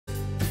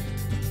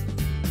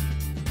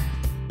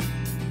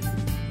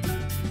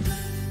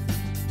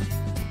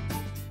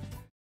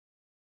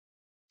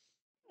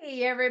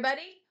Hey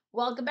everybody,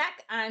 welcome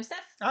back. I'm Steph.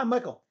 I'm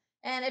Michael.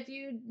 And if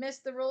you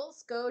missed the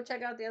rules, go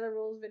check out the other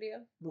rules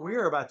video. We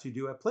are about to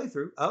do a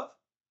playthrough of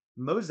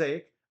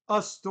Mosaic,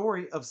 A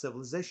Story of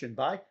Civilization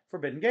by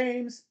Forbidden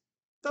Games.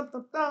 Dum,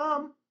 dum,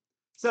 dum.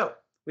 So,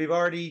 we've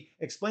already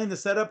explained the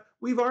setup.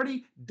 We've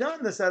already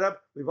done the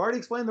setup. We've already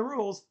explained the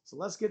rules. So,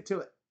 let's get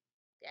to it.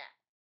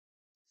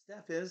 Yeah.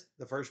 Steph is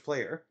the first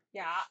player.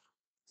 Yeah.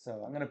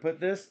 So, I'm going to put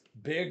this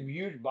big,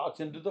 huge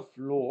box into the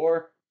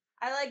floor.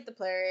 I like the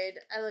player aid.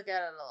 I look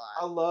at it a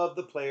lot. I love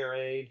the player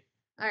aid.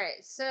 All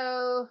right,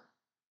 so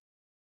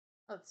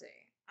let's see.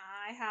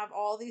 I have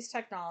all these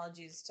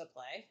technologies to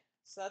play.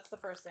 So that's the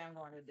first thing I'm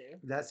going to do.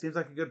 That seems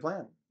like a good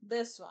plan.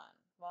 This one.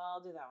 Well,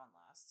 I'll do that one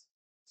last.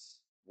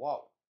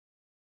 Whoa.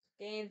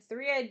 Gain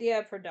 3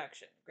 idea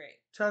production. Great.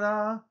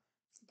 Ta-da.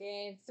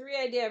 Gain 3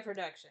 idea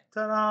production.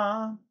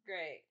 Ta-da.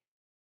 Great.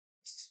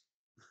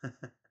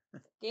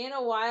 Gain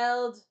a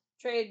wild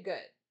trade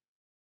good.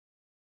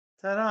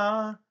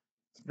 Ta-da.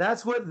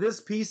 That's what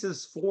this piece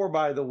is for,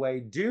 by the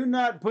way. Do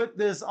not put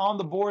this on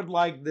the board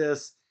like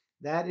this.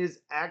 That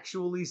is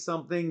actually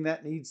something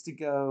that needs to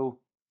go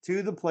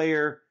to the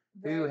player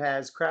who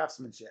has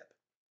craftsmanship.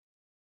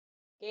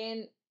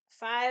 Gain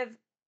 5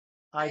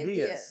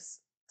 Ideas.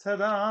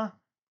 Ta-da.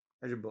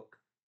 There's your book.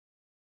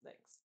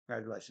 Thanks.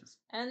 Congratulations.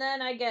 And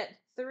then I get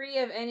 3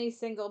 of any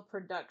single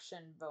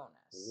production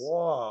bonus.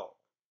 Whoa.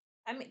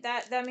 I mean,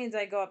 that means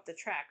I go up the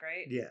track,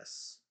 right?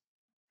 Yes.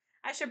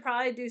 I should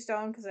probably do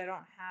stone because I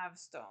don't have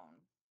stone.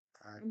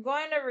 I'm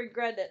going to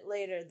regret it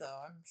later, though,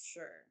 I'm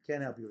sure.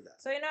 Can't help you with that.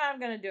 So, you know what? I'm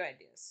going to do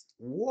ideas.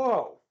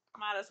 Whoa.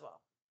 Might as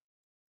well.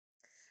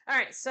 All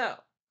right, so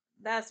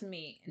that's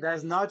me.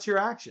 That's not your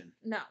action.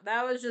 No,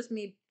 that was just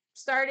me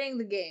starting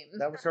the game.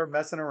 That was her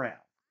messing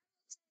around.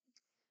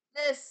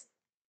 This,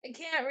 I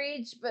can't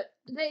reach, but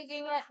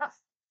taking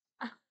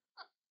it.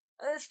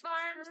 This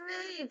farm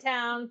city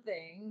town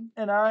thing.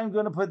 And I'm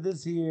going to put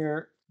this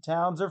here.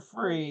 Towns are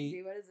free.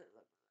 See, what does it look like?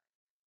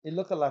 It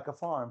looks like a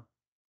farm.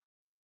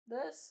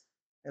 This?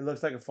 It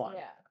looks like a farm.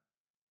 Yeah.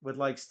 With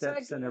like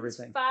steps and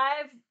everything.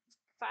 Five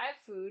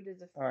food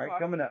is a all right,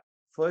 coming up.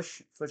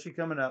 Fushy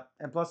coming up.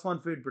 And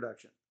 +1 food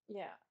production.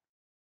 Yeah.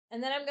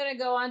 And then I'm going to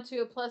go on to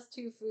a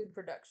 +2 food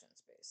production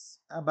space.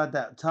 How about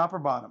that? Top or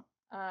bottom?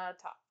 Top.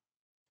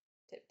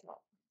 Tip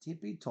top.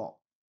 Tippy top.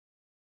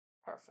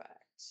 Perfect.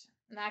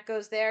 And that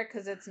goes there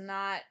because it's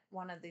not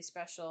one of the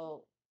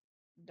special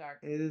dark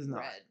It is not.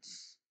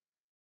 reds.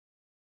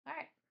 All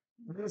right.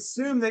 We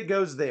assume that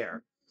goes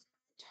there.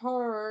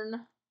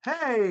 Turn.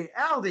 Hey,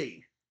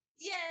 Aldi.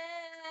 Yay!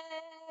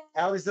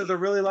 Aldi says I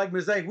really like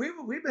Mosaic.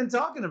 We've been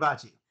talking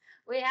about you.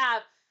 We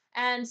have.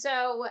 And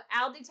so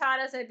Aldi taught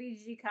us at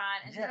BGG Con,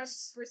 and then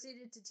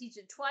proceeded to teach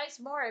it twice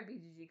more at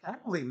BGG Con.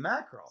 Holy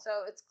mackerel.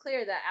 So it's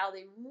clear that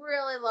Aldi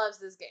really loves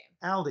this game.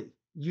 Aldi,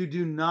 you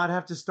do not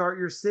have to start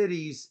your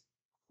cities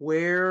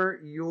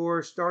where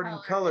your starting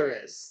color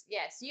is.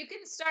 Yes, you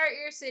can start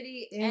your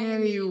city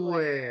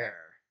anywhere.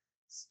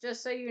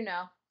 Just so you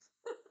know.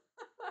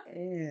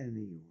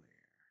 Anywhere.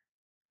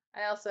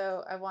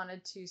 I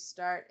wanted to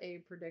start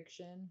a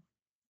prediction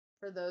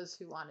for those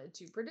who wanted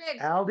to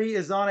predict. Aldi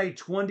is on a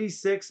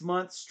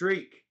 26-month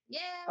streak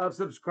of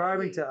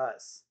subscribing to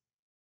us.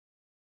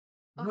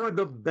 You're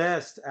the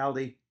best,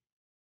 Aldi.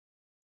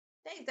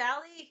 Thanks,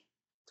 Aldi.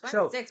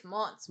 26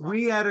 months.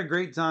 We had a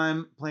great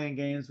time playing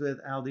games with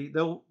Aldi,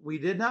 though we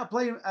did not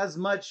play as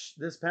much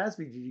this past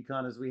BGG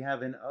Con as we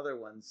have in other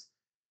ones.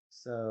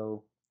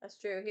 So that's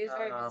true. He was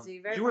very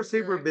busy. You were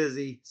super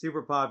busy,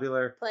 super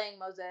popular. Playing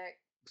Mosaic.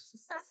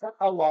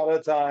 A lot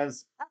of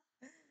times.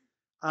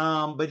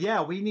 But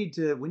yeah, we need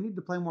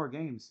to play more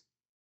games,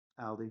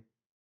 Aldi.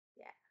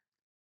 Yeah.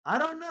 I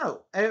don't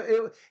know.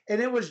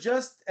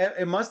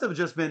 It must have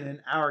just been in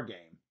our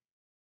game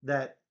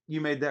that you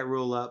made that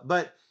rule up.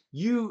 But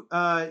you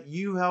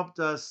helped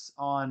us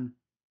on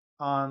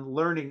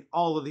learning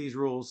all of these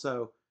rules.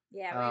 So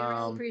yeah, we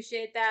really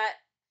appreciate that.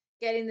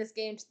 Getting this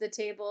game to the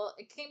table,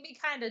 it can be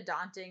kind of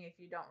daunting if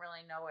you don't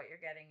really know what you're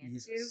getting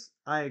into. Yes,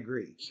 I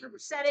agree. Even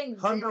setting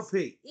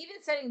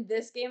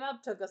this game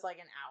up took us like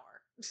an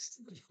hour.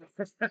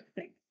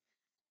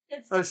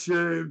 It's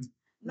ashamed.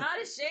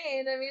 Not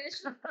ashamed. I mean,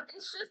 it's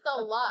just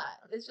a lot.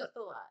 It's just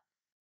a lot.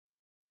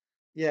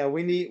 Yeah,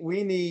 we need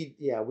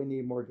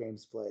more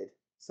games played.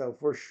 So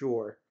for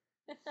sure.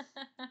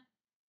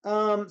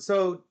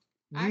 So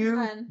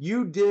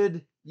you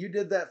did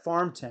that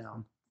farm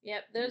town.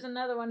 Yep, there's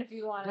another one if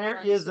you want. There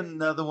is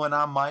another one.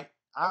 I might.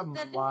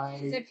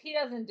 If he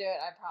doesn't do it,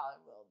 I probably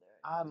will do it.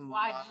 I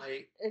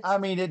might. I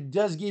mean, it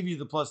does give you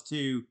the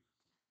 +2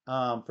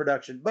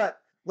 production,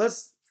 but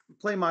let's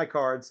play my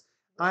cards.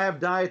 I have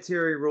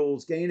dietary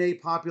rules: gain a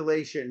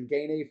population,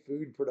 gain a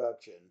food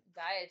production.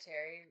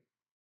 Dietary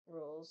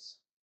rules.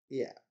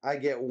 Yeah, I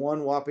get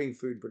 1 whopping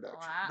food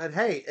production. Wow. But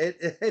hey,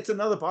 it's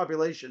another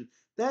population.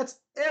 That's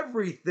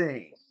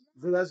everything.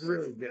 So that's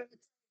really good.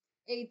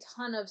 A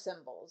ton of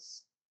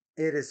symbols.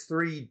 It is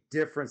 3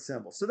 different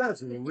symbols. So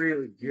that's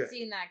really good. If you'd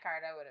seen that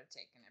card, I would have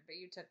taken it, but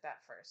you took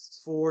that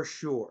first. For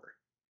sure.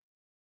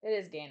 It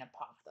is gain a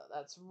pop, though.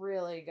 That's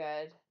really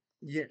good.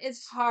 Yes.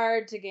 It's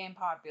hard to gain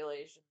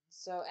population.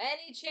 So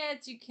any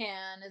chance you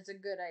can is a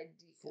good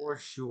idea. For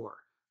sure.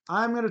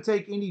 I'm going to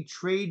take any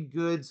trade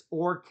goods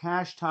or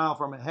cash tile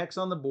from a hex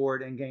on the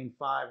board and gain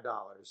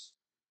 $5.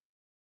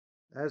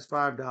 That's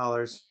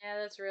 $5. Yeah,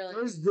 that's really.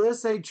 Is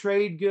this a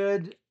trade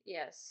good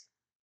Yes.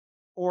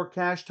 or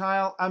cash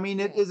tile? I mean,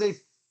 it is a Yes.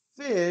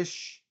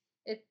 fish.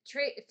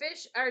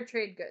 Fish are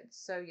trade goods,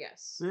 so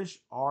yes. Fish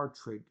are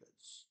trade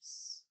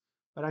goods.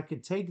 But I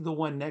could take the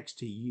one next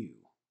to you.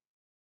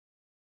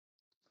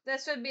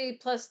 This would be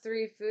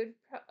 +3 food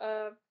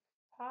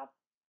pop.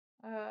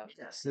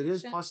 Yes, it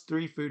is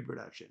 +3 food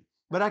production.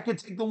 But I could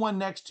take the one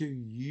next to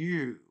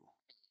you.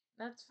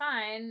 That's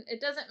fine. It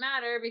doesn't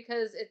matter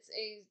because it's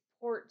a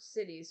port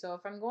city. So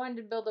if I'm going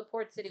to build a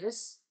port city,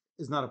 This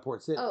is not a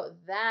port city. oh,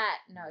 that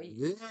no,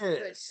 you could,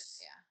 yeah.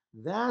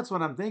 That's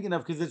what I'm thinking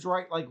of because it's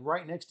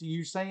right next to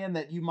you saying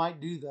that you might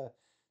do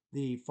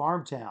the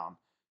farm town.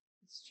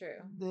 It's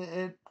true.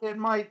 It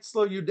might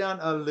slow you down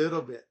a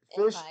little bit.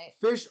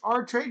 Fish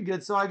are trade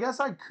goods, so I guess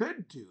I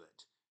could do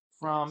it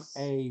from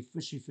a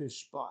fishy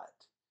fish spot.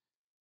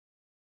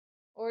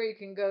 Or you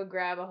can go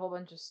grab a whole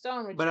bunch of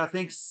stone. But I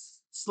think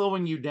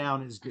slowing you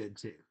down is good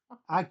too.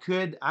 I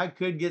could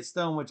get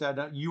stone, which I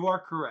don't. You are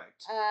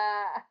correct.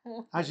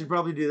 I should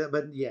probably do that,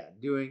 but yeah,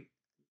 doing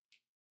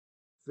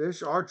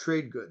fish are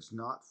trade goods,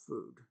 not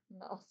food.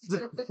 No,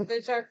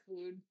 fish are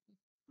food.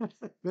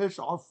 Fish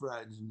are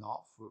friends,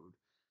 not food.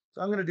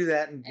 So I'm gonna do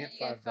that and get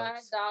 $5.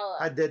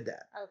 I did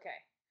that.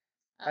 Okay.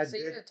 So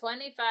you have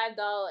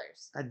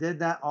 $25. I did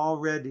that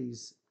already.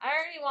 I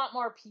already want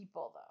more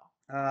people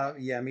though.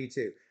 Yeah, me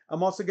too.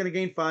 I'm also gonna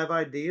gain 5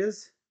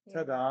 ideas.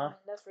 Yeah, Ta-da!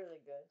 that's really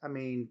good. I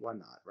mean, why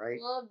not,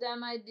 right? Love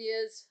them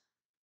ideas.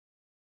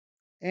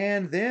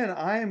 And then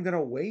I am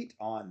gonna wait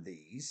on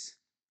these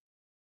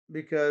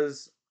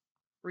because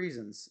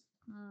reasons.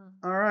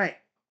 All right.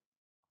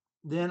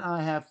 Then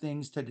I have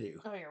things to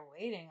do. Oh, you're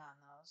waiting on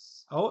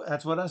those. Oh,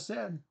 that's what I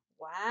said.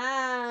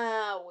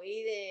 Wow,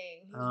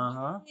 waiting.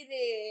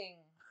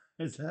 Waiting.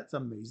 Is that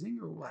amazing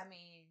or what?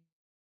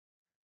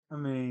 I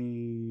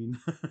mean,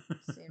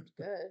 seems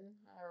good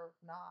or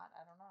not.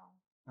 I don't know.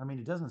 I mean,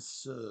 it doesn't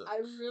suck. I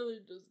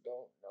really just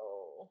don't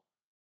know.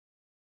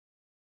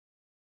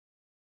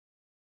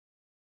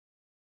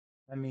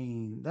 I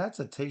mean, that's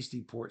a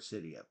tasty port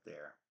city up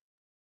there.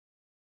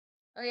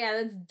 Oh yeah,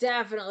 that's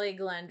definitely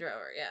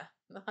Glendrower. Yeah.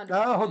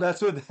 Oh,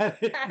 that's what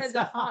that is.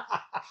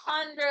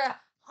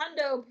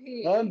 Hundo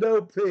P.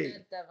 Hundo P.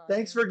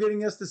 Thanks for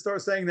getting us to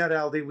start saying that,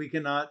 Aldi. We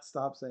cannot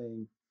stop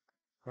saying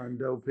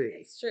Hundo P.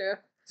 It's true.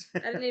 I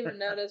didn't even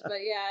notice,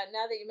 but yeah,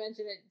 now that you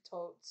mention it,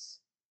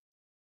 totes.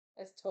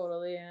 It's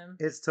totally him.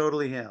 It's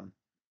totally him.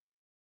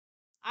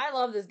 I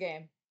love this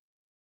game.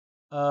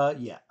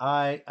 Yeah,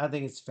 I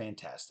think it's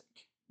fantastic.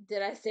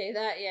 Did I say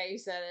that? Yeah, you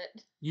said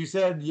it. You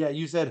said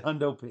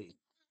Hundo P.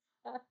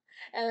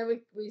 And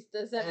then we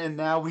still said it. And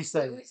now we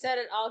say we said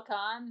it all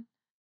con,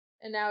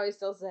 and now we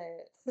still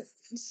say it.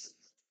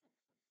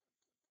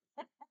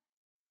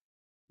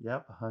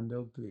 Yep,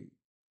 Hundo P.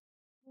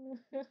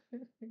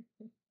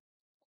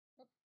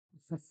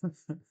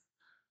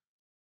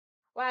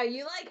 Wow,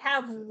 you like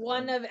have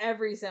one of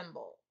every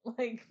symbol.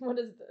 Like, what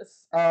is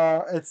this?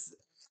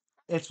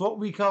 It's what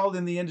we call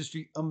in the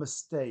industry a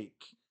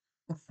mistake.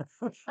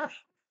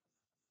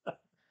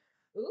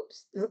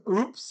 Oops.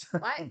 Oops.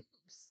 Why? Oops.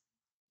 It's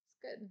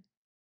good.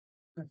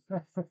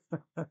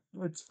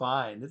 It's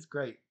fine. It's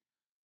great.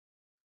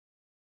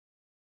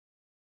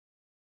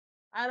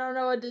 I don't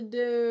know what to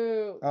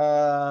do.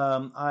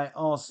 I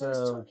also.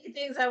 There's too many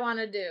things I want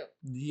to do.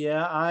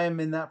 Yeah, I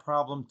am in that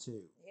problem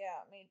too.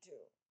 Yeah, me too.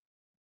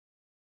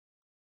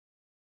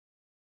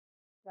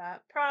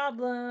 Got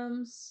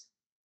problems.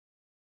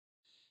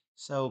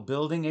 So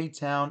building a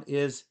town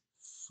is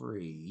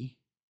free.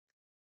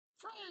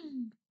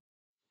 Free.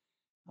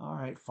 All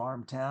right,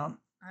 farm town.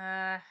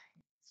 I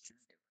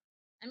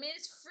mean,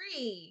 it's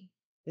free.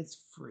 It's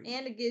free.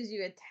 And it gives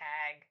you a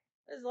tag.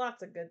 There's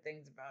lots of good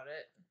things about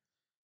it.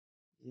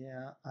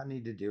 Yeah, I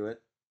need to do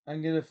it. I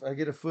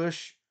get a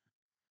push.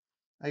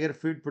 I get a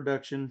food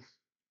production.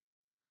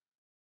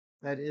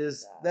 That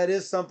is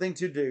something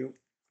to do.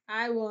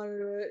 I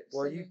wanted it.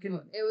 Well, you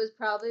can. It was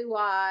probably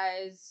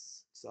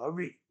wise.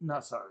 Sorry,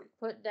 not sorry.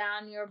 Put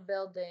down your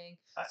building.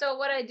 So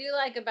what I do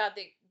like about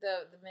the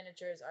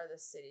miniatures are the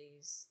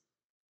cities.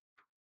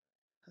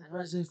 I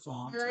like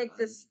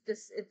this.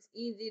 It's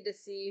easy to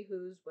see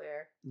who's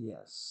where.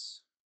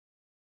 Yes.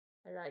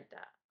 I like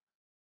that.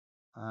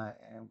 I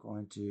am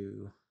going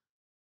to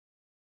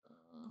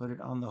put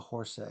it on the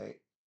horse.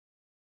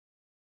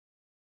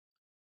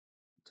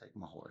 Take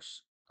my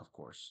horse, of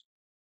course.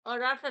 Oh,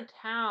 that's a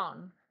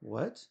town.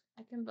 What?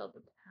 I can build a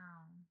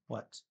town.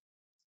 What?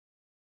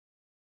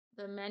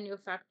 The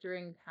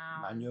manufacturing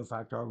town.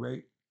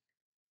 Manufacturing.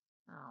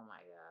 Oh my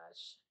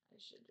gosh. I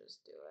should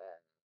just do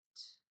it.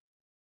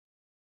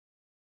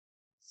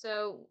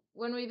 So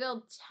when we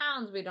build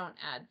towns, we don't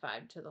add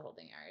 5 to the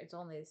holding area. It's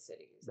only the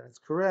cities. That's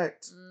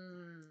correct.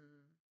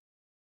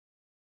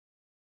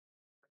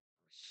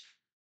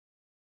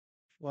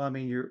 Well, I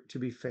mean, to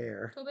be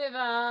fair, To be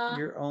fair.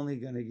 you're only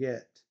going to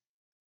get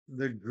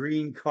the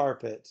green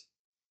carpet.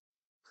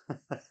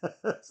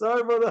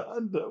 Sorry for the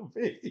hundo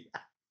fee.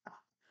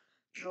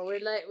 No, we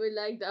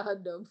like the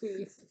hundo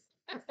piece.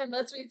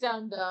 Unless we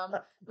sound dumb,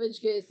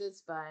 which case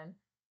it's fine.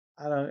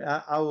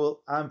 I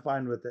will. I'm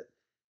fine with it.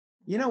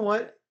 You know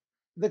what?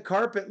 The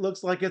carpet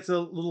looks like it's a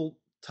little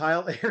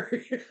tile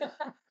area.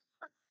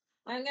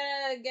 I'm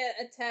gonna get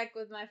attacked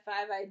with my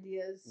 5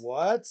 ideas.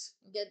 What?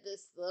 Get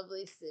this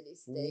lovely city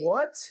state.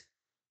 What?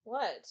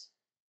 What?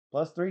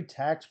 +3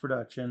 tax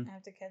production. I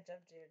have to catch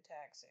up to your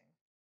taxing.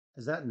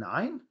 Is that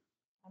 9?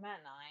 I'm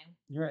at 9.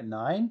 You're at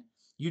 9?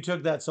 You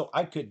took that so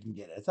I couldn't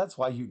get it. That's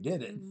why you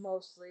did it.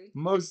 Mostly.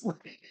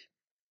 Mostly.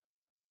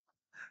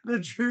 The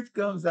truth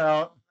comes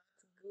out.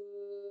 That's good.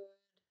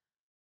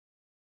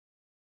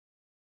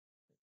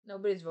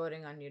 Nobody's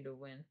voting on you to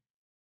win.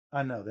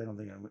 I know they don't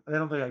think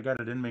I got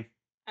it in me.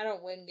 I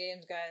don't win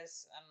games,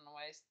 guys. I don't know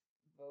why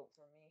vote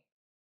for me.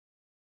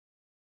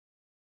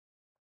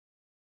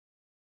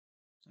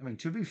 I mean,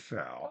 to be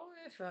fair.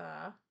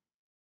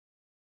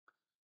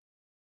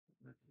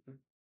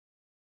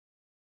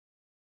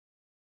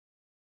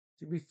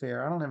 To be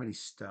fair, I don't have any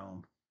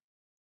stone.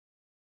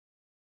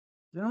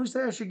 Didn't we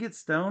say I should get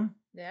stone?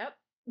 Yep.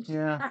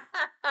 Yeah.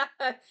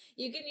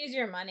 You can use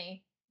your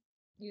money.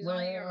 Use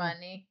all your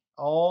money.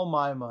 All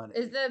my money.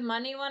 Is the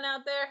money one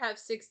out there? Have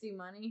 60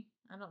 money?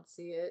 I don't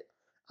see it.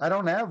 I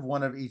don't have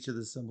one of each of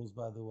the symbols,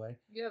 by the way.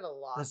 You have a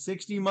lot. The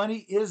 60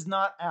 money is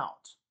not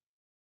out.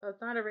 So it's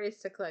not a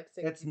race to collect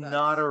 60 It's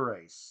not a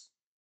race.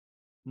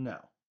 No.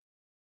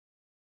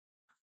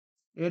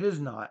 It is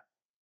not.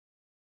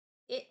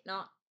 It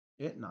not.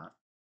 It not.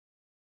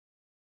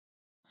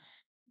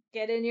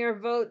 Get in your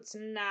votes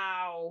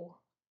now.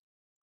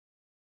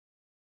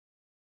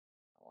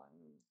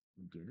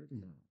 Get it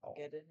now.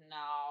 Get it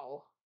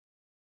now.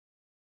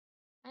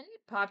 I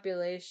need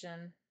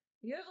population.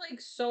 You have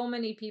like so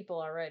many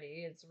people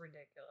already. It's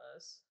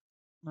ridiculous.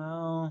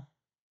 No.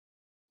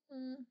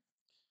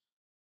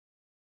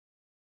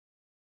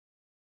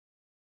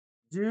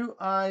 Do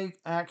I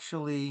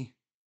actually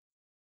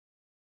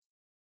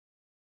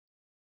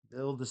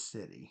build a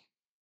city?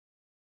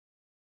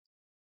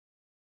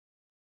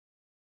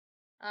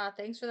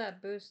 Thanks for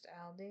that boost,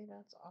 Aldi.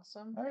 That's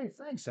awesome. Hey,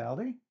 thanks,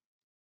 Aldi.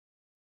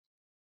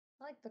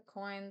 I like the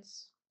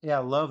coins. Yeah,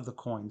 I love the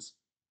coins.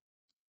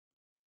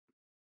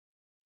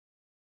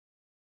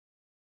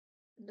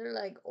 They're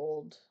like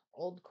old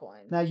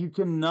coins. Now, you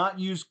cannot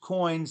use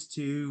coins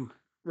to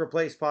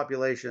replace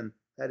population.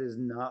 That is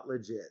not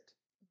legit.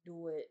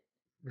 Do it.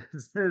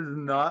 This is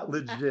not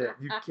legit.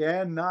 You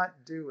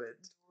cannot do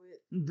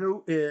it.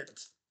 Do it.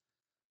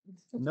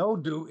 No,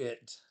 do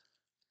it.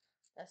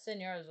 That's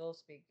Senor Azul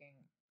speaking.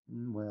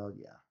 Well,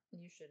 yeah.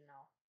 You should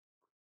know.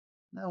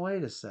 Now,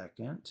 wait a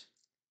second.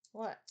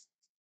 What?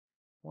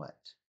 What?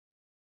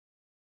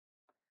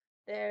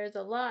 There's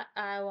a lot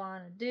I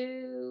want to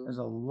do. There's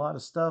a lot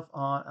of stuff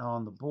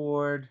on the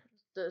board.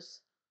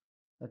 This.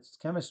 That's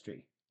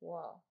chemistry.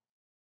 Wow.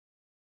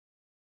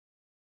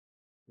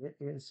 It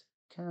is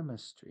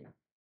chemistry.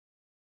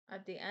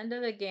 At the end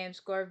of the game,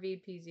 score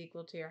VPs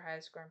equal to your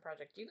highest scoring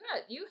project. You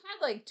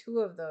had like 2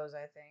 of those,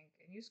 I think,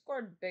 and you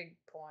scored big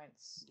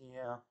points.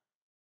 Yeah.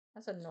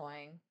 That's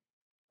annoying.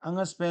 I'm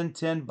gonna spend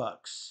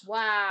 $10.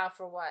 Wow,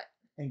 for what?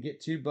 And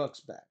get $2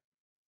 back.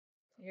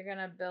 You're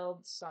gonna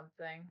build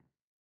something.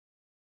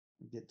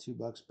 Get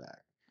 $2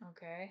 back.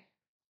 Okay.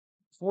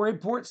 For a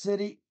port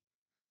city.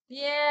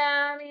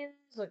 Yeah, I mean,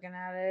 looking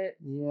at it.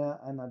 Yeah,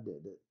 and I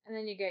did it. And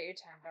then you get your $10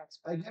 back.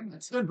 I get my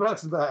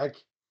 $10 back.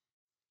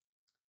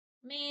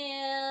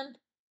 Man.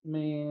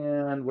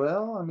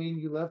 Well, I mean,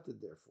 you left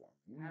it there for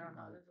me. I don't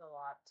know. There's a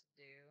lot to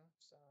do,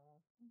 so.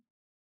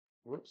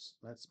 Whoops,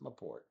 that's my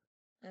port.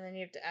 And then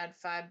you have to add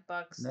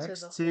 $5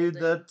 Next to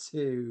the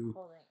 2.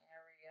 holding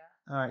area.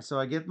 All right, so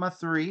I get my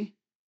 3.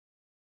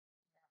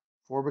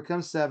 4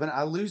 becomes 7.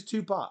 I lose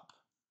 2 pop.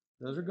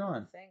 Those are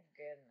gone. Thank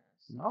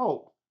goodness.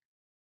 No.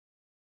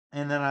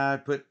 And then I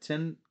put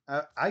 10.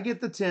 I get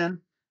the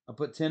 10. I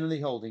put 10 in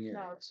the holding area.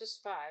 No, it's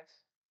just 5.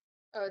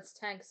 Oh, it's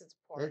 10 because it's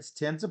port. It's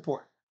 10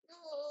 support.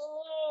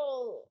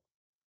 Oh.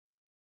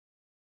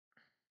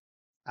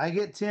 I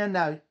get 10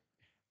 now.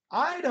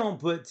 I don't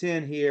put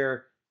 10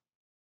 here.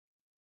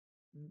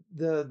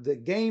 The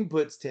game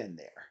puts 10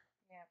 there.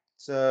 Yeah.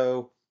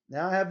 So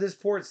now I have this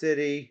port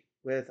city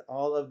with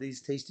all of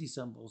these tasty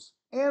symbols.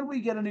 And we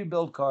get a new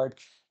build card.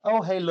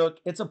 Oh, hey, look,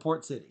 it's a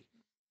port city.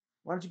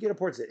 Why don't you get a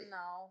port city?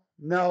 No.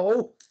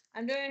 No.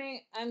 I'm gonna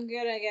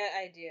get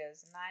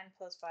ideas. 9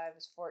 plus 5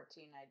 is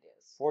 14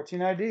 ideas.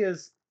 14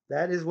 ideas.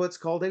 That is what's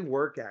called a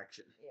work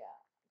action. Yeah,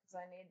 because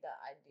I need the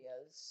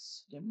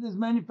ideas. Give me this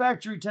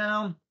manufacturing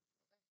town.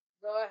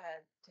 Go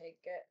ahead, take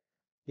it.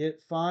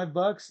 Get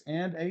 $5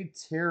 and a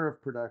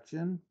tariff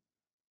production.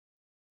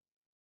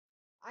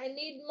 I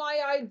need my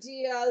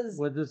ideas.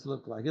 What does this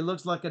look like? It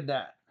looks like a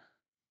dat.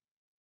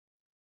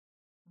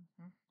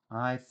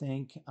 I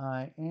think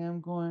I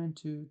am going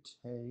to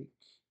take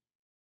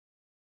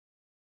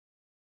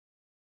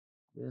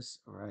this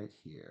right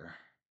here.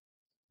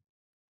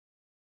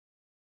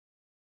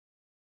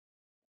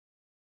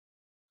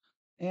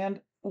 And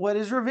what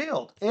is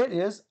revealed? It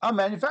is a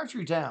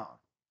manufacturing town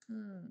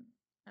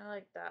I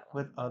like that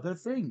one. with other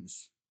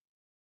things.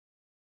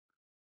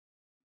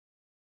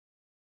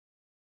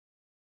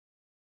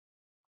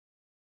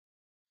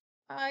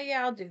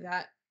 Yeah, I'll do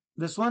that.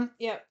 This one?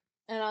 Yep.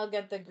 And I'll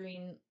get the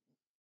green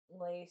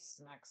lace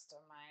next to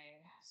my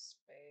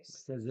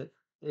space. Because it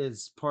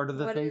is part of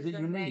the What things is that the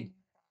you need. manufacturing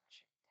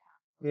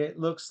It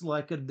looks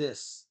like a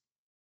this.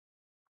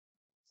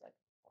 It's like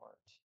port.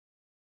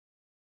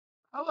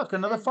 Oh, look,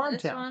 another Is farm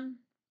this town.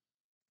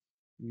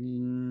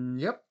 one?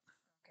 Yep.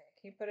 Okay,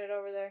 can you put it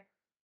over there?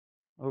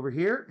 Over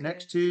here,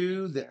 next to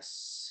Thank you.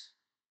 this.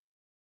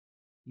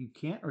 You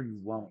can't or you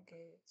won't.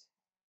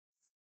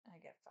 I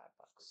get $5.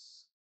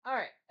 All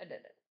right, I did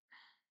it.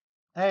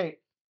 Hey,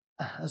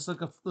 this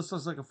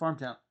looks like a farm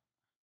town.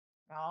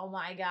 Oh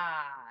my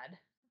god.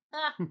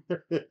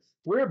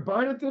 We're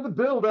burning through the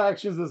build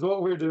actions is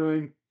what we're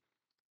doing.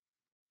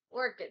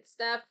 Work it,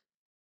 Steph.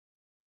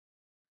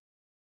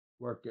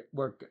 Work it,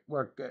 work it,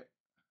 work it.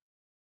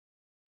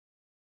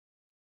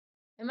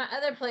 In my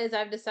other plays,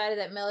 I've decided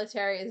that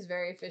military is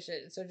very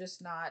efficient, so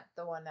just not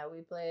the one that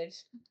we played.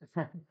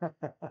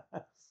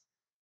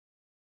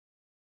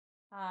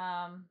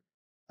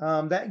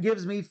 That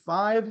gives me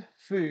 5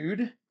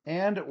 food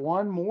and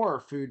 1 more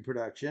food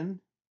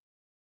production.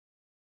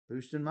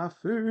 Boosting my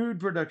food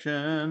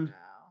production.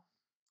 Wow.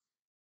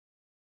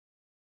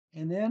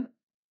 And then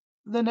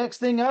the next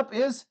thing up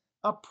is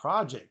a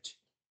project.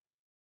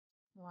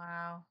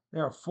 Wow.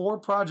 There are 4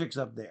 projects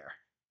up there.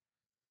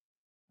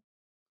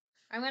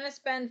 I'm gonna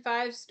spend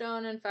 5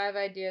 stone and 5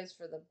 ideas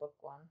for the book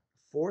one.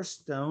 4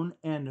 stone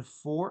and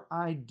 4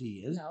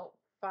 ideas. No,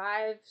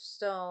 5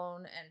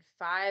 stone and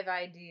 5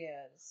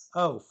 ideas.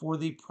 Oh, for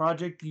the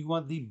project, you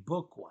want the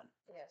book one.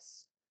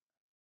 Yes.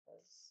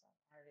 Because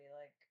I'm already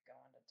like going to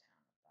town with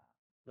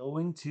that.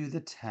 Going to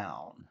the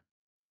town.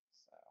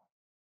 So.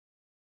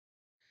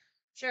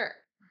 Sure.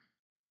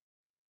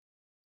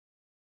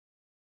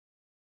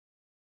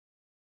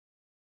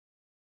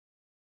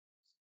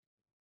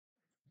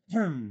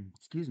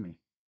 Excuse me.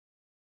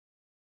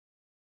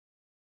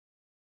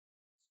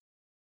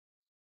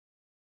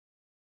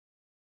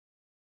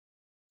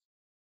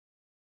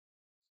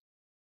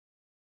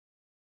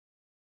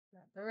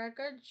 Let the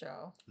record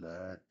show.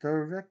 Let the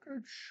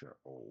record show.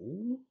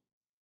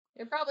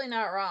 You're probably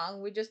not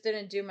wrong. We just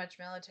didn't do much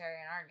military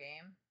in our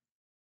game.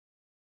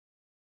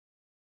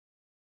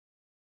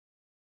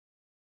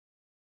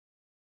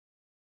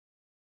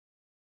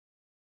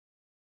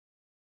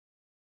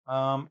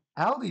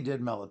 Aldi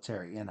did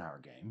military in our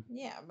game.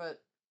 Yeah,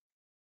 but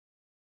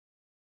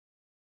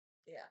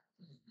yeah.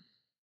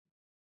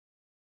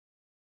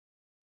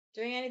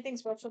 Doing anything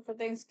special for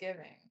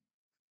Thanksgiving?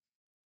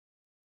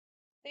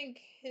 I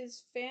think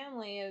his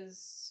family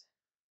is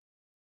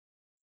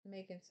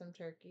making some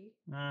turkey.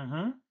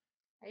 Mm-hmm.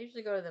 I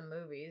usually go to the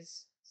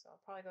movies, so I'll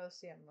probably go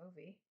see a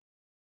movie.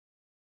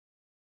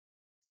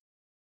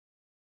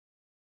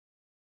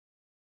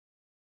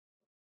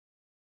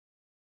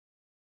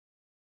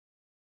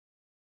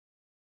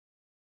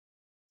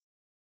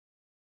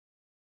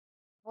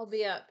 I'll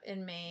be up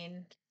in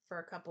Maine for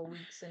a couple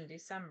weeks in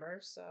December,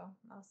 so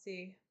I'll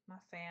see my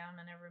fam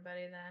and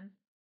everybody then.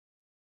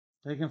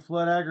 Taking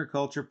flood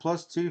agriculture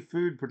plus 2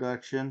 food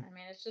production. I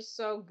mean, it's just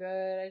so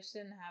good. I just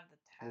didn't have the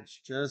tax. It's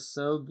just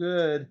so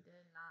good.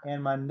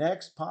 And my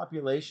next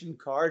population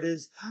card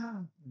is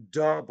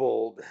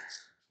doubled,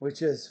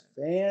 which is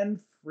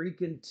fan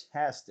freaking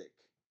tastic.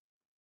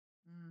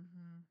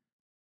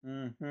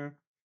 Mm-hmm.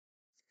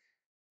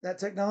 That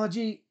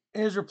technology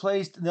is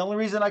replaced. And the only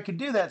reason I could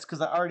do that is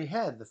because I already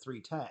had the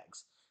 3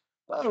 tags.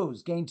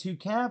 Bows, gain 2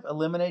 cav,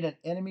 eliminate an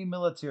enemy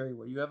military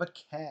where you have a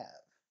cav.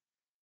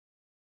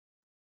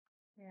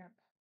 Yep.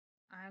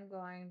 I'm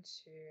going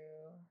to.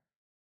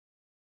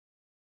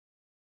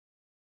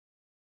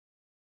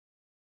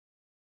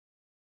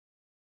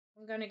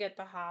 I'm going to get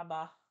the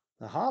Haba.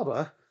 The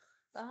Haba,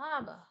 The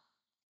Haba.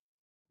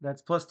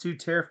 that's plus 2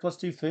 tariff, plus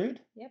 2 food?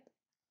 Yep.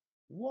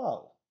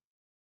 Whoa.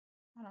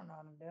 I don't know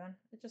what I'm doing.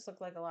 It just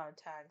looked like a lot of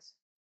tags.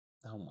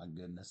 Oh my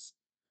goodness.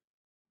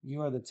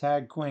 You are the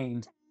tag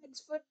queen.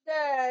 Tags for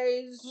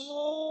days.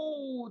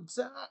 Oh,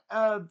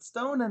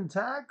 stone and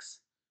tax?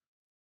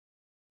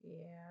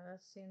 Yeah,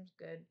 that seems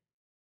good.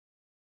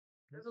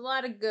 There's a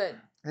lot of good.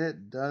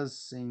 It does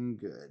seem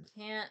good.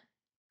 Can't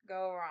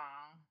go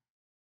wrong.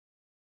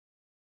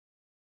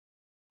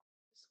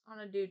 Just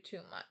want to do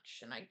too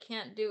much, and I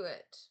can't do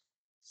it.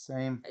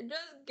 Same. I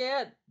just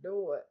can't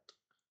do it.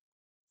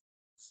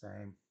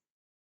 Same.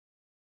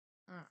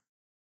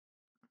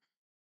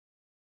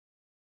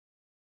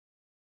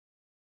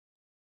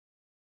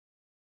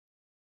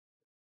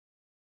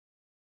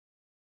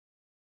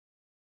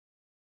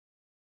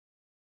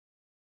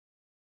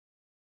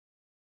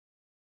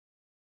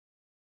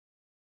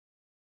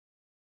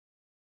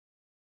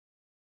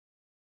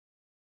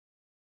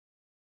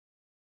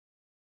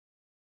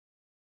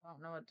 I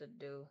don't know what to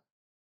do.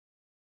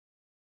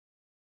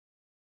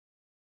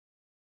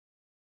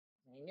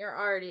 I mean, you're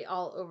already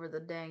all over the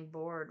dang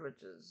board,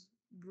 which is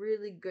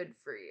really good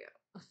for you.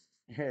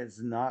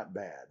 It's not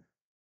bad.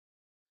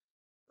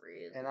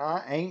 Really, And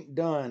I ain't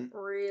done.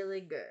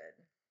 really good.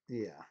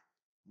 Yeah.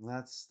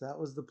 That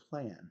was the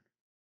plan.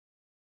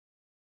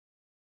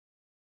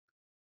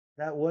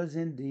 That was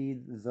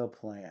indeed the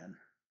plan.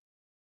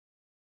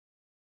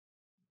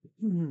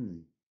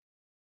 I'm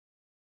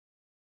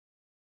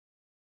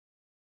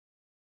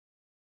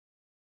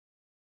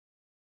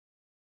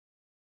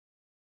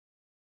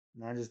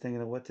just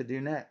thinking of what to do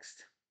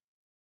next.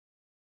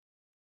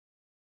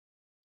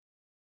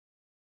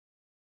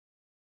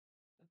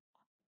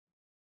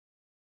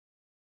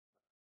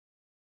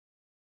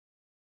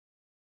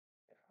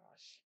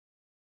 Gosh.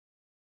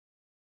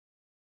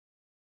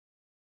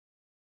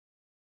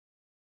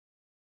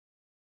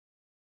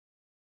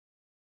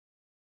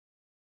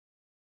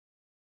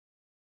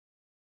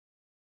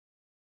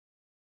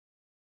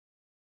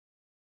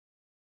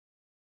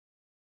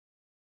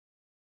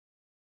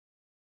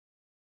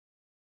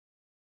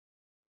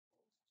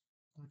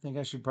 I think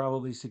I should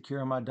probably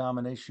secure my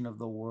domination of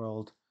the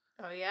world,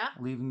 Oh yeah.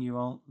 leaving you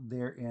all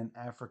there in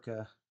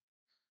Africa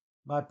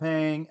by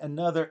paying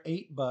another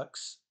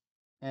 $8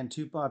 and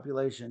 2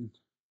 population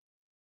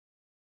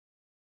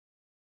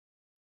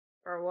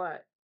Or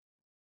what?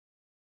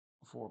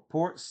 for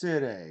Port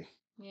City.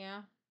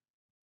 Yeah.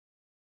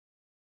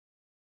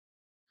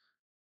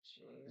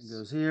 It Jeez.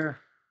 goes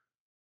here.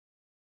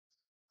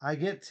 I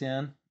get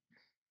 10.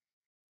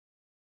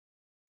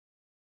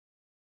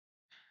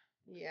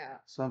 Yeah.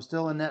 So I'm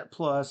still a net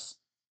plus.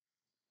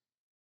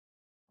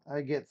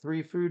 I get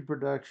 3 food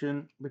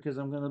production because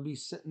I'm going to be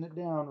sitting it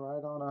down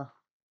right on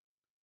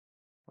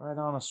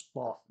a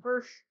spot.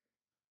 First.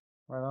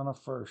 Right on a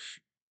first.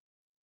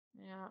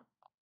 Yeah.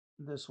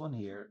 This one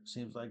here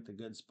seems like the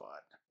good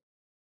spot.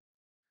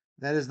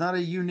 That is not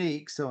a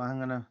unique, so I'm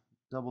going to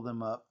double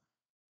them up.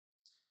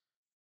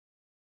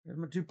 Here's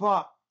my 2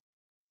 pop.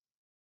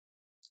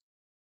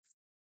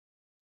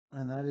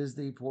 And that is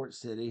the port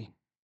city.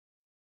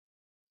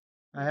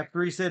 I have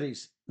 3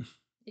 cities.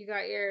 You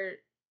got your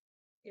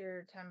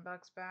 $10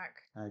 back.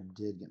 I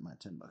did get my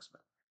 $10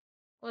 back.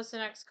 What's the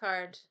next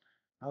card?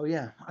 Oh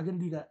yeah, I gotta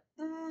do that.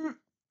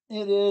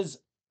 It is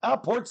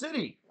Port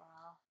City.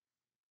 Wow.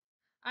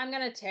 I'm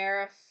gonna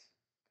tariff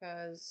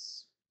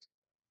because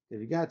If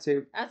you got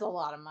to, that's a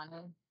lot of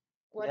money.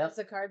 What Yep. does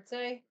the card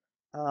say?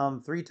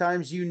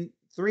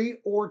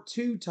 3 or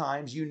 2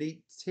 times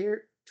unique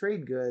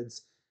trade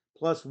goods,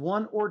 plus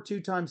 1 or 2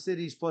 times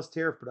cities plus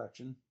tariff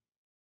production,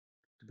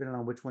 depending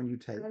on which one you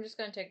take. I'm just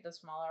gonna take the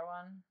smaller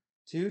one.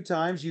 2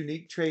 times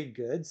unique trade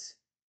goods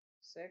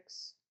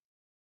 6.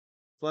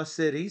 plus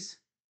cities,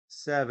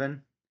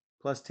 7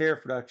 plus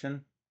tariff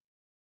production,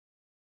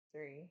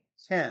 3.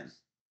 10.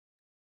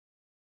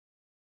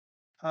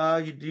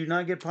 You do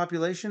not get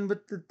population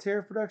with the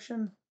tariff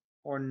production,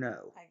 or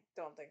no? I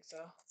don't think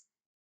so.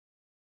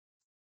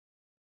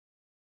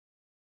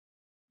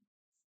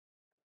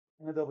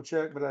 I'm gonna double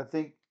check, but I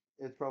think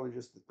it's probably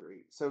just the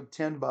 3. So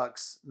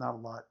 $10, not a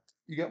lot.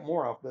 You get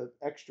more off the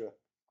extra.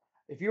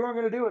 If you weren't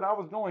gonna do it, I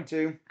was going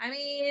to. I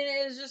mean,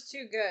 it was just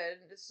too good.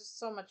 It's just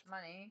so much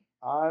money.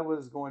 I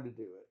was going to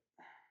do it.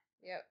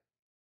 Yep.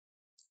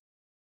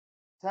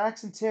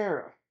 Tax and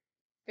tariff.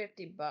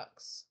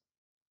 $50.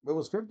 It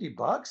was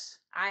 $50.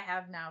 I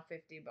have now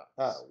 $50.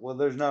 Oh well,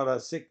 there's not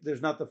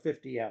the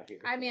 50 out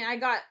here. I mean, I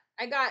got.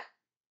 It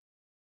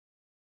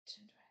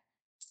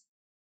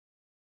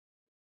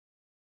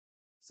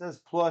says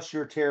plus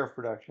your tariff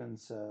production,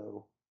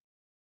 so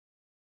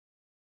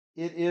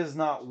it is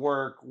not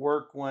work.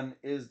 Work one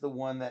is the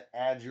one that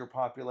adds your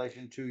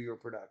population to your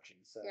production.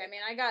 So yeah, I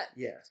mean, I got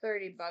yes.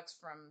 $30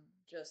 from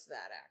just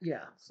that action.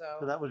 Yeah.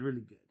 So that was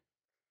really good.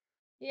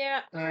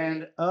 Yeah.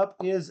 And up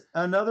is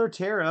another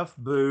tariff.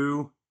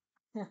 Boo.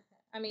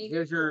 I mean,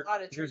 here's your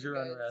here's your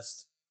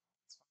unrest.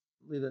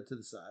 Leave that to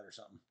the side or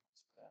something.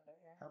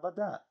 How about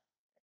that?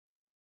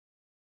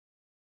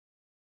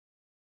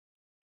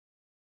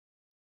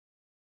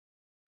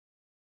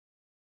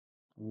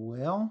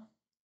 Well,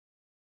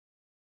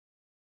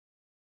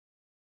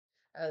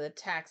 oh, the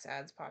tax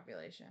adds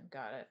population.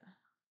 Got it.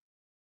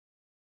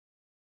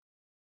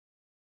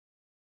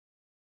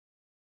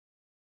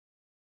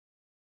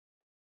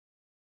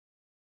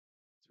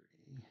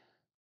 Three.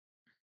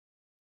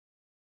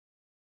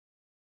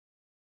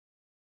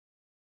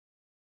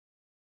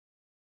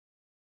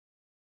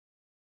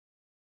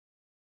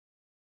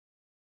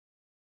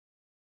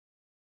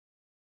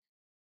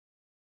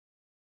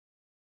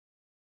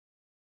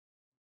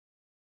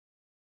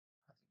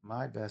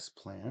 My best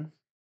plan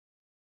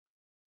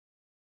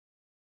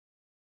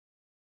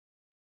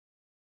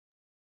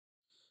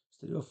is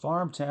to do a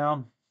farm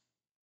town.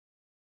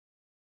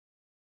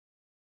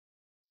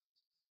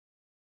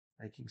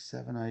 Making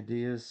 7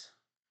 ideas.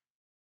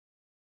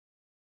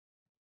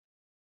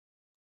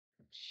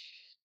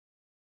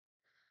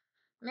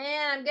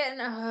 Man, I'm getting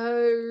a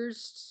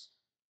host.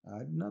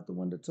 I'm not the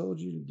one that told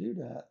you to do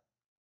that.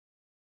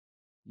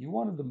 You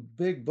wanted the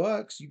big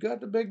bucks. You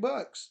got the big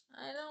bucks.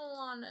 I don't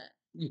want it.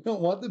 You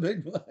don't want the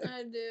big bucks.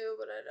 I do,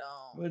 but I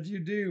don't. But you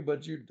do,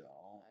 but you don't.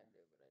 I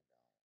do,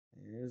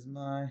 but I don't. Here's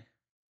my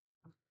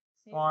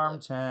Need Farm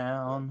the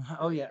town.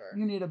 Oh yeah, river.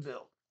 you need a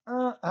build.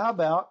 How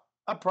about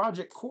a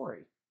project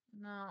quarry?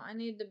 No, I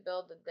need to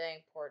build the dang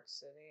port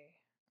city.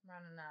 I'm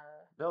running out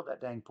of. Build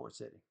that dang port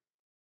city.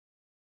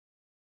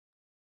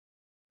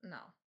 No.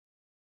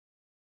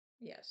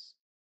 Yes.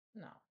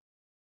 No.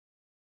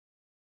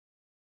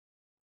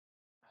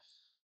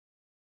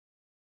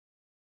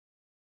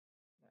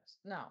 Yes.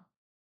 No.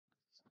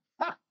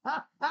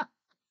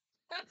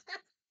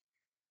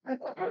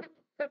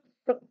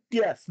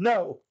 Yes,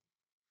 no.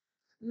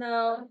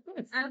 No.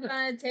 I'm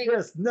gonna take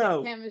Yes,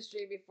 no.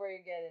 chemistry before you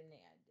get any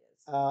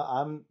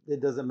ideas.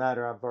 It doesn't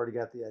matter. I've already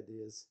got the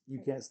ideas. You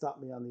can't stop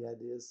me on the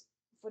ideas.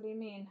 What do you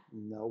mean?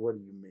 No, what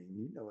do you mean?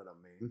 You know what I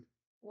mean.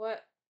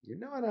 What? You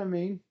know what I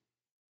mean.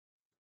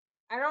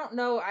 I don't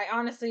know. I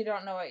honestly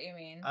don't know what you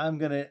mean. I'm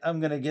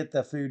gonna get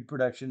the food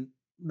production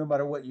no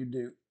matter what you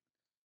do.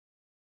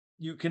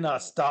 You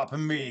cannot stop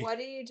me. What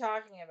are you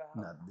talking about?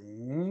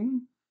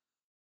 Nothing.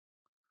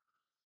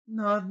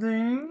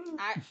 Nothing.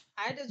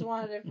 I just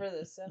wanted it for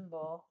the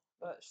symbol,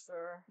 but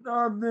sure.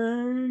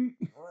 Nothing.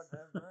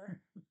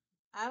 Whatever.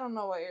 I don't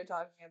know what you're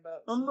talking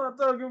about. I'm not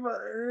talking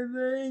about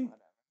anything.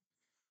 Whatever.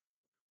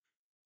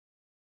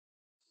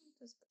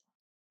 Just go.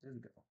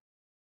 Just go.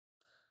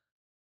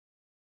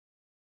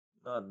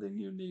 Nothing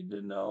you need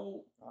to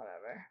know.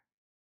 Whatever.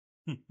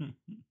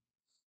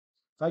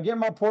 If I get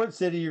my port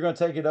city, you're gonna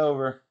take it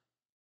over.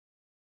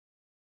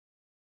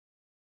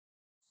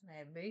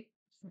 Maybe.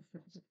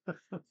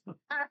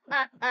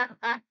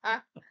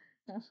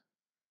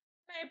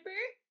 Maybe.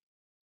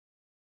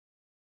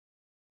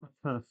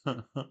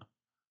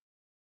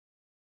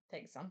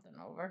 Take something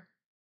over.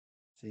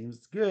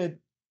 Seems good.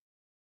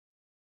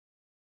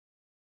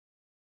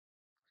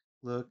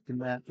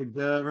 Looking at the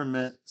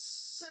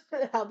governments.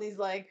 How these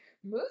like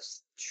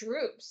moose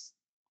troops.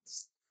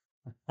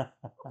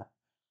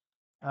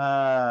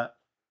 Yeah,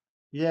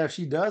 if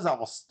she does, I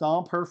will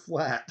stomp her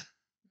flat.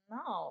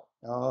 No.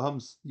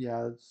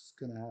 Yeah, it's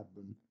gonna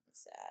happen.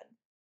 Sad.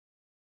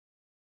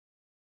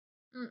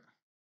 Mm.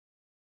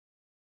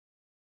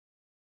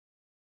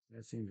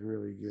 That seems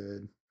really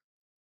good.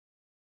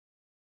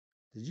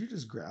 Did you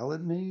just growl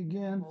at me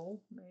again?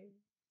 No,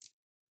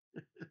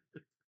 maybe.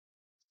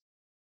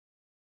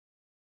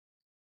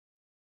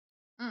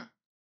 Mm.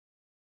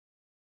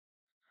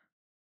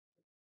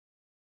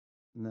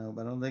 No,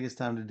 but I don't think it's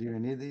time to do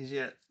any of these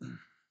yet. Mm.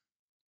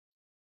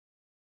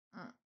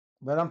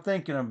 But I'm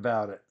thinking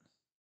about it.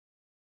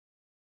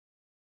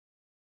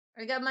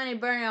 I got money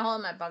burning a hole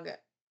in my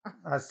pocket.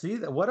 I see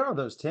that. What are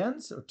those,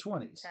 10s or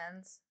 20s?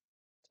 10s.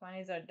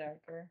 20s are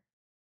darker.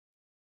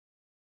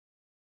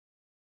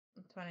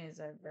 20s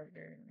are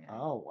darker. Yeah.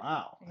 Oh,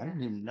 wow. I Yeah.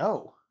 didn't even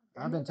know.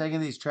 I've been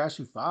taking these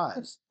trashy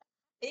 5s.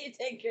 You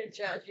take your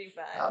trashy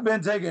I've 5.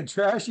 been taking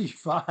trashy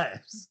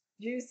 5s.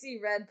 Juicy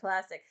red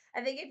plastic.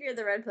 I think if you're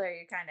the red player,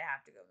 you kind of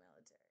have to go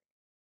military.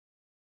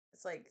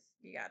 It's like,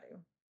 you got to.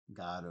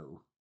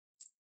 Gotta.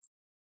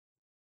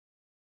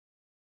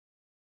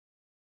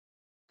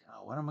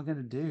 God, what am I going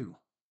to do?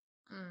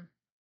 Mm.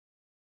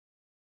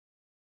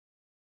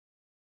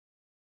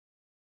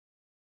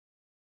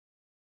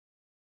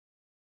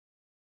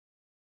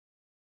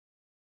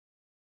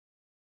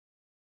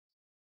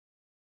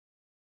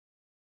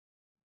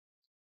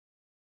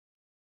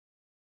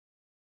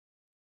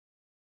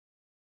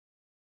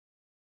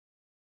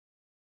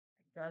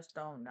 I just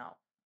don't know.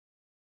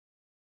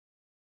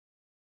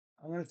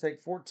 I'm going to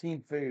take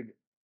 14 food.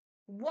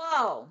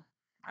 Whoa!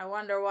 I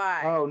wonder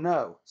why. Oh,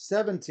 no.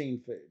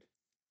 17 food.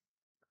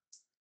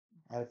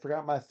 I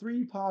forgot my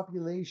 3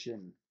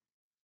 population.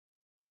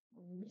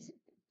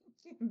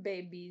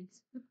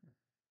 Babies.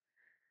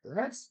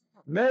 Let's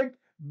make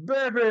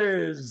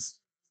babies.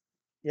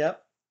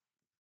 Yep.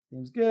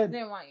 Seems I good.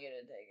 didn't want you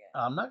to take it.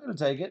 I'm not going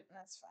to take it.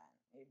 That's fine.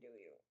 You do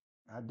you.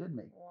 I did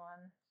make it.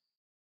 1.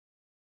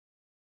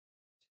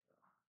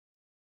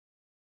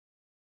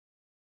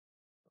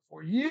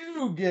 Before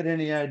you get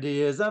any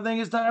ideas, I think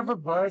it's time for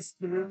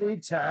posterity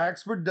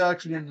tax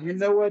reduction. And you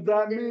know what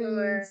that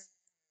means.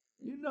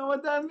 You know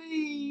what that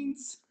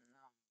means.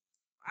 No.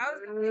 I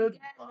was gonna get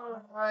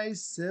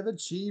Massive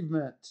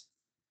achievement.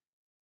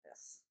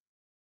 this.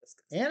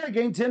 And I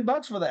gained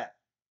 $10 for that.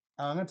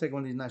 Oh, I'm gonna take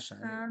one of these nice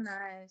shiny How ones.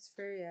 nice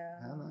for you.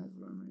 How nice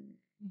for me.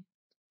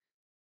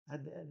 How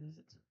bad is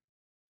it?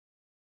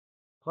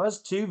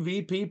 +2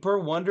 VP per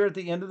wonder at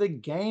the end of the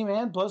game,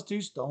 and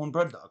 +2 stone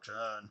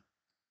production.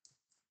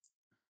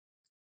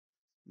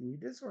 You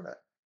did sort of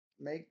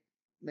make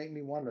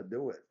me want to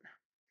do it.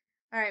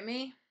 All right,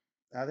 me.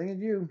 I think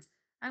it's you.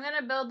 I'm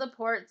gonna build the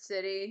port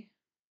city.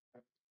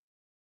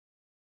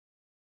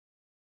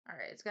 All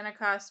right, it's gonna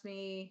cost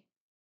me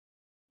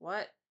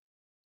what?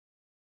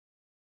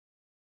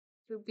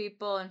 2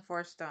 people and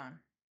 4 stone.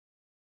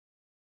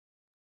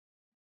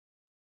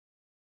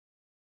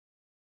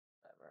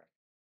 Whatever.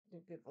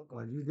 2 people go.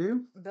 What did you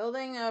do?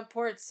 Building a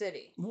port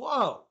city.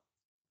 Whoa!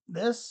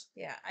 This?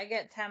 Yeah, I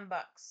get $10.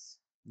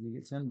 You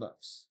get $10.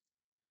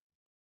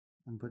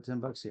 And put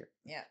 $10 here.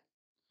 Yeah,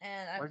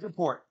 and Where's your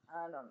port?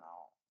 I don't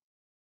know.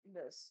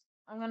 This.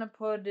 I'm gonna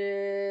put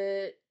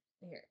it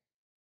here.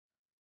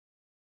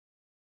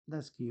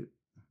 That's cute.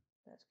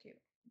 That's cute.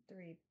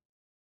 3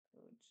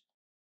 foods.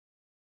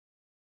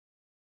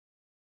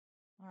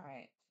 All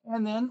right.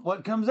 And then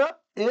what comes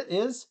up? It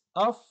is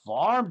a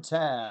farm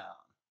town.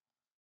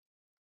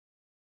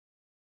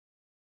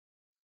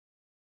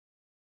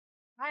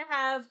 I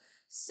have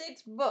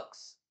 6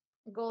 books.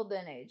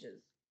 Golden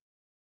Ages.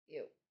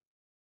 You.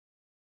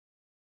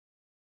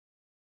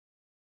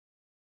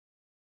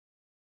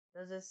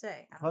 Does it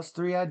say? Plus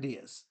 3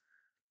 ideas.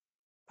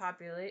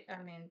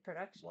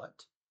 Production.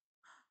 What?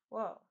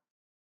 Whoa.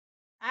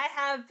 I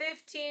have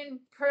 15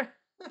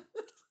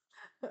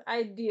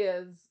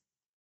 ideas.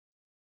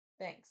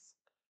 Thanks.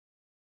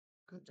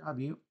 Good job,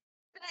 you.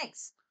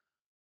 Thanks.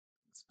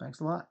 Thanks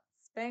a lot.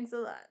 Thanks a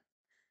lot.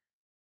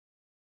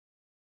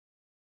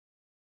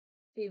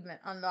 Achievement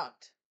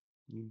unlocked.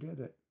 You did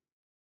it.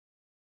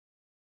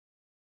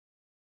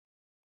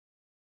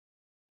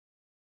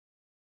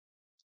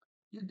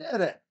 You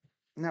did it.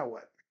 Now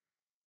what?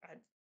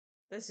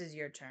 This is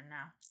your turn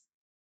now.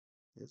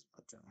 It's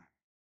my turn.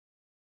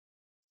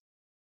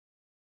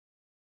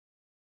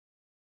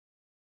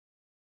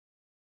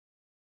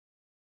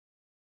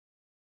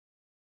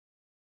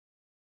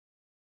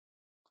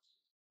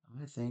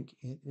 I think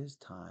it is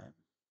time.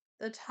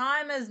 The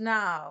time is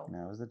now.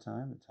 Now is the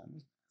time. The time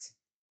is.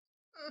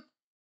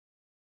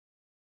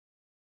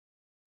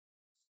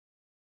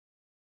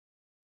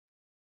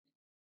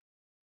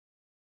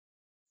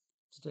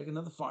 Let's take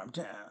another farm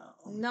town.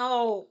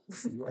 No.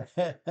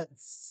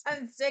 Yes.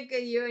 I'm sick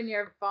of you and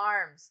your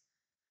farms.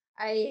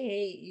 I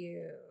hate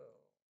you.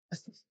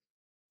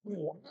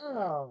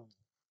 Wow.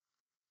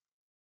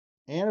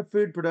 And a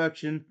food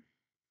production.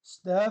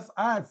 Steph,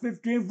 I have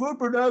 15 food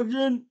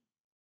production.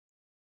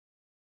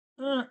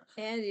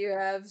 And you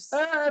have.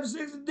 I have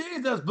 6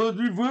 days. That's supposed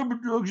to be food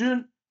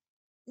production.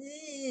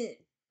 I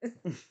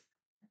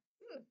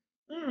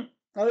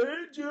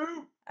hate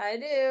you. I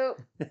do.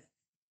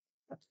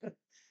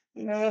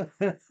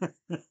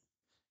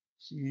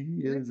 She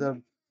is a.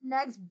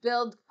 Next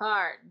build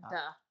card.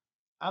 Duh.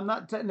 I'm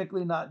not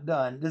technically not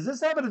done. Does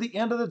this happen at the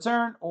end of the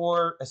turn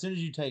or as soon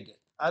as you take it?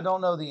 I don't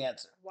know the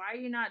answer. Why are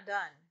you not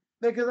done?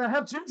 Because I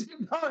have 2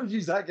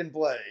 technologies I can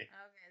play.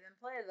 Okay, then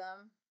play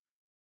them.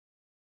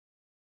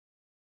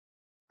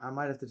 I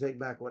might have to take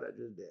back what I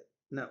just did.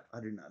 No,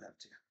 I do not have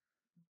to.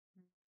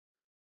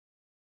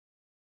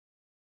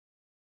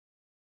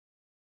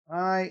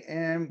 I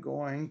am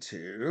going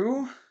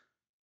to.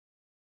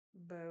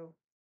 Boo.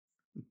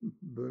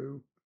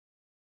 Boo.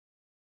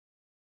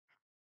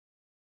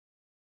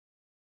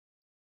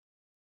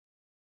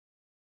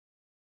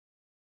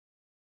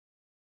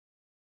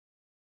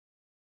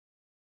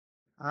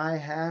 I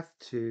have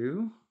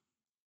to.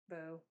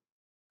 Boo.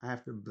 I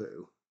have to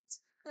boo.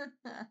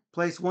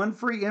 Place 1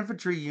 free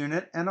infantry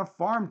unit and a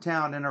farm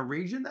town in a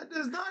region that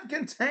does not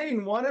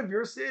contain one of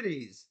your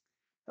cities.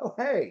 Oh,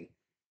 hey,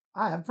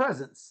 I have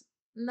presents.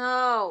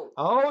 No.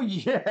 Oh,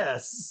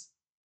 yes.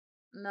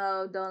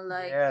 No, don't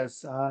like.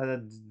 Yes, I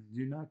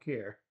do not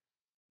care.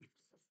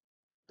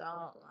 Don't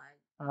like.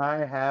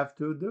 I have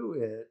to do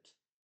it.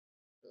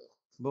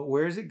 But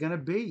where's it going to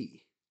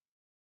be?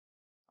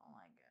 Don't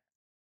like it.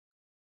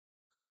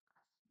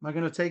 Am I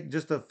going to take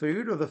just the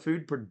food or the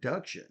food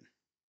production?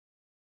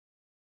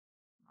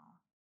 No.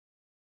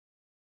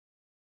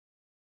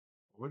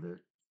 Or the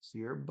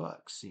Sierra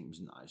Buck seems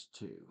nice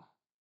too.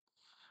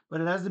 But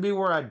it has to be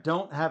where I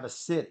don't have a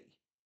city.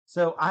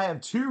 So I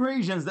have 2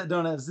 regions that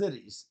don't have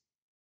cities.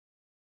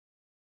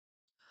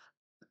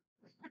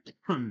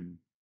 I mean,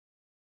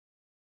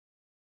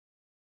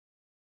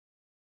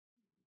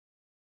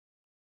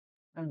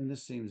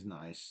 this seems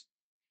nice.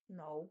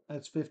 No.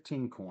 That's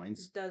 15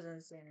 coins. It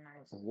doesn't seem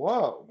nice.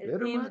 Whoa, It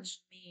bit seems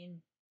much?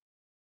 mean.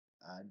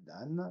 I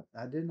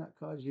did not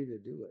cause you to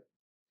do it.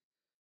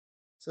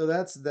 So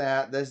that's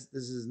that. This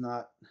is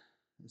not.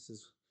 This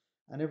is.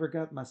 I never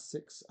got my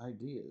 6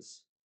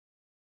 ideas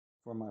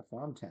for my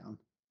farm town.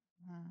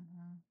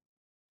 Mm-hmm.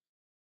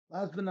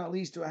 Last but not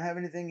least, do I have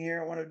anything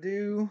here I want to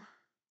do?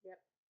 Yep.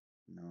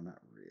 No,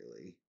 not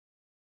really.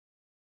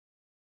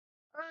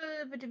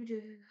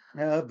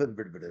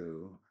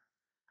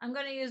 I'm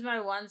gonna use my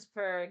once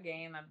per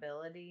game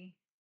ability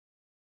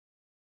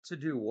To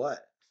do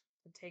what?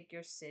 to take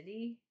your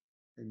city.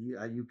 And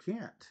you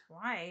can't.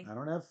 Why? I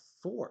don't have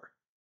 4.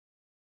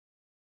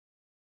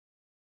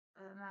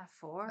 Not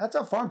 4. That's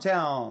a farm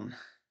town.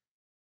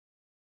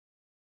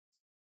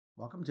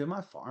 Welcome to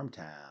my farm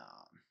town.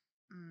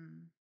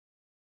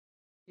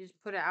 You just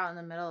put it out in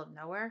the middle of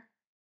nowhere.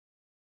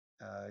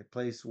 I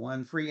place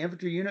 1 free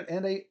infantry unit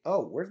and a.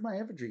 Oh, where's my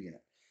infantry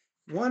unit?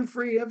 1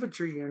 free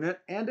infantry unit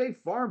and a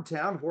farm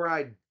town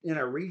in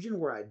a region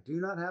where I do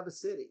not have a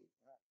city.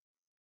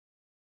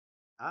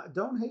 I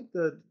don't hate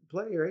the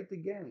player, hate the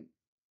game.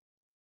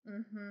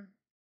 Mm-hmm.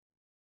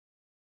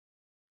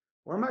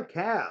 Where my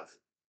cav?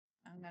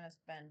 I'm gonna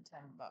spend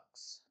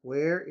 $10.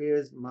 Where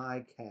is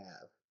my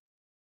cav?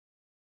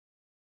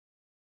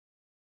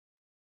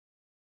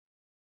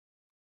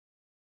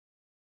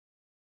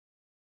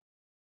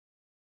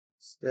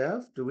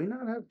 Steph, do we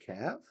not have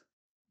cav?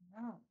 No,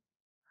 I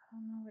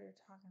don't know what you're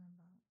talking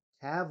about.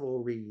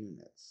 Cavalry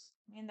units.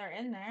 I mean, they're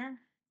in there.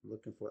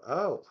 Looking for.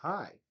 Oh,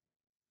 hi.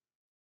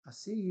 I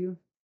see you.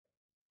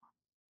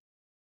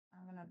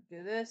 I'm gonna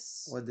do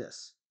this. What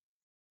this?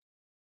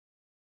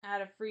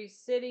 Add a free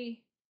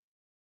city.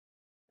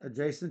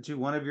 Adjacent to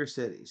one of your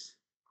cities.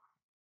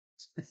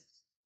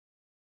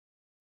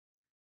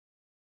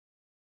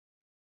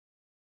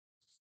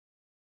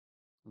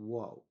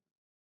 Whoa.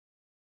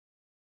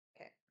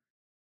 Okay.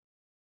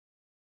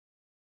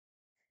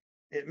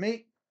 It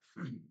me.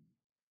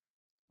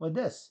 What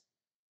this?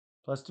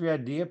 +3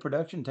 idea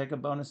production. Take a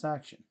bonus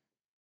action.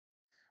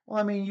 Well,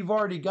 I mean, you've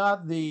already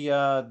got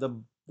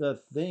the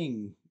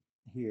thing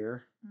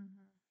here,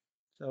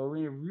 so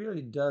it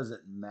really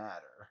doesn't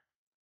matter.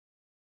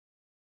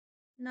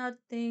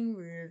 Nothing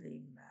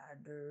really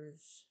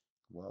matters.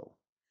 Whoa.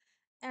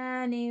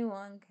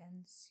 Anyone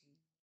can see.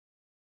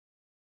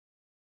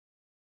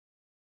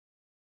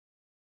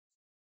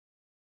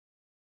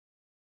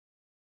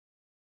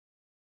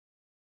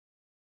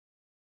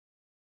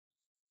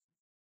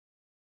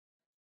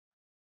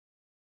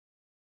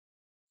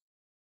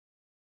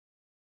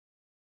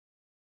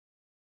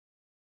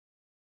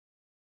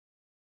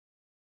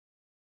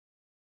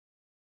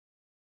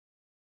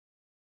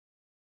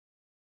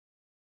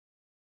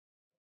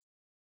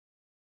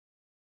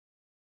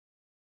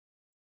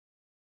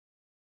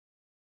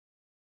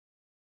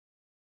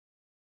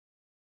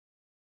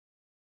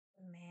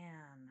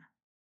 Man.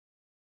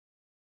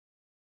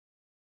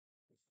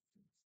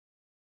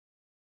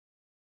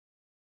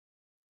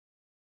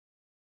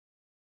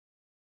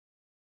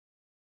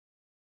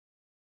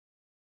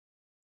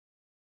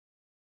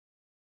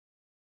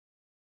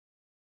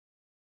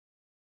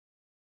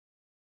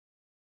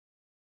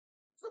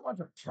 There's a bunch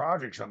of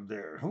projects up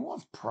there. Who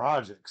wants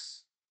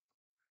projects?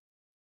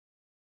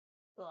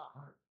 Ugh.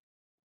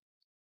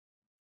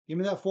 Give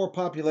me that 4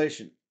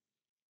 population.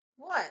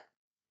 What?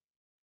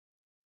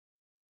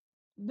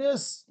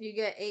 This. You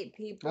get 8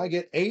 people. I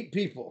get 8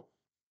 people.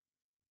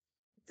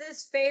 It's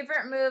his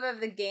favorite move of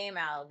the game,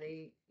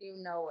 Aldi. You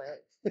know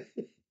it.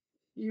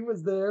 He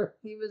was there.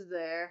 He was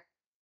there.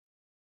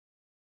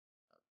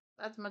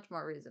 That's much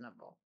more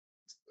reasonable.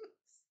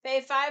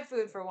 Pay 5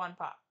 food for 1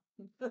 pop.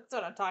 That's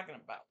what I'm talking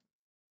about.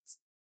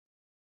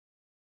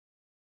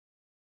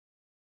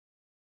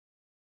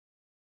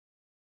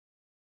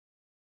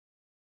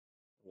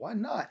 Why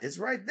not? It's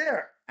right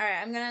there. All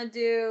right, I'm gonna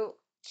do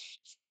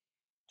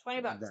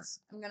 20 Like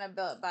bucks. I'm gonna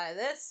buy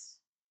this.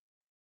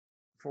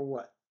 For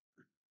what?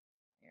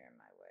 You're in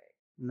my way.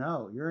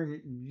 No,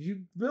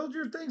 you build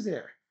your things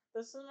there.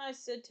 This is my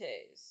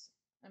cities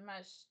and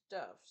my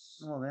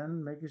stuffs. Well,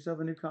 then make yourself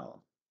a new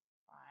column.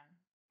 Fine.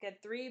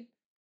 Get 3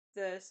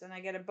 this, and I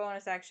get a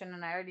bonus action,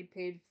 and I already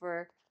paid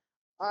for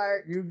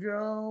art. You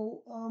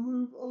go. I'll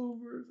move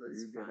over so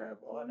It's you can fine, have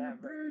all your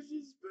whatever.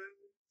 precious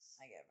space.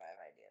 I get 5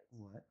 ideas.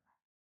 What?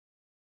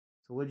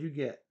 So what'd you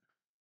get?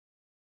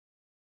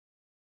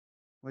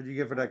 What'd you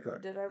get for that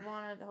card? Did I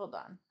want it? Hold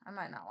on. I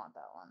might not want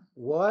that one.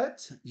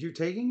 What? You're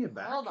taking it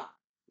back? Hold on.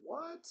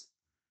 What?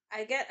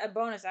 I get a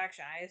bonus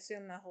action. I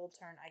assume the whole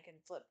turn I can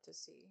flip to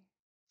see.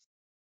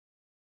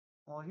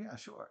 Well, yeah,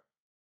 sure.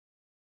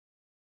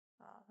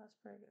 Oh, that's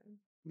pretty good.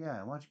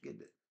 Yeah, why don't you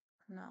get it?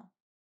 No.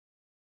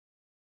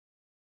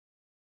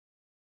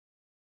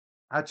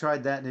 I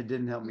tried that and it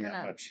didn't help me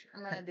out much.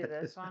 I'm gonna do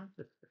this one.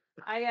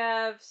 I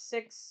have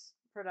 6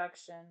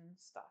 production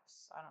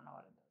stuffs. I don't know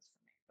what it does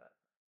for me, but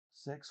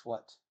 6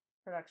 what?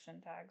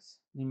 production tags.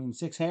 You mean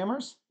 6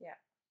 hammers? Yeah.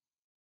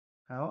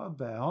 How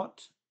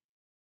about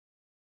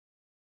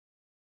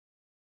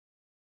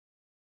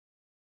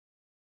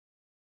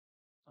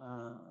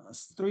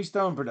 3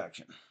 stone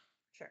production?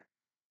 Sure.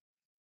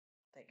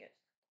 Take it.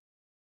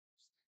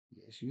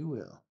 Yes, you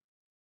will.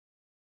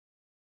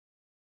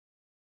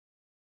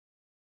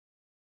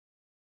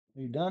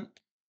 Are you done?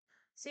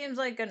 Seems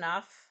like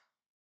enough.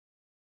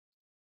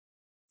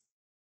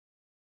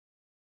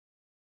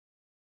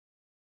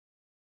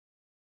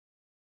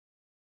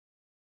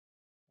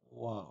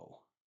 Whoa.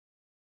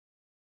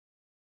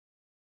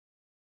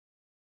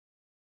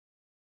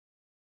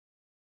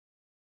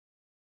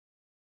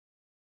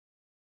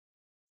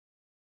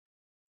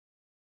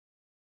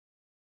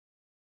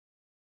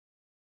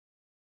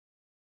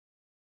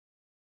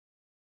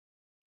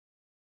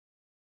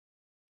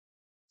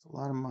 It's a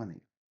lot of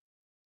money.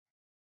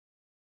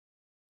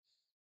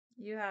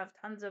 You have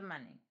tons of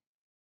money.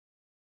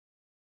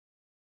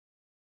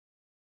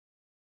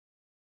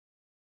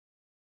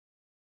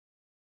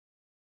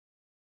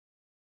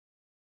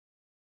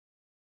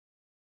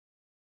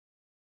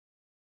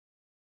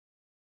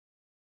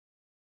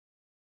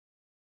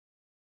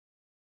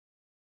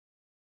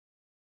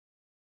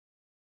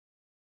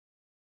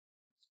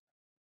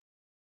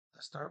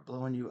 Let's start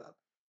blowing you up.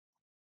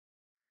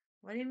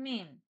 What do you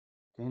mean?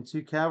 Gain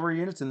 2 cavalry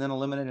units and then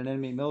eliminate an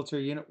enemy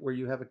military unit where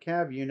you have a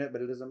cav unit,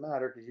 but it doesn't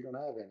matter because you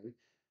don't have any.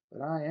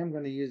 But I am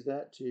going to use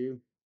that to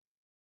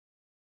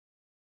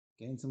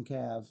gain some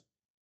cav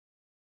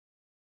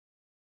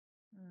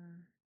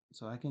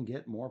so I can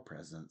get more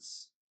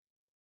presents.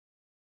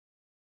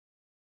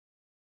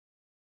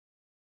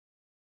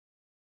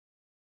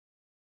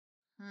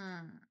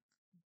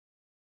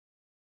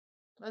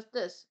 What's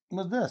this?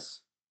 What's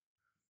this?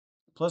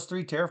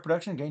 +3 tariff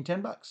production, gain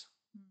 $10.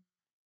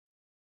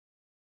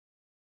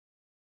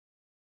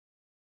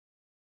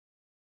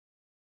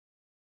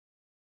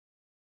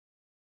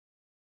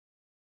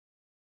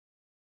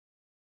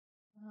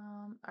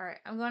 All right.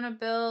 I'm gonna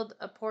build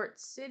a port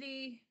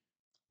city.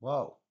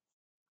 Whoa.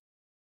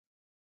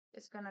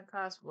 It's gonna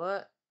cost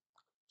what?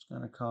 It's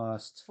gonna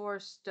cost 4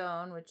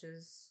 stone, which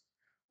is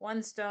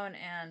 1 stone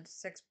and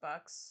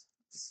 $6,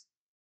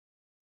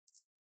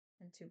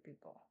 and 2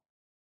 people.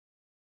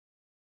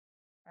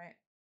 Right.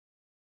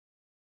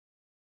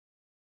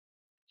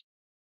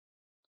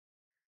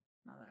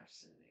 Another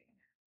city.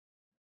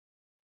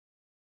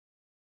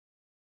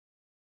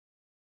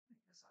 I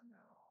guess I'll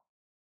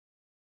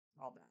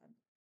go. All bad.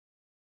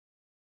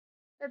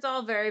 It's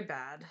all very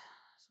bad.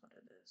 That's what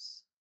it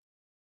is.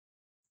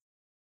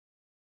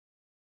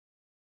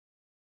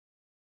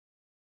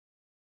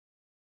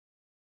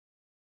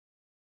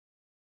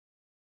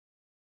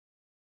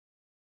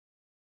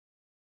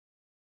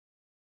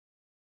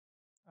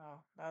 Oh,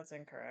 that's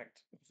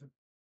incorrect.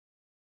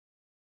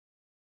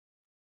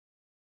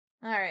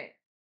 All right.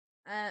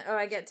 Oh,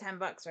 I get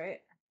 $10,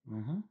 right?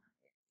 Mm-hmm.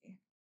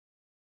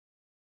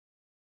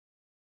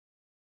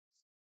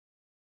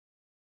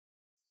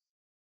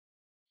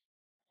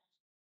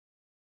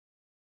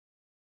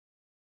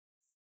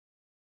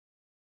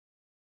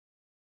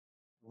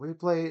 We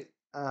played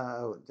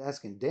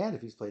asking Dad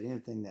if he's played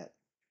anything that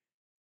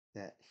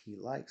he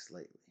likes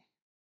lately.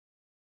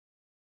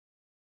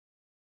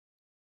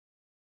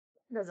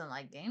 Doesn't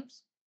like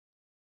games.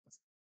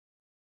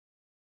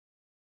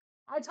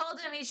 I told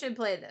him he should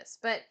play this,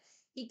 but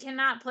he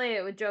cannot play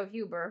it with Joe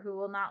Huber, who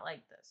will not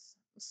like this.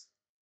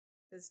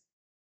 Because,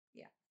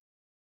 yeah.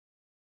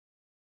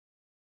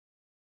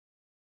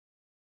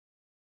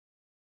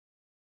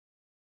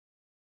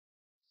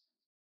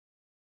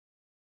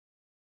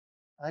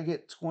 I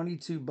get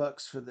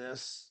 $22 for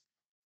this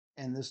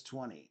and this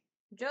 20.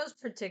 Joe's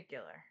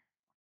particular.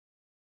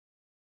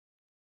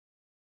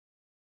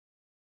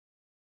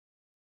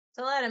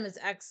 To let him is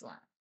excellent.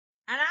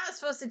 And I was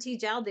supposed to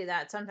teach Aldi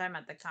that sometime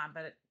at the con,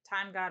 but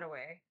time got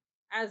away,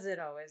 as it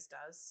always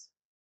does.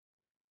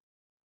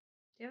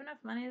 Do you have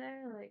enough money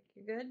there? Like,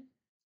 you good?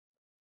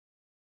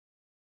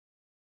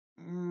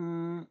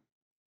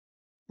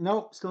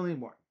 Nope, still need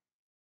more.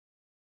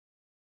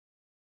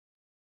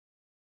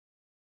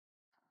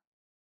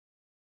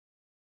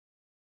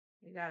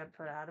 You gotta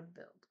put out a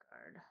build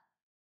card.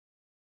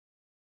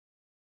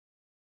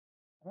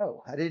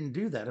 Oh, I didn't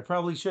do that. I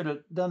probably should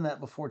have done that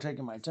before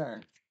taking my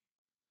turn.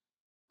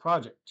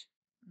 Project.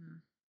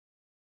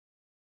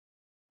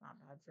 Not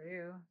bad for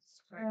you.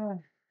 It's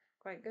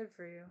quite good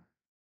for you.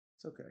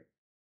 It's okay.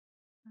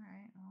 All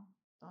right, well,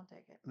 don't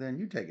take it. Then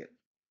you take it.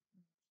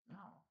 No.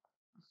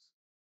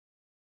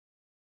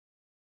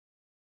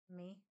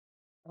 Me?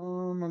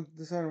 I'm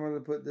deciding whether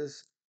to put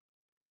this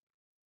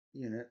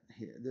unit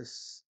here.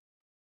 This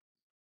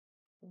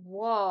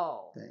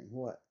Whoa. thing.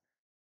 What?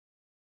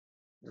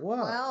 Whoa.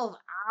 12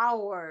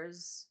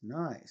 hours.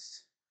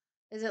 Nice.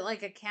 Is it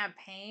like a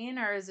campaign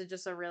or is it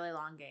just a really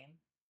long game?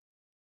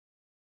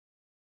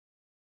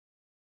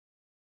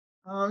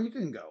 You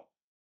can go.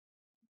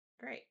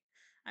 Great.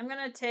 I'm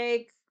going to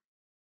take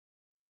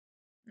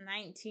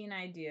 19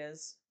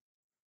 ideas.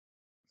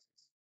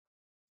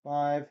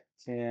 5,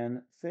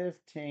 10,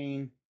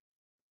 15,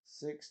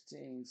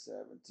 16,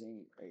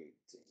 17, 18,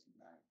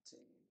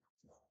 19.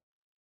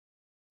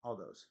 All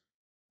those.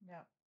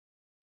 Yep.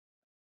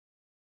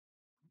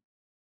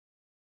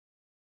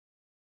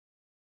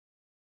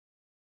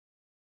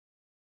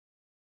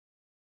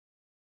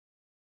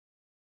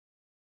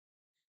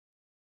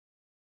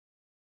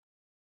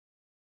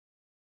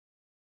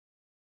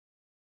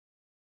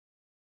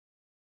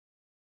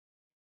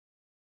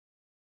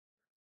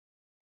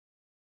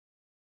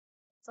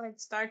 It's like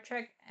Star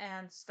Trek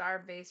and Star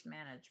Base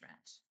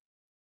Management.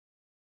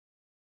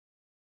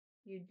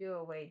 You do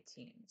away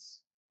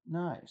teams.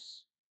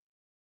 Nice.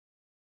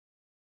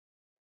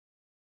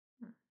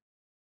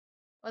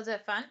 Was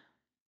it fun?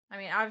 I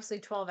mean, obviously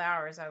 12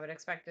 hours. I would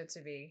expect it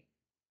to be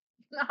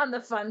on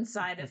the fun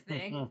side of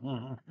things.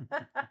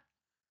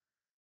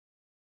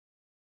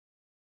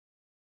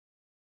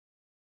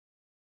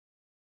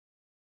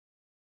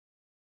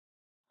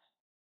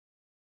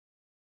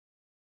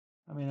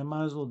 I mean, I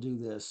might as well do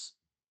this.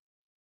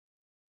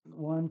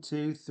 1,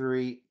 2,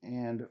 3,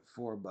 and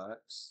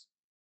 $4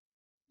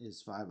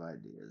 is 5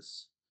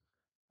 ideas.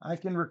 I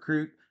can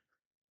recruit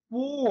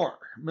 4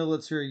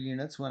 military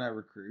units when I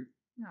recruit.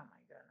 Oh my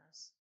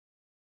goodness.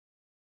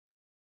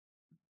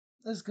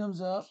 This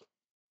comes up.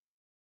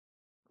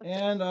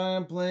 And I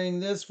am playing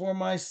this for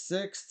my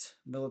 6th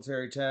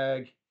military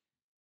tag.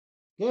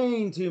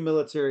 Gain 2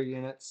 military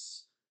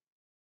units.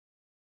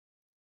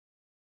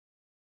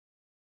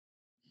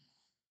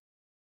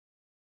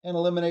 And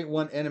eliminate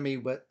 1 enemy,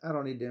 but I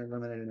don't need to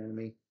eliminate an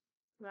enemy.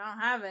 We don't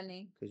have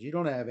any. Because you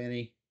don't have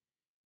any.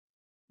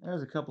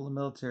 There's a couple of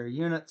military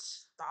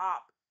units.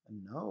 Stop.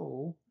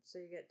 No. So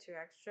you get 2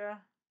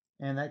 extra?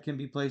 And that can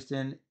be placed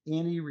in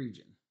any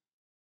region.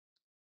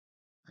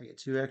 I get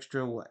 2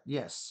 extra what?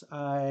 Yes,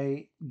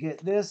 I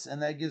get this,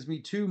 and that gives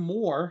me 2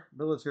 more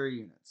military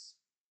units.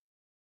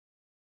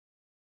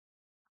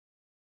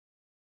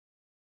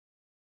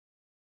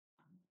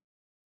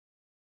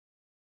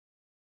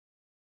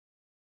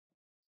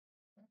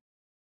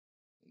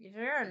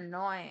 You're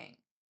annoying.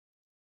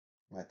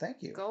 Why,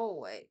 thank you. Go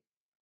away.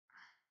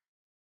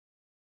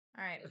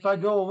 All right. If I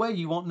go away,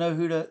 you won't know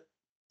who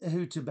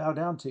to bow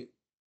down to.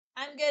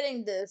 I'm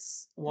getting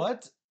this.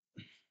 What?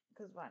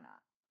 Because why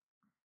not?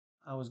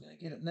 I was going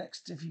to get it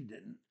next if you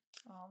didn't.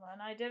 Well, then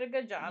I did a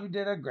good job. You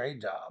did a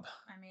great job.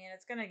 I mean,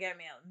 it's going to get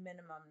me a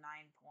minimum 9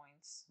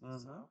 points.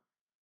 So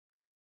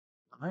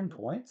 9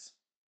 points?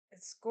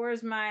 it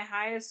scores my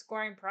highest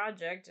scoring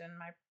project, and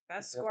my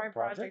best You have a scoring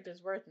project? project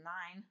is worth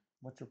 9.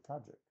 What's your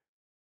project?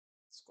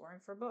 Scoring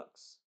for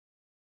books.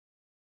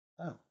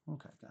 Oh,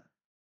 okay, got it.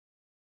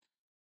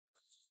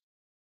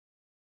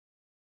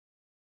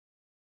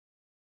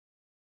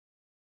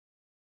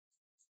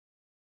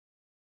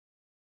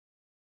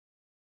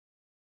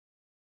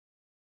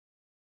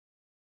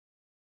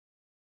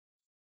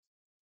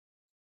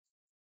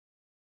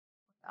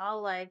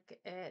 I'll like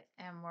it,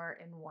 and we're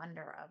in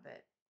wonder of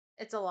it.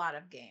 It's a lot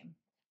of game.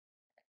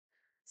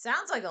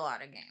 Sounds like a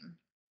lot of game.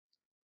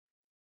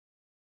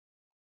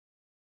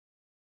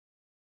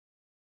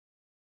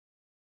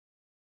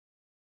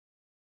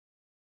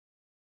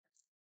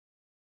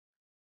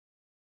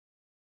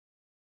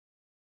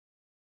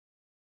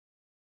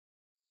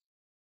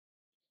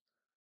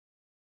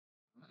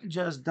 I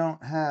just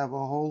don't have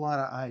a whole lot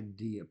of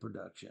idea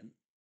production.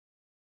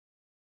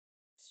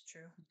 It's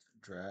true.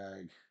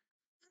 Drag.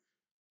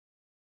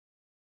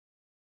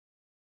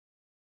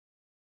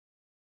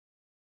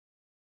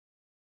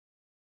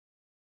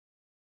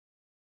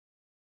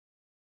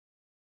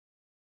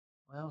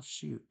 Well,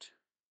 shoot.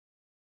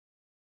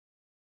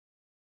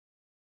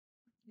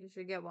 You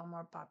should get one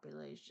more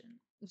population.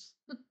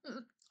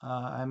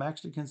 I'm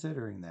actually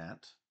considering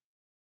that.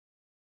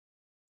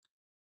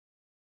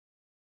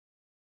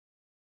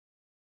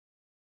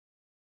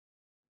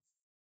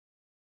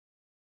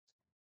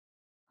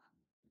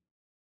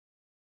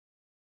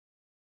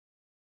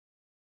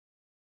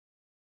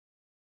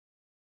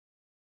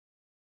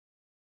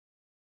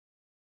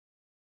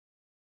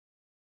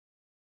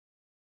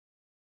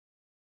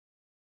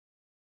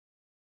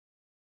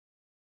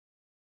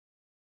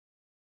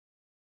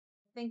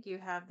 I think you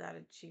have that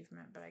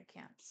achievement, but I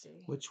can't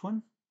see. Which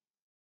one?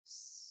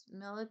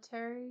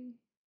 Military?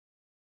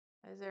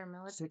 Is there a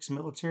military? 6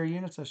 military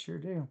units? I sure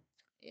do.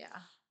 Yeah.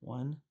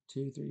 1,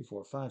 2, 3,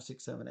 4, 5,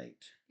 6, 7, 8.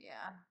 Yeah.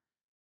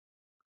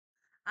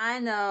 I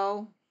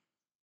know.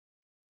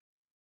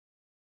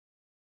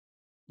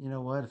 You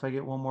know what? If I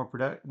get one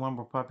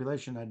more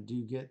population, I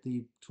do get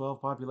the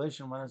 12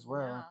 population one as well.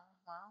 Yeah,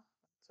 well,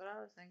 that's what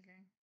I was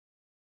thinking.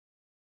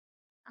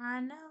 I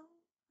know.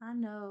 I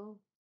know.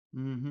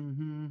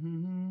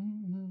 Put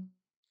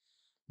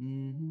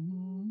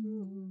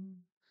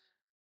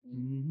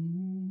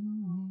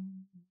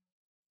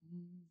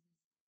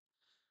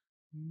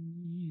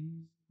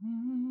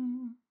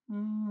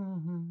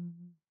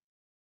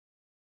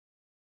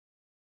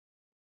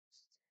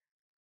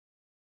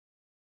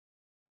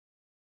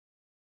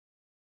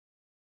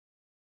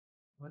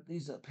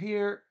these up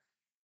here.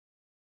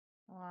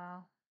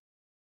 Wow.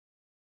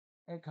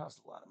 It costs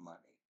a lot of money.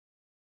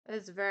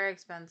 It's very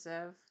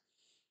expensive.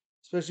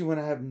 Especially when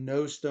I have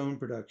no stone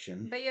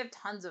production. But you have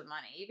tons of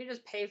money. You can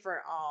just pay for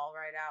it all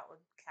right out with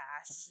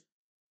cash.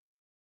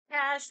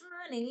 Cash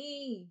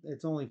money.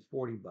 It's only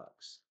 40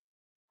 bucks.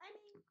 I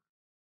mean,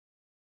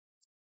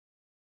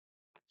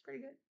 it's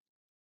pretty good.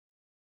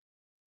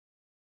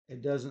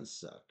 It doesn't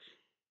suck.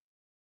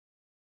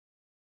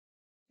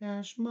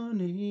 Cash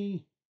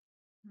money.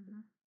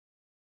 Mm-hmm.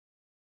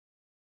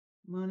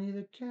 Money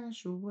the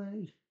cash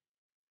away.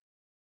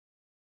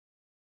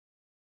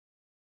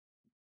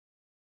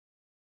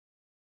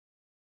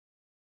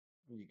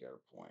 You got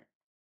a point.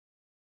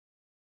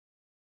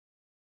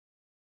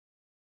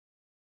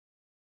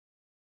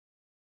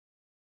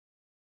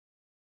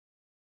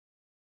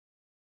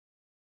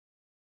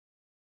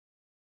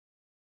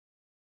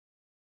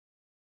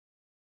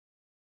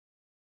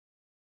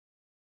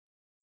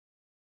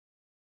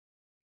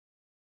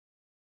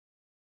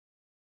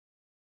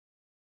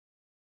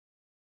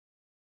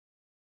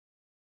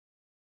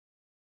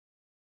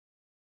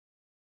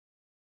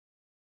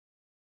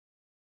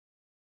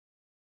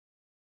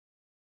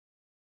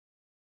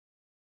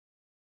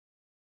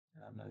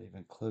 I'm not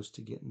even close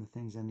to getting the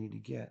things I need to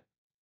get.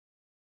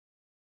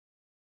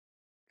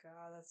 God,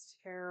 that's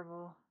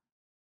terrible.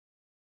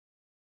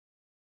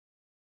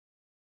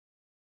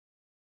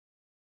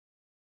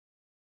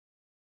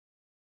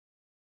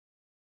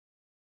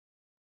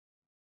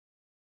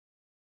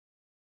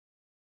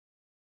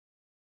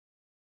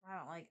 I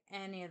don't like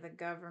any of the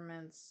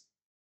governments.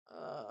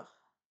 Ugh.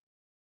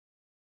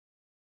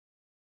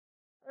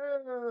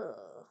 Ugh.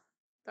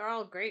 They're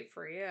all great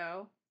for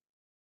you.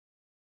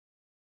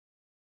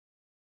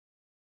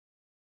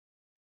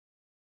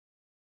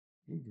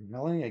 You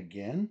grilling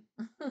again?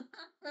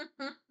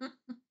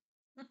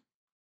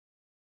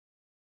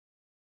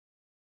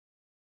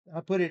 I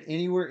put it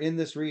anywhere in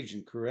this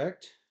region,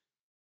 correct?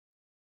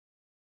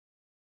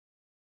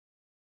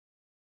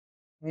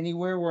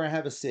 Anywhere where I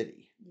have a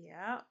city.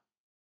 Yeah.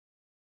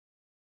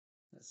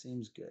 That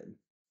seems good.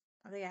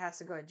 I think it has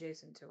to go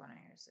adjacent to one of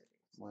your cities.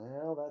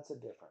 Well, that's a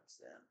difference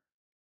then.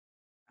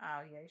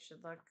 Oh, yeah, you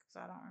should look because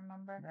I don't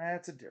remember.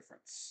 That's a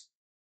difference.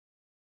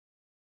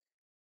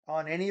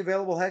 On any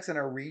available hex in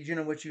a region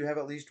in which you have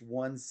at least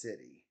one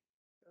city.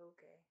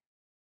 Okay.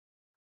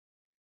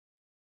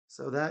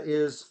 So that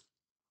is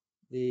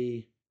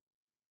the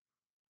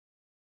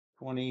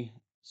 20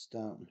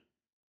 stone.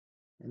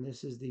 And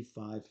this is the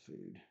 5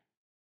 food.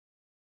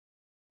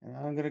 And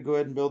I'm going to go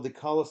ahead and build the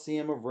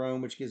Colosseum of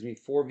Rome, which gives me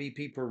 4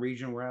 VP per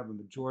region where I have a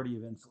majority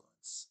of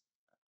influence.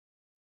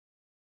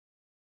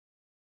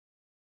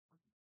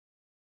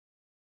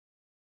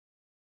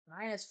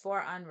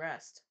 -4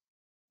 unrest.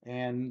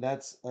 And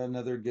that's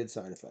another good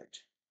side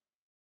effect.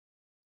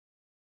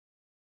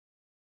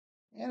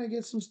 And I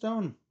get some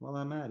stone while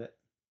I'm at it.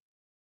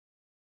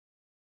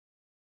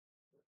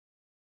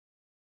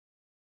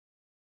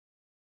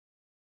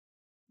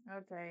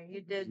 Okay,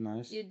 you This did. is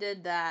nice. You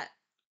did that.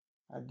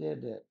 I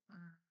did it.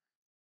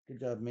 Good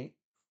job, mate.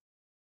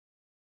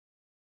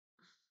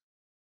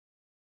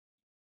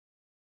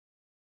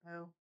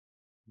 Oh.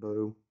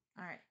 Boo.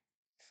 All right.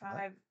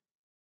 5.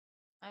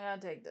 I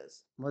gotta take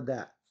this. What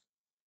that?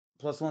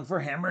 +1 for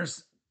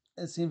hammers.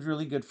 It seems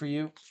really good for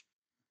you.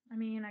 I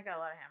mean, I got a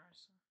lot of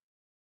hammers.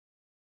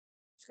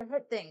 Just gotta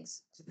hit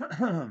things. If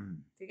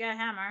you got a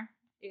hammer,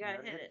 you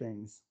gotta hit it.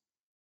 Things.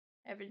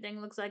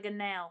 Everything looks like a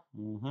nail.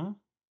 Mm-hmm.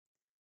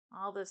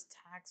 All this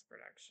tax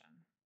production.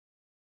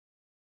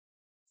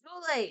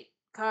 Too late,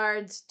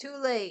 cards. Too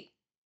late.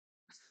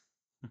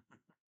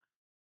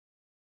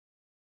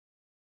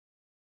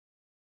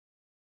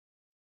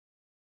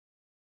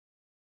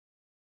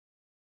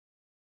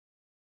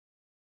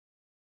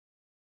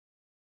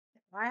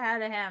 If I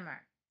had a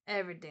hammer,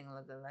 everything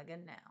looked like a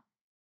nail.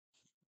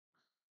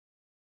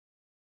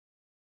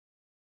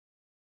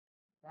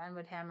 Dan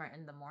would hammer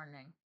in the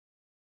morning.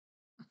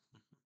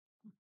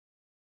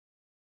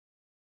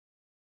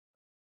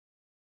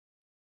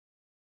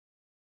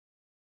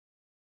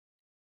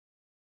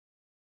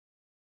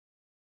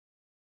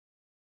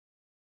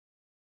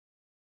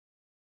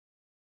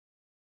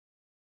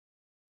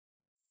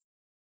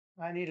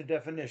 I need a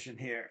definition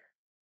here.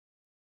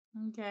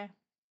 Okay.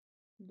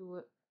 Do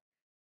it.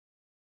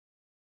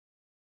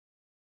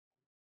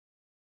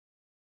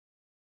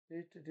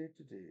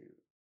 Do.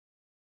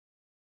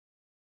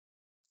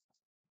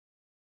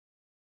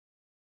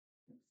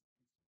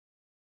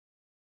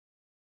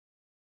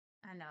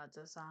 I know it's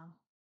a song.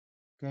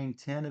 Gain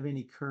 10 of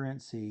any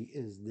currency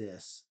is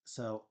this.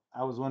 So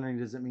I was wondering,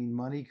 does it mean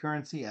money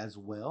currency as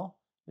well?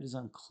 It is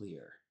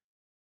unclear.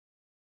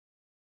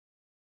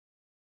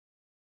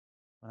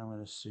 But I'm going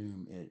to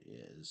assume it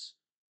is.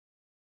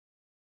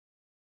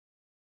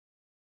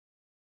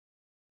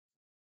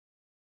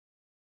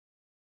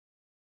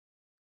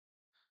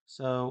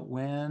 So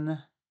when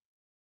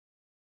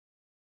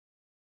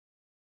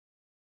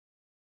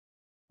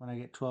I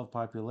get 12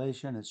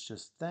 population, it's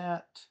just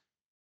that.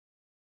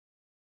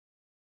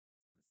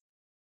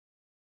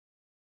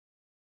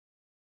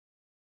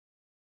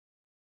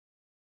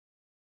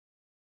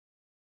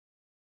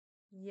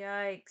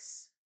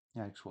 Yikes.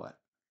 Yikes, what?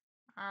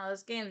 Oh,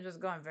 this game's just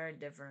going very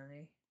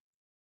differently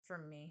for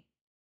me.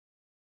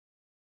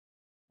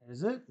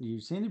 Is it?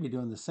 You seem to be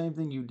doing the same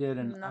thing you did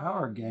in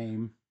our No.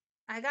 game.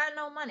 I got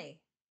no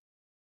money.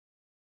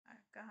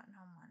 I've got no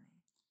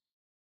money.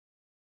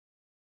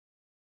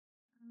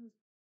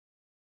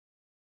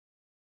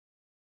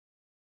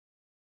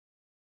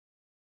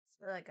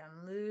 I feel like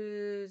I'm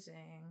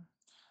losing.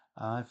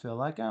 I feel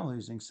like I'm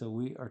losing, so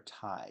we are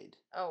tied.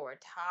 Oh, we're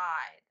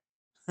tied.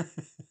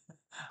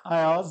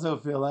 I also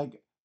feel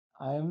like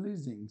I am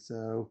losing,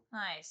 so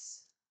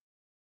Nice.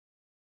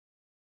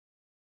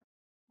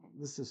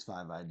 this is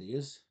 5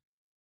 ideas.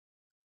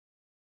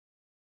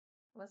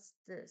 What's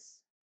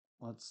this?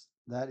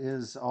 That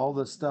is all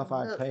the stuff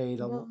I paid.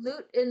 The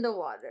loot in the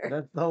water.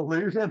 That's the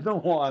loot in the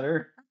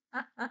water,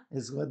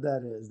 is what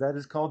that is. That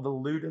is called the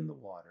loot in the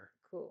water.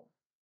 Cool.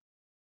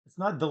 It's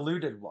not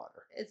diluted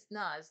water. It's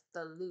not. It's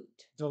the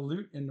loot. The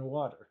loot in the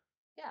water.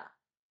 Yeah.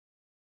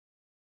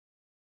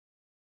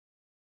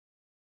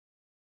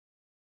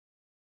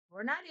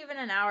 We're not even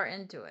an hour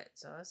into it,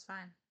 so it's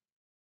fine.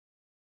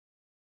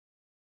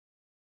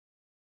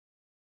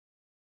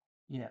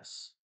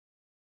 Yes.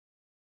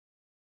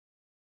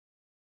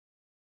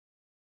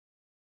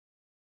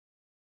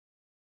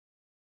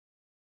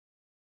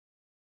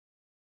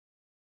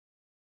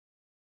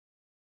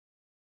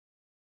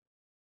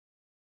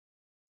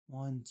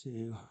 One,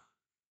 two.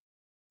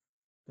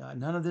 God,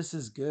 none of this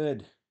is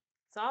good.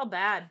 It's all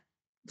bad.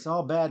 It's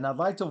all bad, and I'd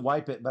like to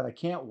wipe it, but I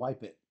can't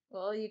wipe it.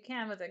 Well, you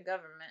can with a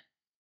government.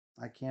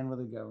 I can with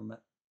a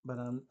government, but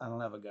I don't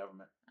have a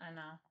government. I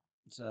know.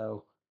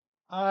 So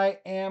I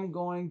am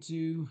going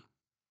to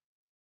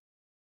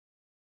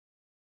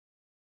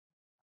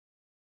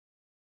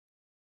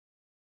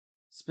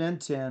spend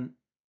 10,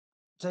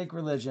 take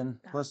religion,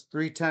 plus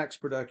 3 tax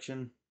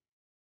production,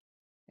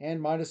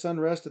 and minus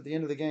unrest at the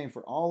end of the game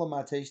for all of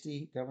my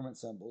tasty government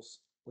symbols,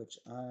 which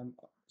I'm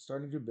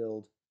starting to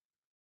build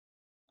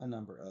a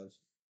number of.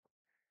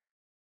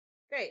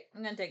 Great.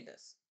 I'm going to take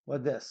this.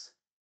 What this?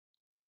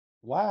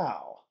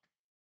 Wow.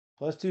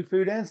 Plus 2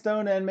 food and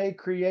stone, and may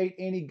create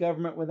any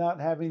government without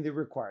having the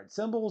required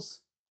symbols.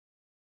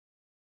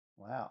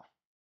 Wow.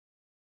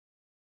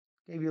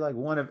 Gave you like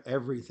one of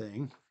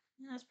everything.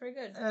 Yeah, that's pretty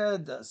good.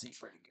 It does seem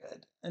pretty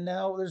good. And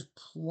now there's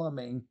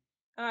plumbing.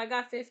 Oh, I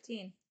got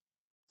 15.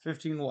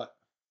 15 what?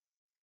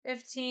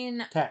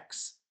 15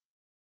 Tax.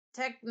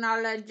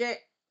 technology.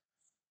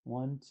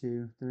 1,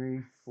 2, 3,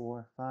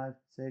 4, 5,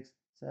 6,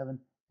 7,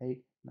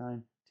 8,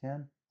 9,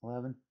 10,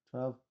 11,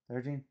 12,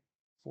 13,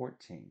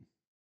 14.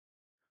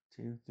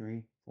 2,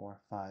 3, 4,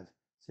 5,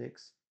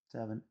 6,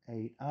 7,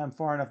 8. I'm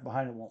far enough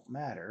behind it won't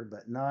matter,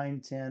 but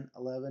 9, 10,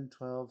 11,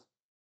 12.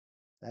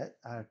 That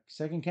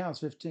second count's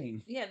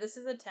 15. Yeah, this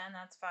is a 10.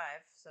 That's 5.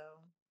 So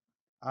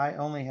I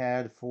only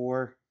had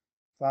 4,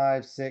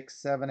 5,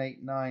 6, 7,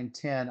 8, 9,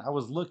 10. I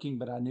was looking,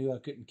 but I knew I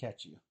couldn't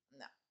catch you.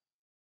 no,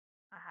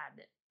 I had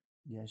it.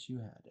 Yes, you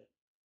had it.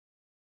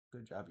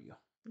 Good job, you.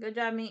 Good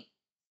job, me.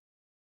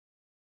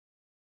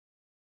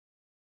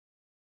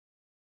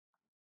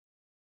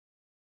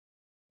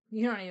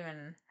 You don't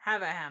even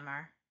have a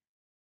hammer.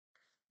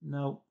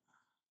 Nope.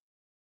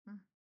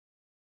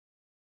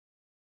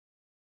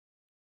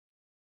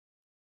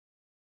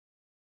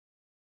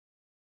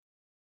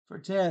 For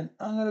 10,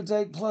 I'm going to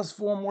take plus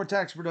 4 more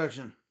tax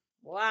production.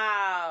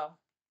 Wow.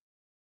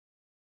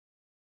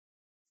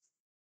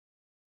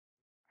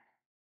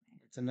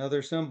 It's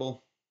another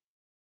symbol.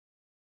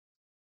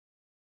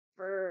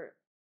 For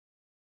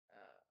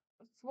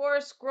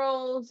 4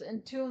 scrolls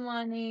and 2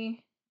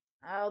 money,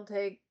 I'll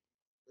take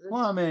the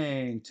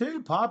Plumbing,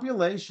 2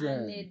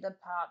 population. I need the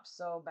pop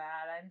so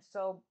bad. I'm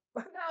so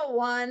I got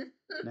 1.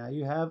 Now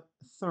you have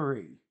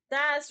 3.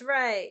 That's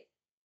right.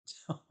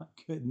 Oh my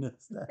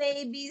goodness.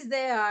 Babies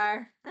they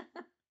are.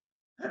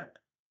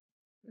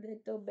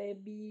 Little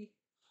baby.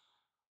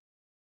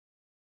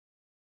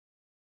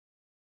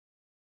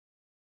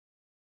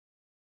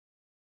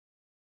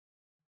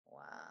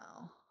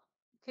 Wow.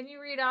 Can you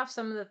read off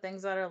some of the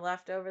things that are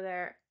left over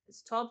there?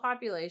 It's 12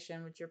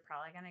 population, which you're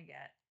probably going to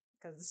get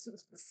because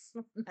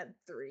I'm at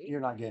 3. You're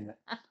not getting it.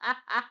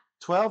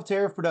 12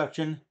 tariff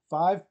production,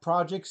 5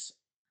 projects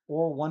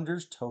or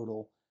wonders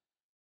total,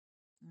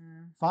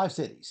 5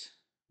 cities,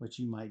 which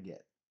you might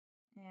get.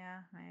 Yeah,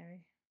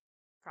 maybe.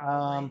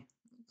 Probably.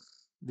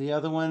 The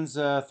other one's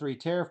 3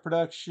 tariff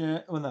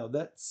production. Well, no,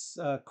 that's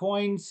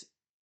coins,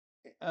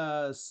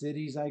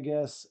 cities, I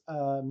guess,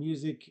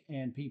 music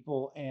and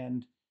people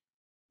and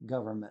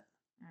government.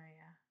 Oh,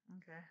 yeah.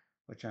 Okay.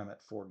 Which I'm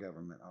at 4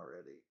 government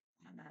already.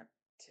 I'm at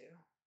 2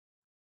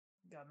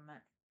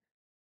 government.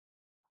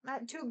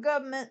 Not 2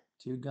 government.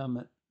 2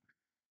 government.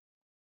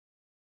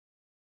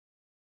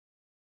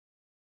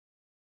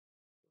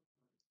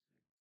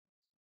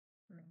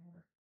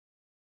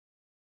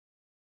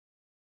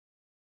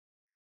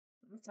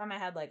 This time I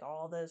had like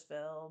all this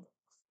filled.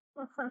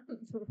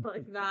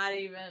 Like not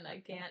even. I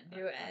can't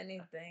do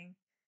anything.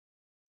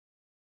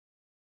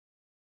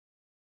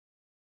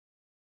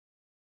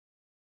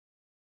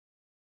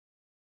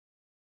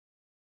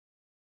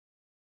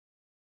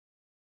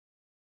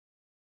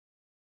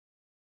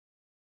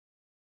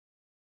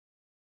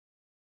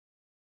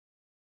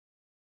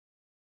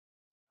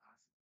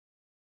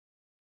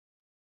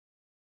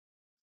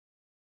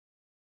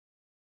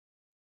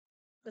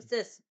 What's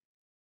this?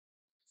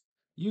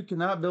 You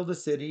cannot build a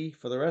city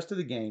for the rest of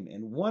the game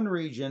in one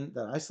region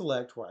that I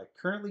select where I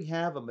currently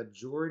have a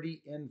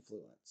majority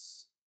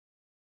influence.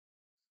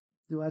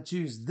 Do I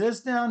choose this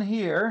down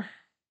here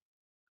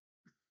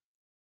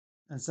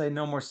and say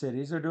no more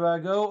cities, or do I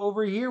go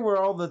over here where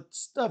all the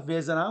stuff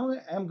is and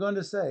I am going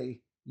to say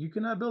you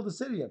cannot build a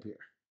city up here?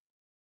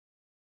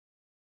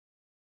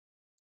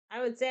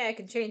 I would say I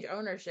can change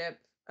ownership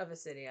of a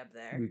city up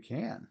there. You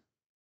can.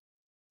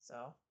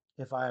 So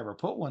If I ever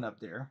put one up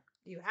there.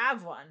 You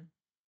have one.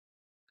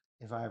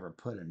 If I ever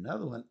put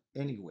another one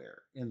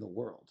anywhere in the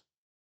world.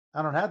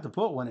 I don't have to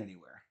put one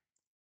anywhere.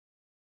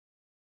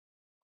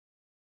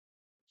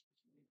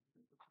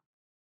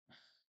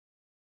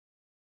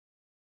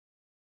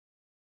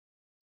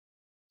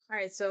 All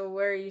right, so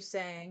where are you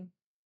saying?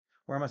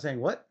 Where am I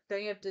saying what?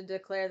 Don't you have to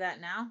declare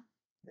that now?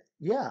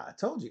 Yeah, I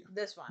told you.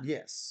 This one.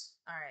 Yes.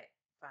 All right,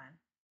 fine.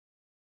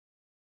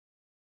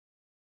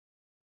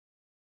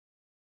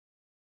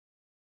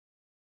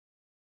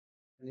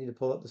 I need to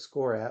pull up the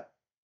score app.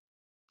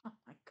 Oh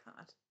my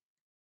god.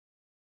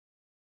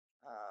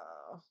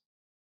 Oh.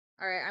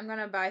 All right, I'm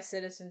gonna buy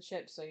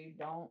citizenship so you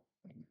don't.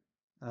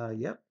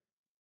 Yep.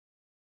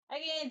 I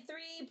gained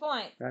 3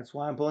 points. That's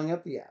why I'm pulling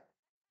up the app.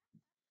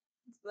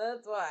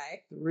 That's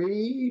why.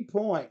 3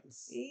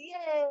 points.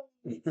 Yay!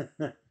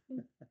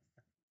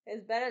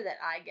 It's better that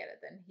I get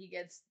it than he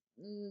gets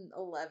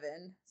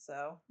 11.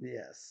 So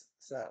Yes.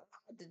 So I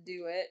had to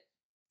do it.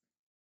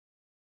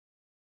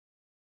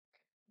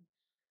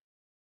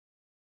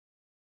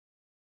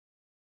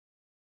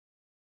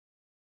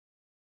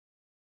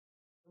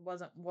 It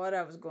wasn't what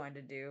I was going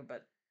to do,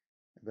 but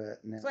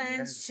now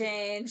plans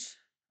change.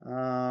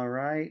 All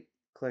right.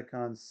 Click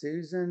on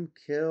Susan.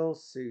 Kill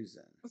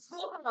Susan.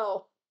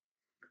 Whoa.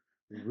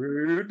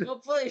 Rude.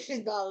 Hopefully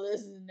she's not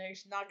listening.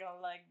 She's not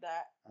gonna like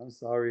that. I'm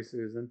sorry,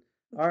 Susan.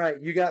 All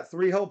right, you got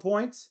 3 whole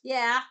points.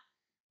 Yeah.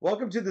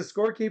 Welcome to the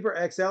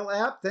Scorekeeper XL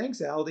app. Thanks,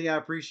 Aldi. I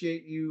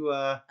appreciate you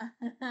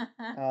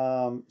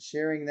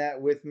sharing that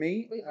with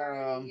me. We've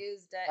already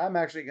used it. I'm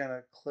actually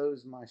gonna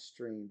close my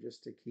stream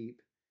just to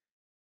keep.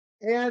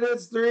 And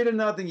it's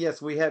 3-0.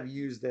 Yes, we have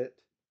used it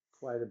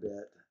quite a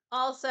bit.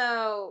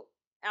 Also,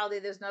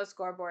 Aldi, there's no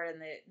scoreboard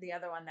in the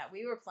other one that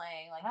we were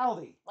playing. Like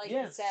Aldi, like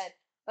yes. you said,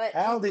 but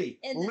Aldi,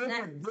 in look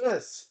at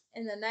this.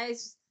 In the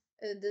nice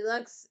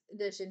deluxe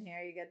edition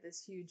here, you get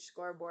this huge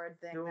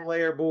scoreboard thing. Dual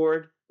layer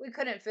board. We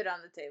couldn't fit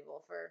on the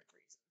table for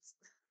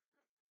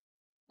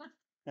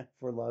reasons.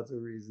 For lots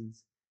of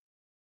reasons.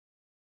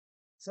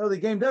 So the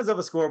game does have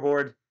a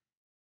scoreboard,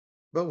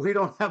 but we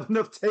don't have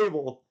enough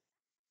table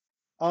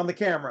on the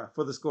camera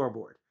for the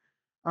scoreboard.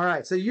 All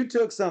right, so you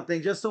took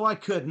something just so I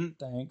couldn't.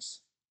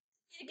 Thanks.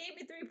 You gave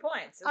me 3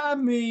 points. I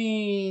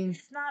mean,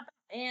 it's not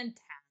and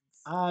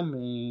tags. I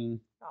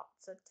mean,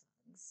 lots of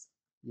tags.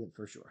 Yeah,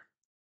 for sure.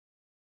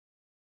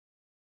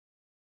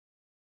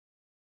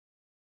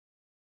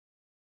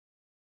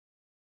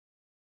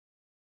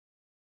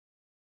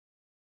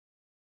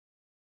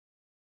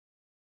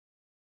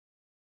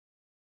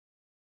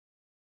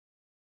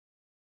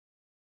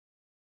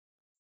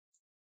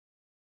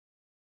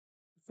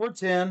 For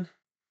 10.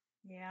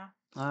 Yeah.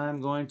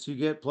 I'm going to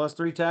get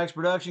 +3 tax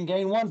production,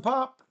 gain 1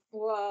 pop.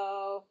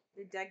 Whoa.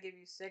 Did that give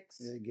you 6?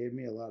 It gave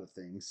me a lot of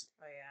things.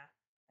 Oh, yeah.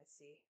 I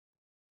see.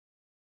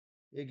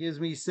 It gives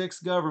me 6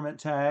 government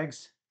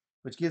tags,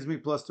 which gives me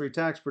 +3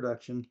 tax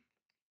production.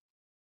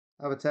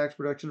 I have a tax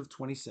production of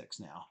 26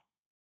 now.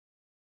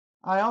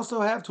 I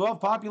also have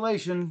 12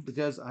 population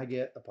because I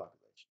get a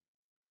population.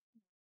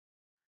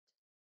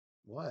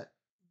 What?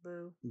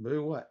 Boo.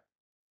 Boo what?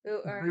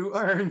 Boo earns. Boo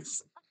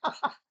earns.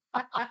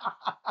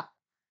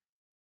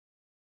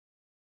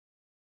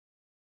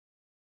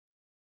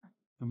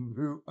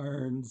 Boo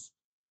earns.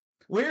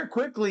 We're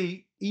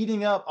quickly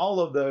eating up all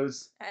of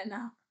those. I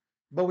know.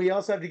 But we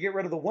also have to get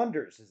rid of the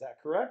wonders. Is that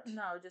correct?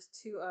 No,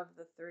 just 2 of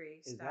the 3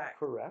 Is stacked. that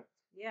correct?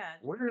 Yeah.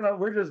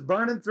 We're just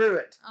burning through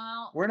it.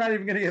 Oh. We're not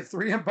even going to get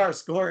 3 empire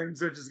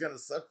scorings, which is going to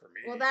suck for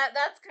me. Well,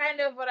 that's kind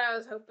of what I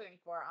was hoping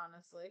for,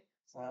 honestly.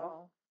 So.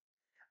 Well,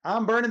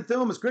 I'm burning through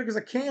them as quick as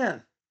I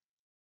can.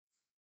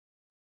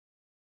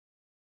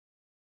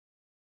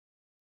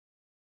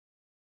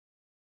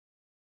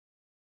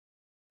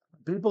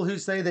 People who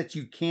say that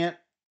you can't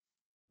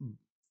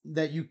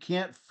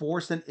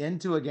force an end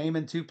to a game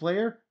in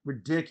 2-player,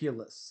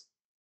 ridiculous.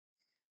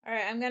 All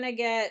right, I'm going to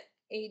get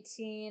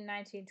 18,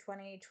 19,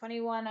 20,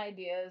 21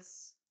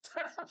 ideas.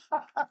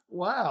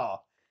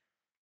 Wow.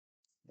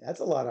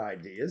 That's a lot of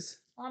ideas.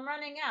 Well, I'm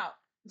running out.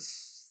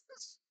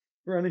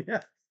 running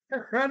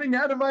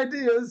out of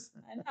ideas.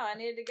 I know, I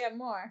need to get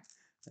more.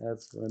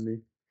 That's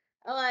funny.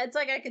 Oh, it's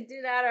like I could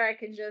do that, or I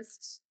could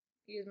just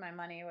use my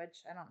money, which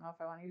I don't know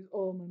if I want to use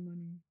all my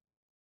money.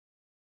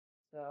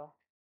 So,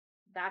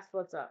 that's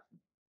what's up.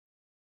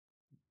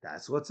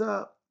 That's what's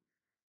up.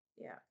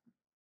 Yeah.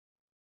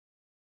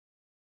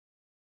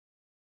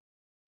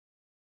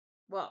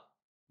 Well.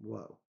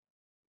 Whoa.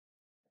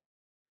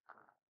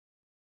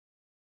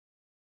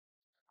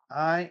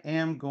 I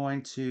am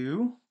going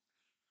to.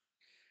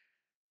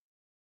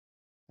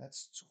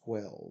 That's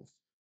 12.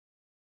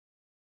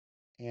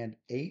 And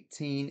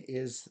 18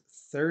 is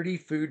 30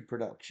 food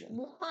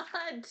production.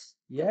 What?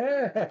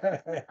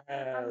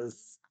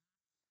 Yes.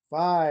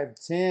 5,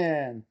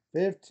 10,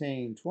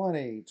 15,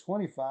 20,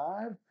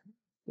 25,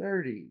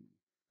 30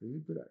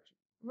 food production.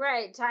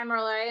 Right, Time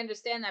Roller, I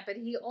understand that, but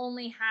he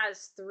only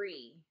has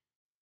 3.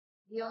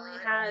 He only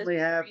has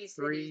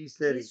three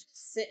cities. He's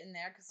just sitting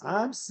there.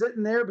 I'm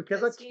sitting there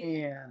because I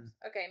can.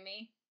 Okay,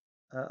 me.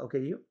 Okay,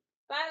 you.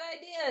 5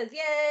 ideas.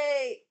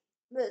 Yay!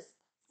 This.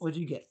 What'd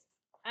you get?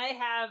 I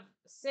have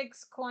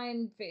 6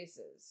 coin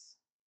faces.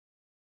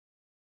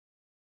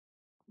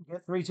 You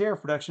get 3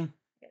 tariff production.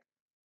 Yes.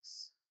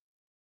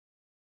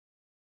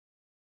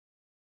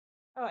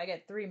 Oh, I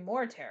get 3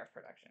 more tariff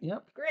production.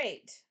 Yep.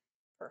 Great.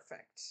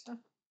 Perfect.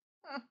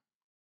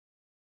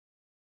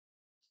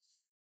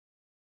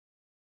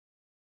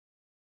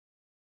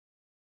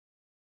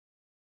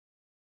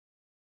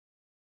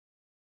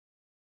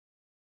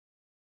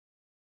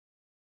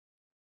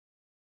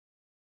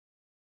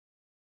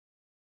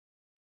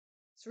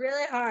 It's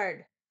really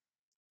hard.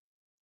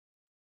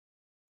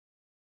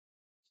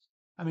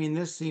 I mean,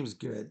 this seems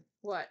good.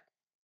 What?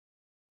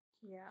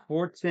 Yeah.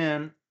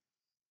 410.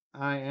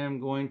 I am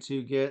going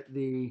to get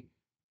the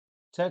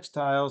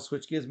textiles,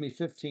 which gives me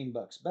 15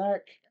 bucks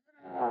back.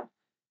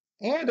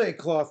 And a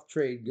cloth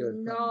trade good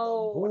from the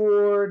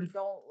board.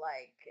 Don't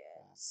like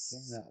it.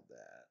 Can't have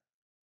that.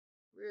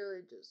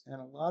 Really just.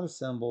 And a lot of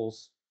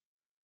symbols.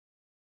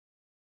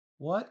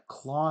 What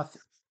cloth?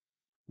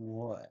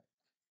 What?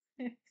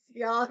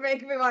 Y'all are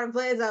making me want to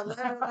play that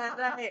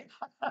night.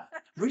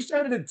 We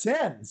started at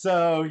 10,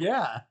 so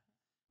yeah.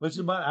 Which is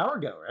about an hour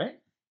ago, right?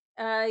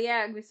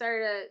 Yeah, we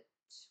started at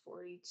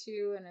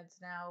 42 and it's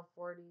now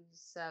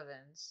 47.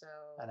 So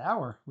An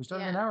hour. We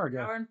started an yeah, hour ago.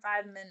 hour and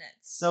 5 minutes.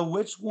 So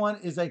which one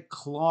is a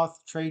cloth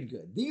trade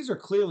good? These are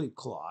clearly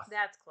cloth.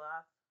 That's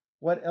cloth.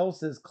 What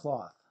else is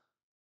cloth?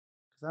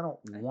 Because I don't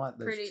I'm want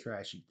those pretty-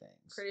 trashy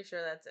things. Pretty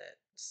sure that's it.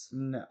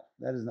 No,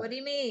 that is not. What do it.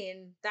 you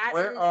mean? That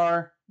Where is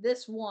are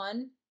this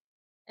one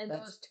and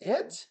that's those two.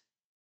 it?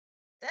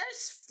 There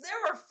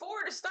were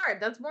 4 to start.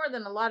 That's more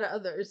than a lot of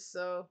others.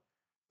 So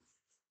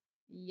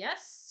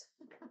yes.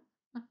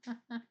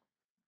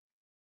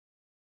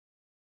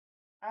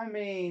 I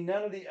mean,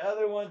 none of the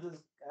other ones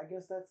is. I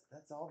guess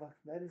that's all.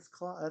 That is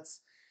cloth.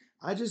 That's.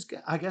 I guess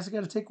I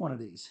got to take one of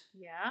these.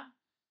 Yeah.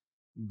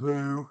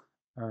 Boo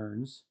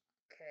urns.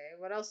 Okay.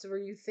 What else were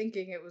you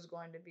thinking it was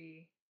going to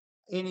be?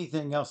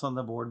 Anything else on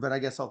the board, but I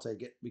guess I'll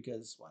take it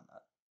because why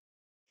not?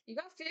 You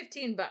got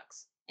 $15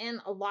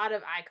 and a lot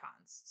of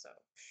icons. So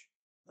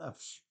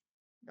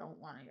don't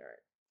want to hear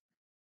it.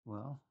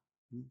 Well,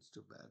 it's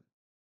too bad.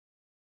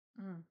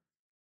 Mm.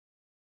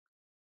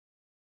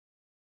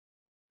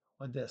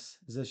 What this?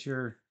 Is this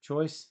your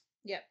choice?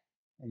 Yep.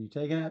 And you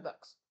taking it? $5.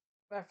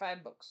 Or $5.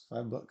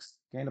 $5.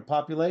 Gain of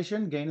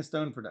population, gain of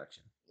stone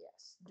production.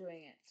 Yes,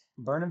 doing it.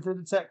 Burning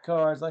through the tech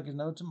cards like there's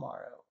no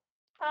tomorrow.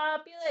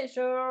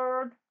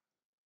 Population.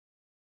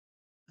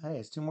 Hey,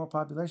 it's 2 more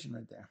population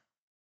right there.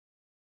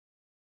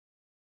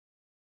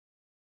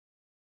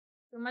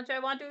 Too much I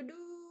want to do.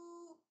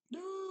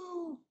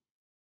 No.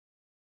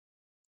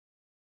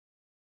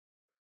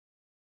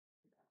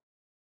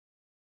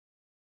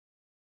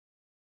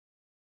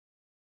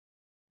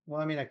 Well,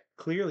 I mean, I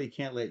clearly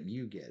can't let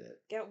you get it.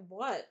 Get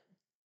what?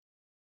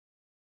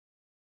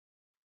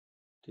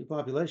 2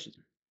 population.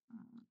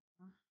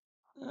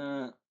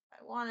 I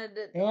wanted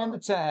it. And the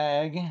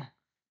tag.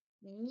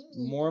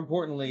 More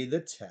importantly,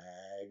 the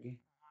tag.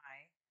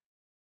 Why?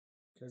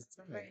 Because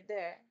Right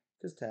there.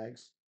 Because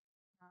tags.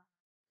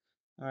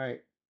 All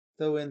right.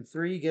 So in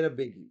 3, get a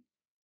biggie.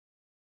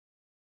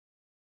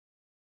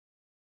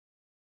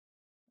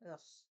 Ugh.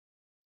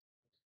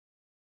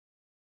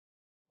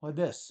 What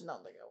this?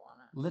 Not like I want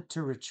it.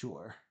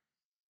 Literature.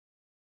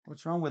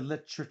 What's wrong with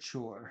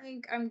literature? I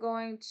think I'm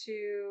going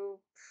to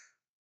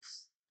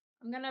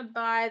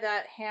buy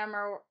that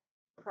hammer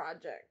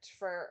project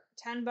for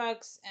 $10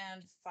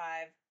 and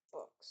 5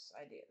 books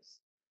ideas.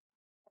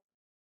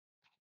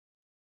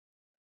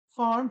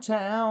 Farm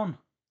town.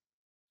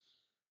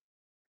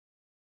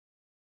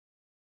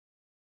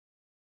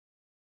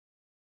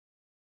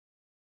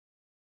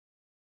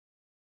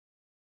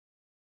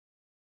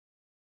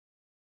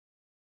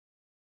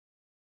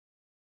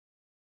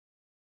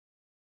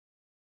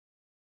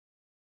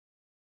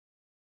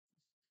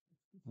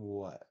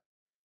 What?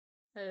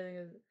 I think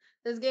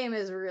this game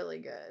is really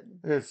good.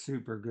 It's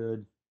super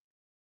good.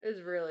 It's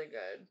really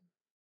good.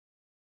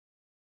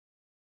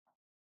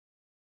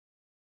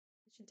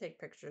 You should take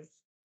pictures.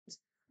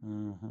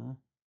 Mm-hmm.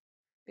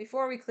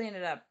 Before we clean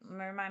it up,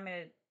 remind me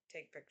to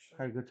take pictures.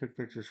 I go take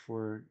pictures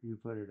before you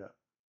put it up.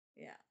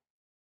 Yeah.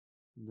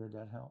 Did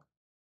that help?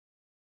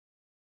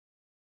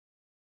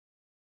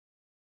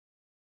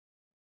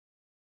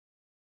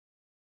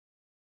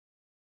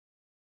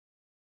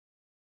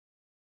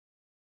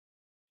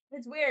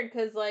 It's weird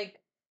because, like,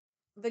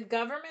 the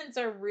governments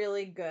are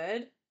really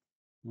good,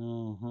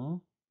 Mm-hmm.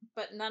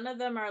 but none of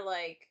them are,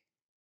 like,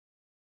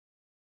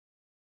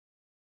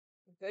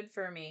 good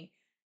for me.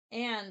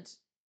 And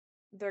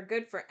they're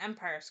good for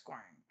empire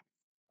scoring.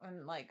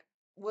 And, like,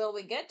 will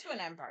we get to an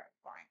empire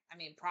scoring? I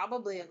mean,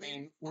 probably at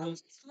least one.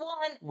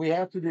 We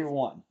have to do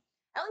 1.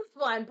 At least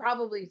one,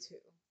 probably 2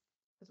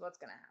 is what's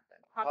going to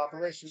happen.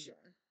 Population.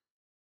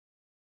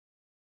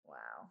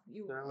 Wow.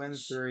 You Throw in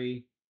wish.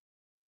 3.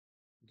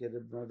 Get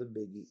another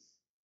biggie.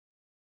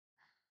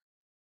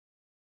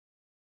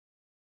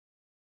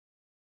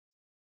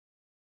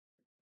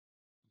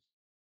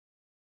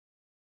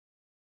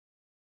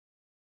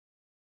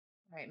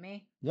 Right,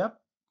 me? Yep.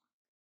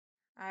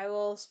 I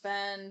will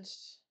spend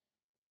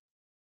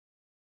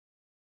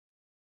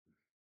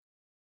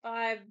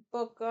 5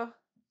 bucka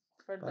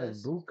for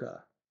this.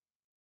 Buka.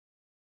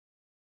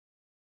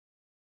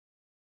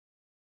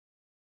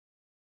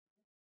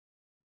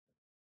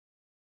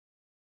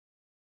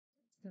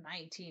 It's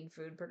 19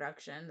 food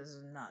production. This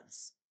is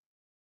nuts.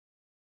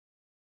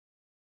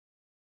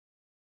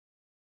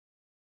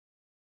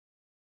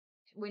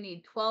 We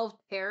need 12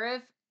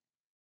 tariff,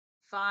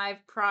 5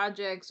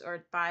 projects,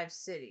 or 5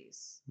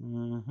 cities.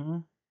 Mm-hmm.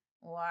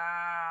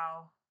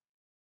 Wow.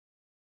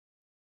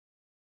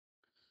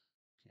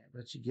 Can't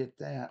let you get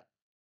that.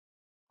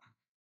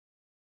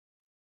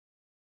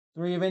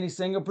 3 of any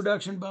single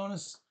production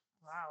bonus?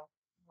 Wow.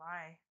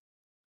 Why?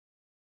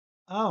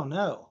 Oh,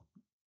 no.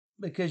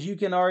 Because you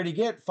can already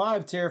get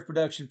 5 tariff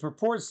production per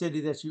port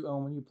city that you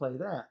own when you play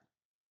that.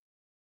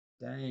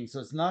 Dang, so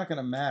it's not going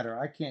to matter.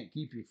 I can't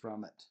keep you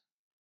from it.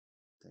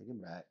 Take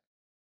it back.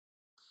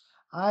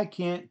 I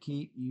can't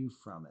keep you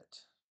from it.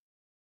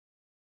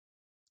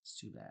 It's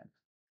too bad.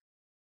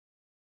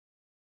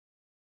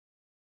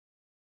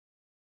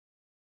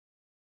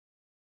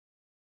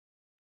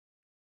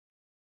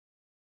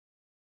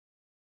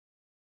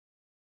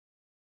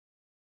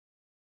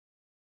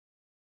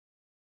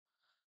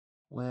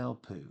 Well,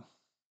 poo.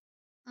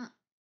 Mm.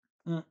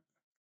 Mm.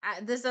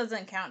 This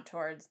doesn't count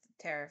towards the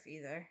tariff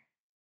either.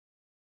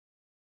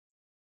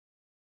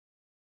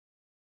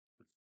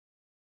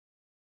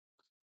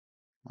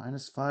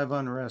 -5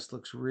 unrest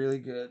looks really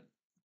good.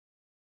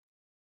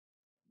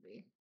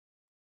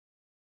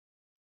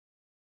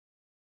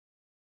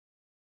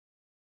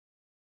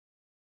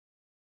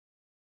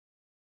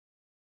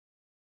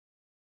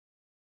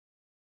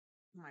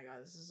 Oh my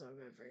god, this is so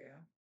good for you.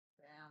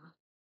 Damn.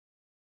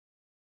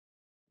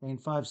 Gain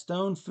 5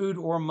 stone, food,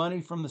 or money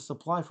from the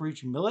supply for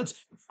each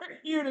military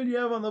unit you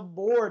have on the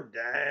board.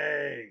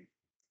 Dang.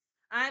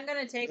 I'm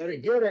gonna take Better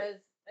it get it.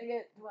 because I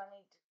get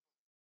 20.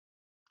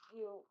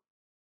 You.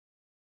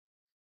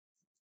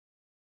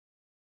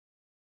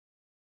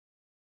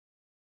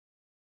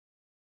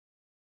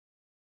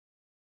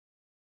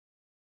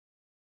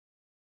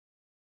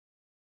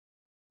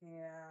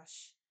 Yeah.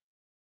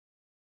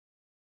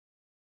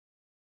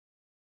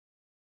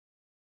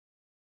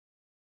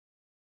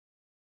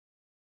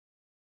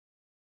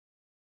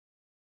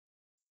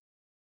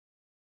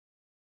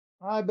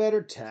 I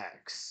better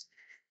tax.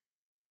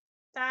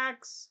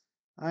 Tax.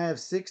 I have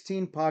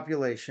 16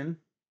 population.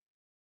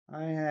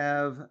 I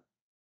have,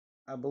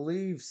 I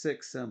believe,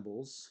 6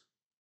 symbols.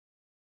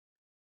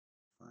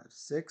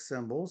 6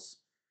 symbols.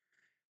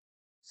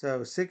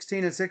 So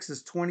 16 and 6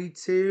 is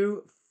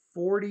 22,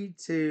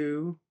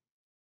 42,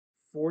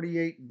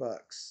 48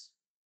 bucks.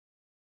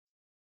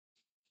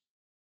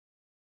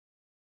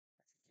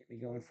 Get me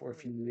going for a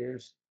few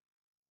years.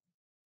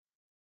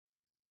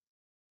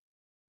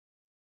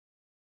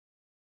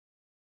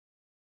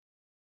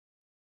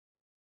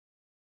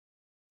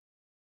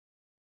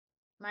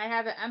 Might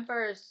have an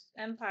empire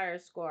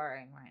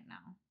scoring right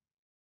now.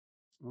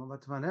 Well,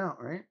 about to find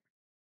out, right?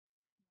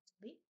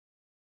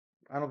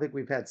 I don't think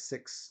we've had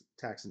 6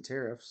 tax and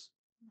tariffs.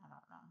 I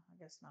don't know. I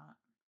guess not.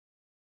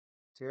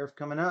 Tariff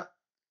coming up.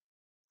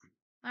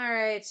 All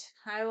right.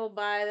 I will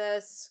buy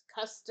this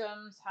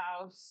customs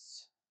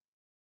house.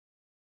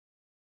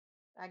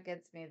 That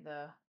gets me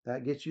the.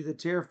 That gets you the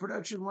tariff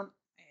production one.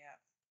 Yeah.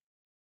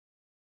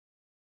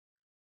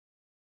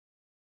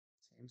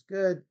 Seems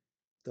good.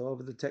 Throw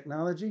over the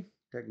technology.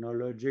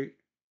 Technology.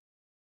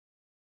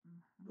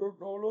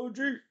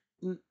 Technology.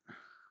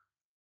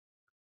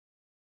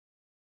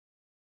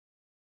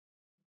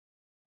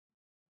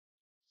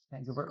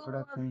 Can't convert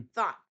production.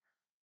 Thought.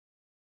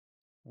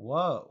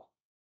 Whoa.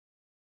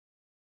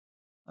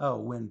 Oh,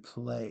 when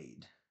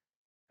played.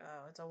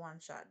 Oh, it's a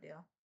one-shot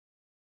deal.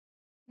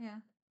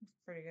 Yeah, it's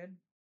pretty good.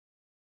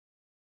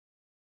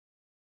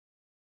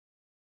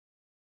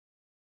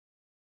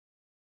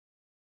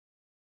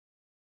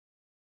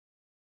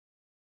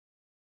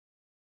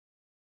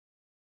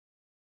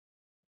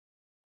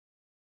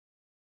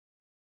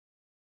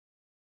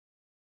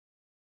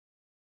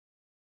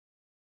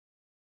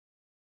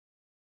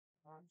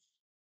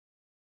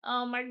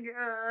 Oh my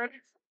god.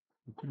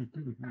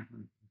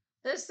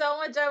 There's so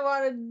much I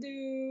want to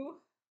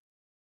do.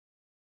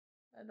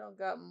 I don't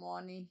got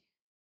money.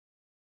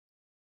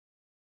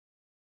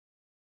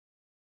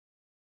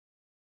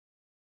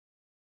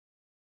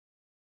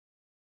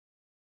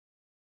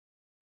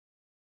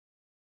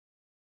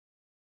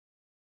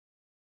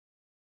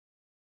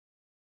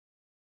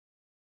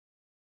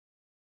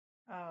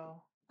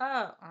 Oh.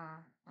 Oh.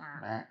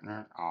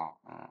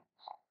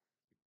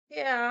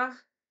 Yeah.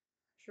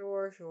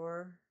 Sure,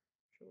 sure.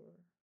 Sure.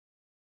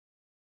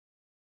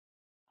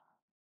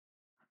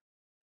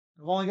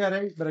 I've only got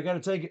 8, but I got to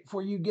take it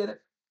before you get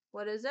it.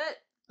 What is it?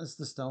 That's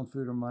the stone,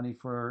 food, or money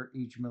for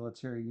each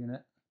military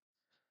unit.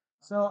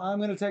 So I'm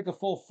going to take a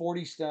full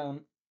 40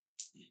 stone.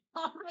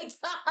 Oh my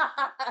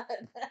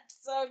god. That's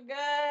so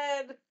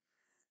good.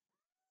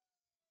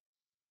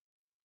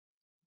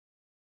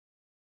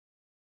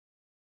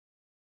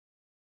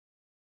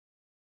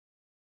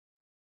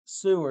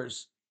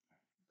 Sewers.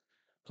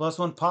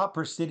 +1 pop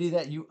per city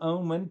that you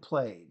own when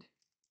played.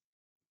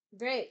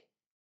 Great.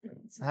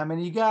 How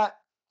many you got?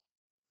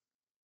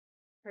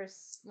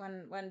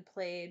 When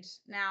played.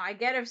 Now I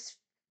get a.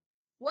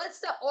 What's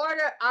the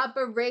order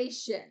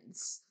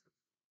operations?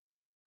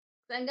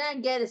 I'm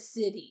gonna get a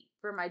city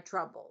for my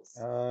troubles.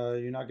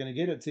 You're not going to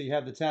get it till you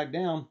have the tag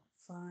down.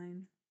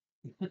 Fine.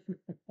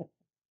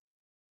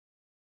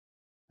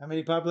 How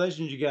many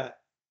populations you got?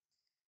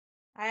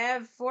 I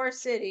have 4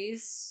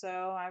 cities, so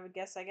I would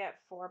guess I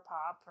get 4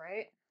 pop,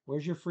 right?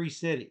 Where's your free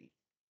city?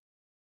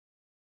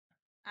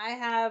 I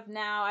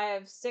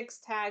have 6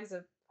 tags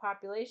of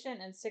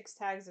population and 6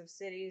 tags of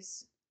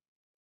cities.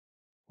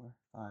 4,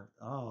 5.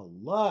 Oh,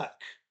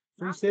 luck.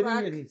 Free Not city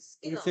luck, and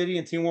skill. free city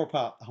and 2 more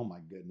pop. Oh my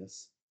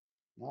goodness.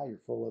 Now you're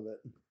full of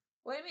it.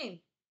 What do you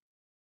mean?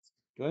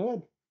 Go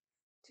ahead.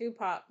 2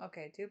 pop.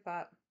 Okay, 2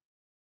 pop.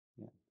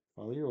 Yeah.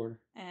 Follow your order.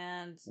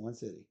 And 1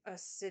 city. a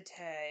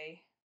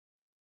city.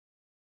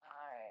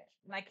 Alright.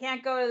 And I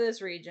can't go to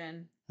this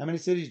region. How many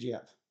cities do you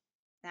have?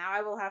 Now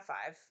I will have 5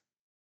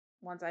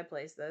 once I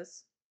place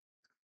this.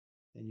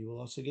 And you will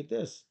also get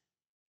this.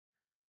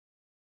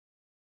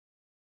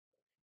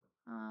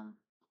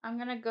 I'm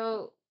gonna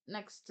go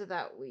next to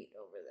that wheat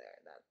over there,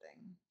 that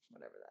thing.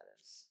 Whatever that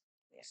is.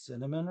 Yeah.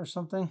 Cinnamon or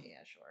something?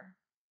 Yeah, sure.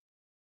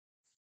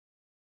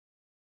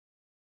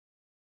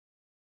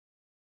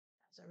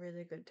 That's a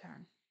really good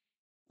turn.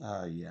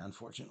 Yeah,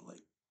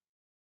 unfortunately.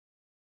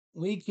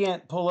 We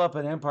can't pull up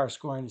an empire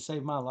scoring to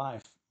save my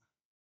life.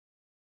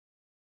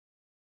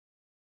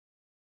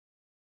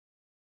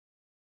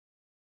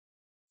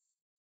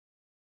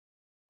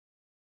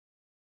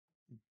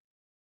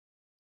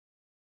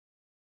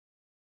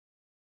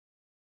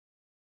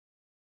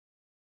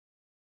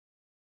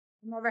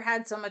 Never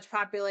had so much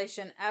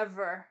population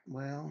ever.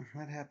 Well,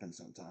 that happens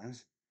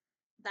sometimes.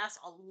 That's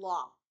a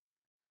lot.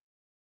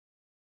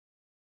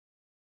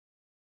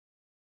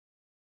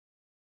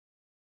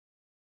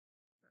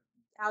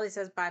 Ali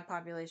says buy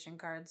population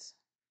cards.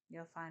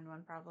 You'll find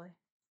one probably.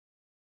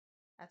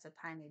 That's a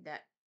tiny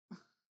deck.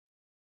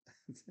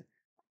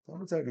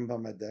 Don't be talking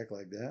about my deck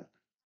like that.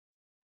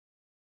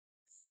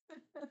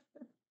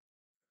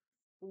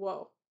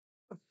 Whoa.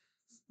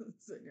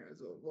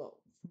 Whoa.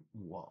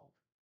 Whoa.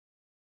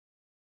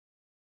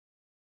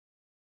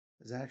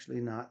 It's actually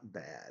not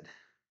bad.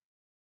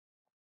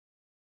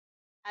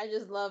 I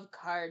just love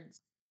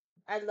cards.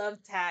 I love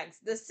tags.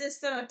 The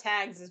system of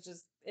tags is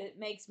just, it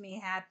makes me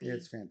happy.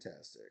 It's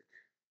fantastic.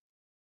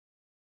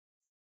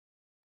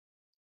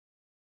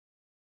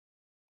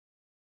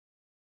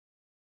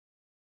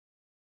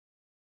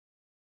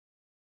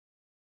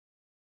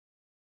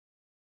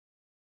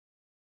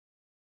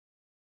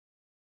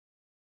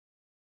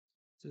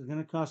 So it's going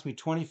to cost me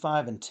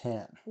 25 and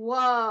 10.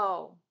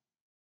 Whoa.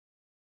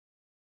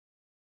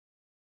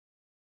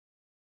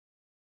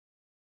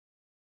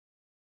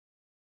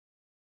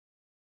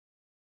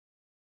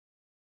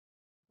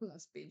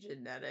 Must be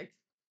genetic.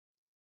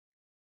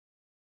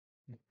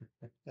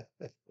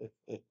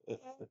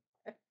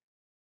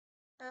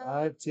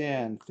 5,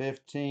 10,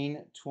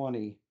 15,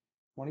 20,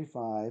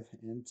 25,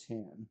 and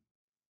 10.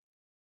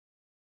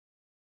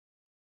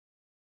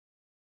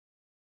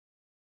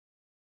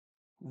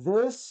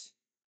 This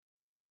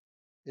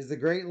is the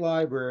Great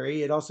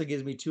Library. It also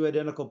gives me 2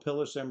 identical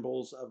pillar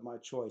symbols of my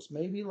choice.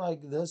 Maybe like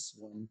this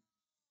one.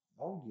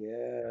 Oh,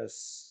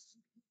 yes.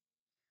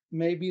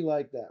 Maybe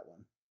like that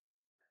one.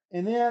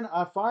 And then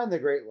I find the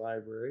Great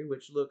Library,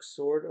 which looks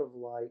sort of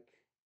like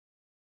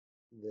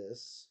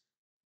this.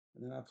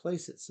 And then I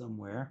place it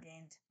somewhere.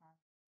 Gained.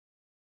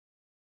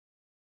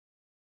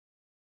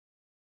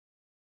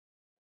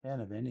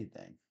 10 of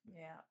anything.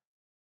 Yeah.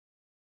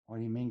 What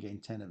do you mean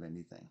gain 10 of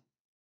anything?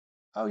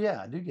 Oh,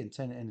 yeah, I do get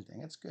 10 of anything.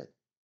 That's good.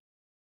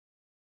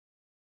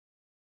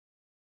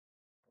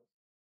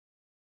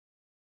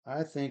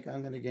 I think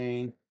I'm going to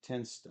gain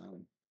 10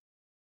 stone.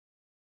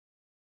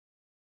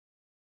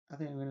 I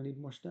think I'm going to need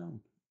more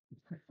stone.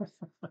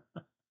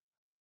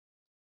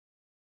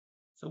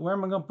 So where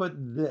am I going to put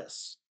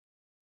this?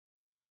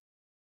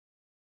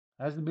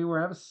 Has to be where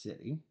I have a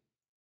city.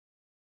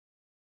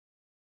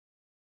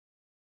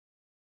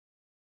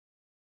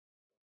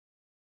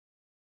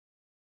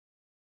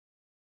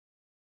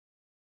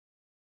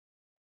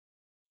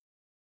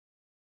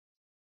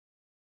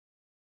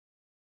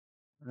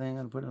 I think I'm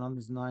going to put it on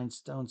this 9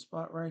 stone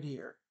spot right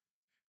here.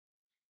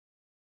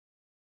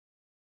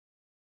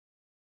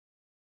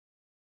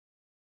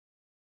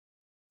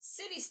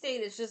 City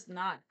state is just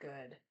not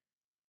good.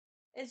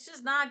 It's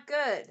just not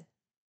good.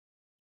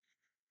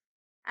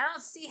 I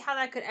don't see how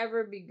that could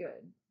ever be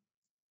good.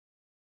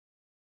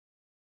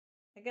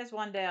 I guess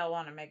one day I'll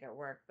want to make it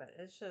work, but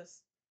it's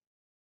just.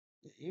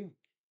 You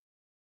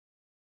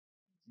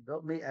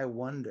built me a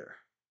wonder.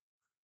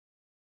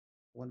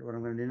 Wonder what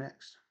I'm going to do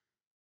next.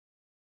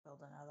 Build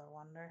another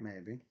wonder.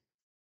 Maybe.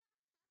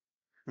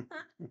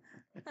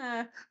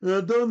 I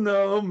don't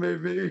know.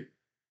 Maybe.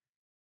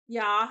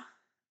 Yeah.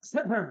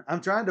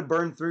 I'm trying to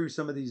burn through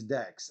some of these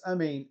decks. I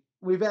mean,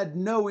 we've had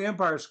no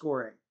empire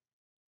scoring.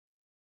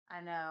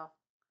 I know.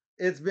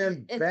 It's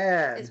been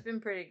bad. It's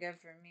been pretty good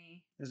for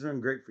me. It's been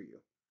great for you.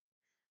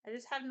 I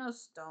just have no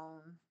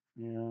stone.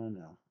 Yeah, I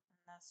know.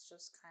 And that's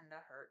just kind of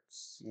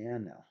hurts. Yeah, I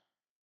know.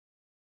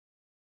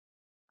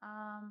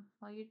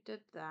 Well, you did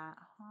that,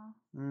 huh?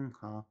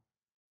 Mm-hmm.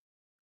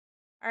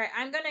 All right,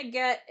 I'm gonna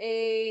get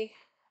a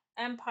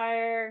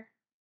Empire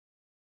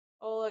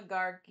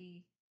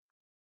Oligarchy.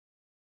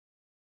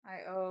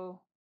 I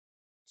owe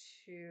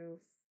to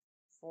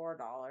 $4.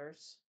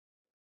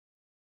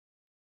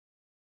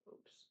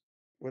 Oops.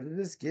 What did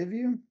this give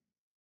you?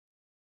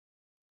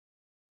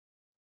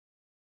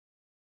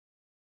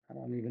 I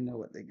don't even know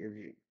what they give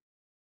you.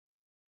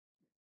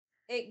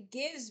 It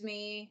gives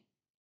me.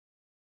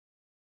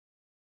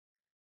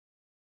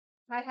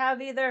 I have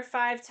either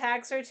 5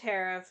 tax or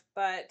tariff,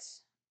 but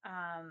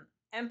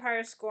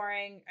Empire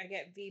scoring, I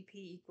get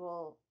VP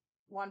equal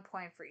 1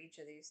 point for each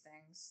of these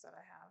things that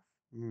I have.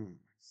 Mm.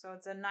 So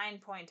it's a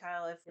 9-point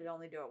tile if we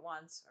only do it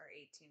once, or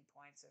 18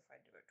 points if I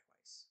do it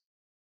twice.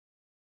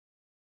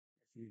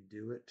 If you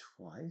do it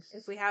twice?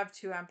 If we have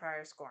 2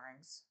 Empire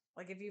scorings.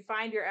 Like if you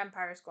find your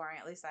Empire scoring,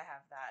 at least I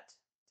have that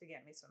to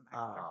get me some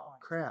extra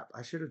points. Crap.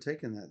 I should have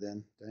taken that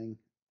then. Dang.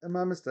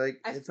 My mistake.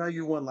 It's how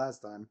you won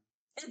last time.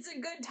 It's a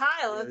good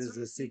tile. It is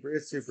it's super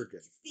good.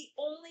 It's the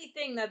only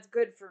thing that's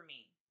good for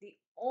me. The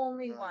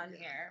only Oh, one yeah,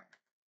 here.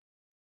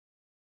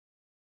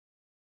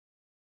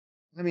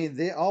 I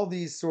mean, all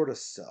these sort of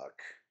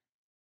suck.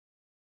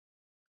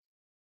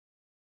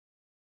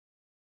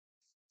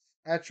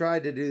 I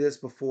tried to do this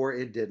before.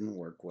 It didn't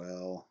work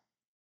well.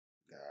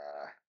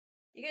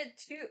 You get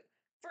you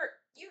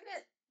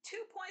get 2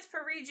 points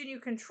per region you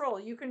control.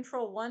 You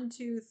control 1,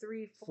 2,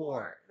 3, 4.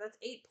 Four. That's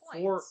 8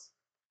 4. points.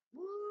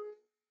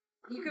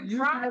 You can You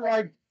probably get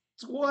like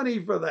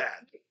 20 for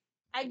that.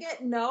 I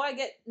get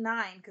 9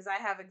 because I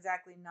have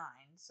exactly 9.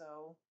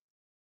 So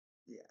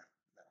Yeah,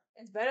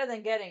 it's better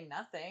than getting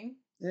nothing.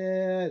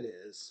 yeah, it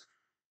is.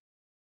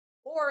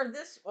 Or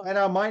this one. And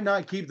I might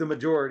not keep the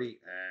majority.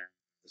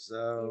 You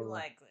So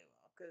likely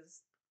will,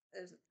 because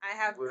I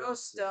have we'll no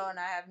see. stone,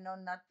 I have no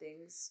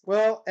nothings.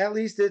 Well, at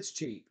least it's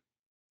cheap.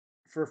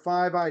 For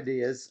 5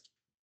 ideas,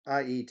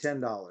 i.e.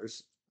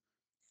 $10.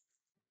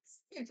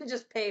 You can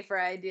just pay for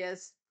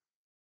ideas.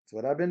 That's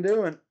what I've been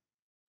doing.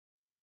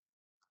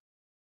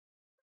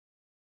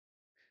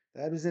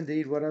 That is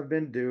indeed what I've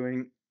been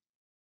doing.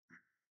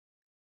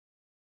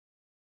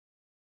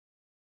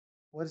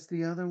 What's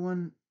the other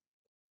one?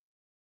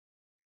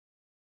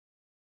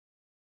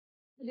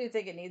 I do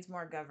think it needs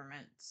more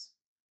government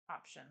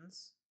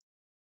options.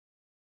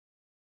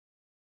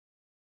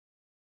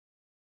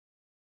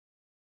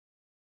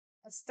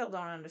 I still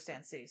don't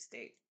understand city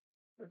state.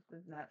 It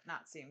does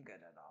not seem good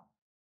at all.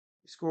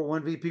 You score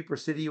 1 VP per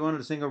city you want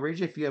in a single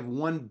region if you have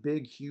one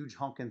big, huge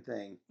honking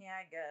thing. Yeah,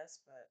 I guess,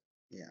 but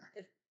Yeah.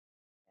 yeah.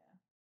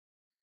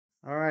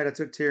 All right, I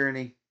took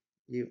tyranny.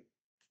 You.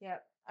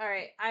 Yep. All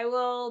right. I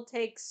will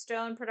take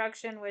stone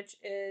production, which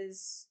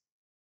is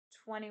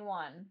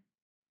 21.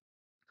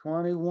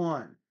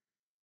 21.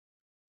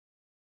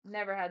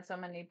 Never had so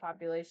many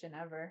population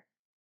ever.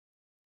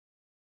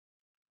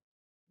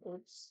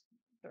 Oops.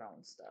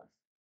 Throwing stuff.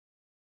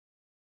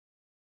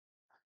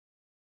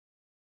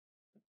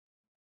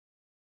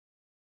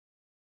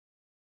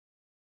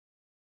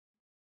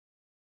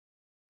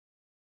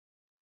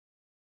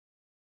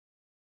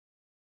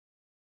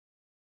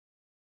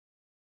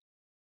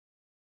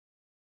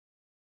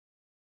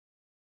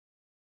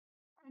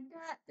 I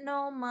got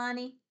no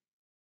money.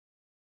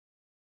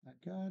 I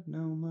got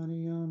no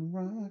money on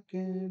rock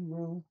and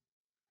roll.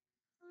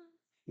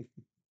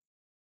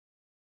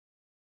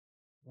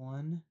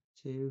 1,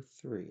 2,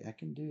 3. I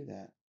can do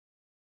that.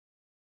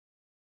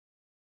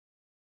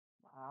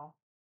 Wow.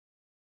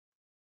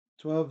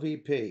 12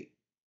 VP.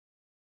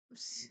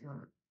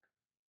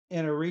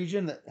 In a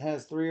region that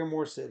has 3 or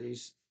more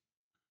cities.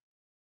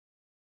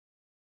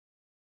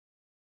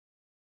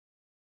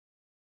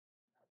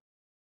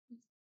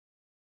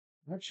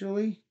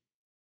 Actually,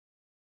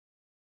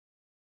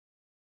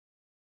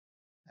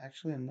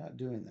 I'm not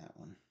doing that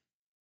one.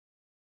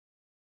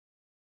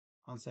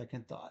 On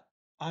second thought,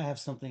 I have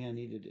something I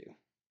need to do.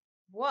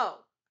 Whoa.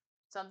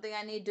 Something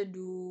I need to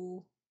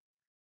do.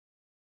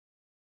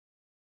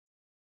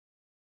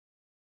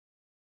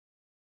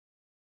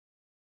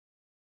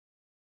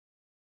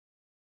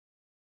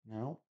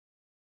 No,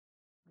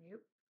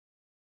 Nope.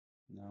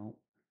 no.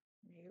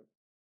 Nope.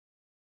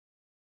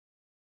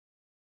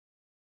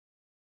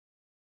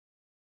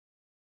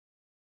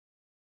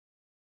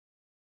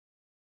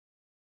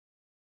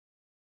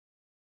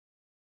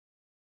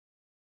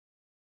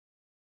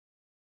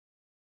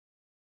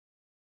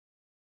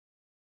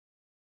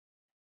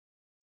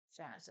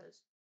 Shanna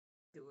says,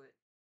 do it.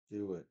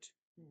 Do it.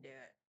 Do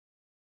it.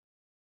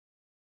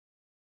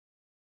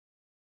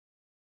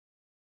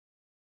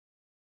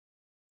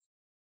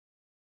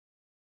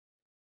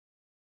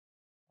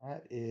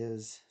 That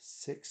is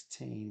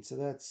 16.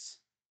 So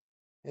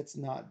it's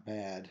not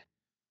bad.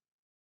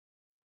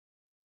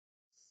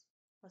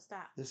 What's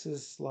that? This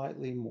is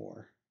slightly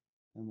more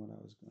than what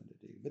I was going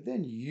to do. But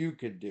then you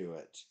could do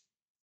it.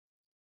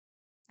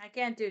 I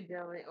can't do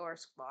dilly or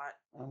squat.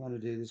 I'm going to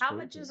do this. How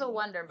much is a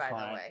wonder, by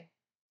the way?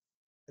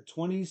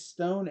 20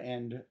 stone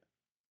and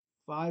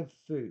 5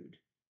 food.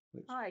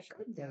 Which Oh, I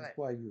could do that's it.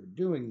 why you're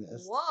doing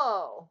this.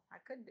 Whoa. I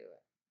could do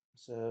it.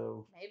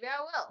 So Maybe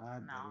I will.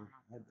 I'd No, better, I'm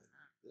not I'd doing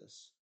better do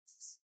this.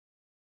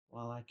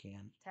 Well, I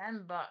can. that.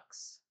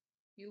 $10.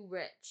 You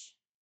rich.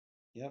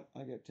 Yep, I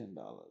got $10.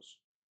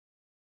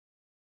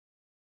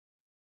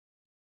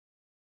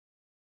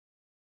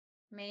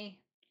 Me.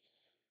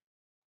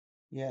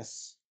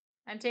 Yes.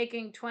 I'm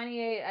taking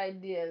 28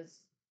 ideas.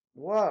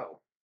 Whoa.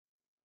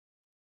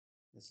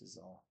 This is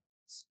all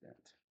spent.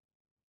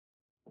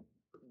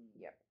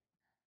 Yep.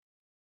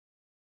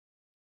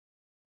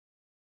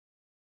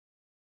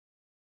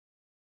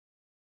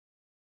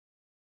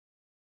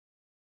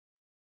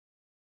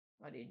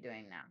 What are you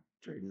doing now?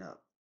 Trading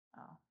up.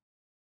 Oh.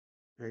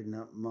 Trading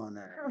up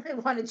money.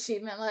 Only one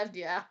achievement left,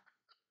 yeah.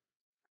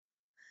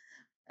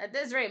 At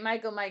this rate,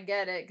 Michael might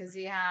get it because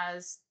he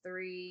has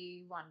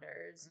 3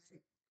 wonders.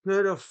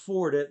 Could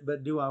afford it,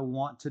 but do I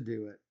want to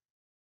do it?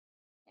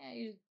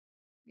 Yeah,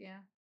 yeah.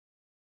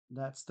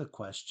 That's the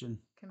question.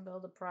 Can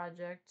build a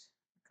project,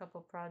 a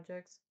couple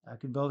projects. I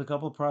could build a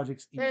couple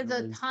projects There's a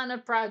easily. ton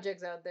of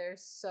projects out there,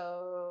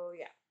 so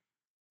yeah.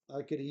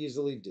 I could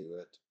easily do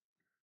it.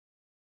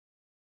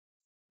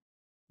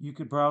 You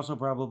could also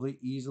probably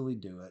easily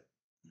do it.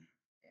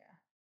 Yeah.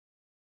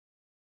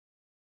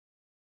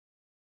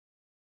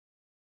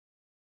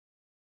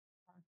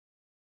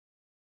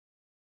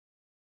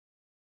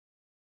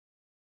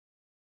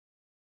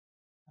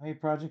 How many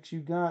projects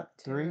you got?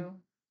 3?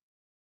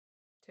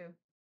 Two.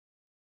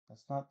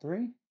 That's not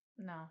 3?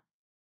 No.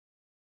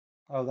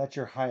 Oh, that's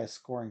your highest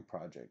scoring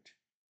project.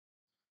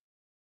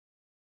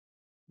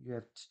 You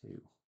have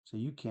 2. So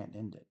you can't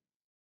end it.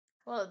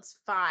 Well, it's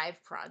 5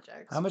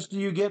 projects. How much do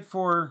you get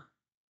for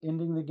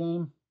ending the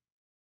game?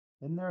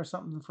 Isn't there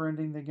something for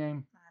ending the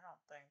game? I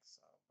don't think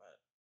so, but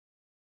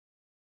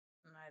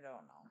I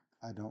don't know.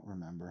 I don't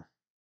remember.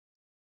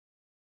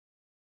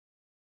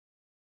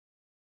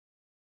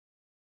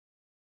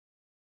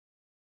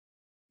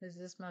 Is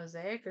this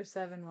Mosaic or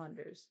Seven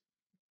Wonders?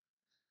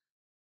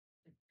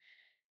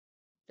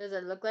 Does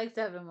it look like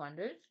Seven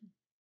Wonders?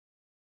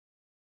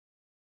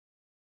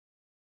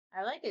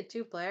 I like it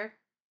 2-player.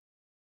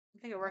 I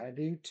think it works. I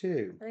do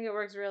too. I think it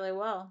works really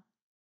well.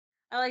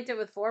 I liked it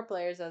with 4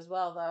 players as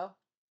well, though.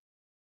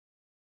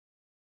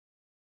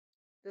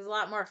 There's a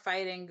lot more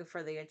fighting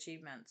for the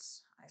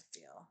achievements, I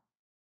feel.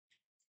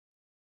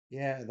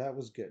 Yeah, that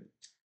was good.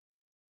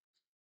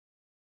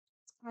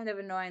 It's kind of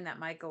annoying that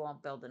Michael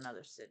won't build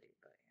another city,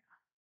 but yeah.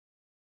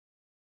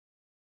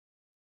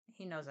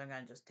 He knows I'm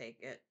going to just take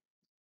it.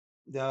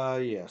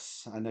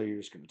 Yes, I know you're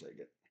just going to take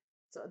it.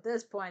 So at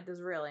this point, there's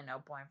really no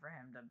point for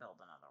him to build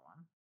another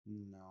one.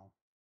 No.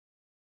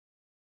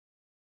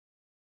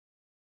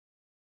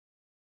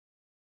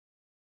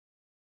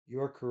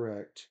 You're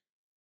correct.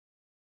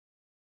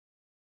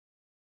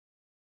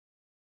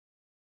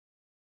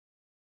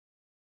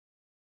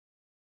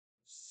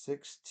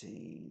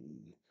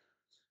 $16.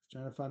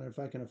 Trying to find out if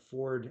I can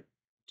afford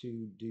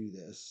to do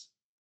this.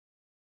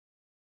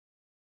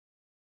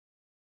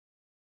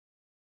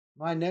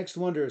 My next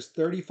wonder is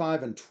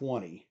 35 and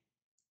 20.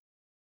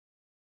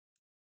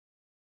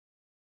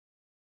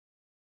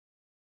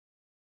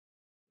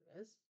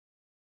 It is?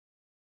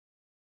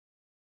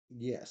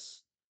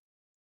 Yes.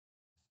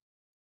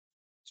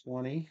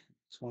 20,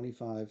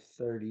 25,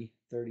 30,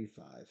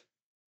 35.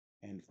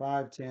 And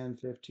 5, 10,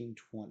 15,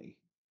 20.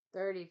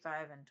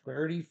 35 and 20.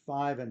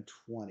 35 and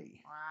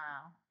 20.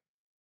 Wow.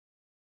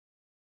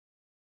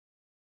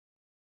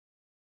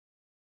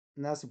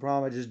 And that's the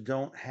problem. I just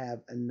don't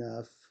have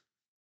enough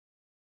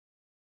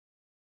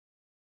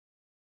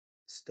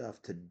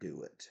stuff to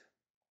do it.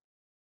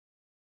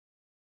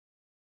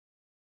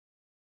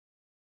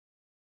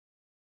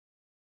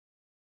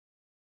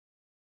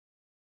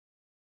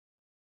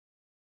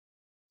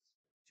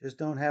 Just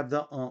don't have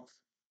the oomph.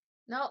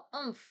 No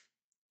oomph.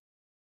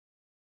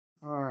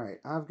 All right,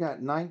 I've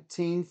got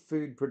 19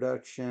 food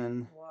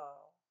production Whoa.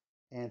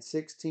 and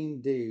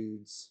 16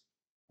 dudes.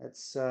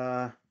 That's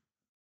 19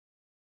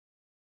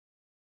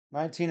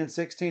 and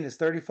 16 is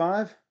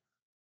 35.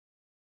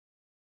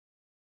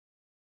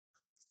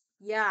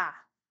 Yeah.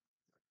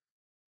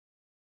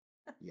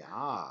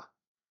 Yeah.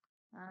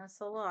 That's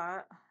a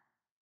lot.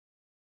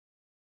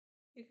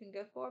 You can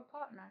get 4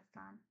 pot next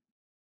time.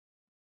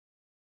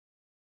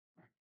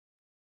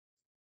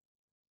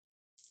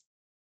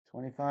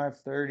 25,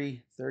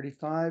 30,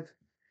 35.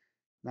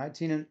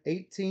 19 and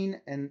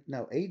 18 and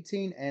no,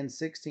 18 and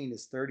 16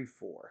 is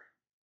 34.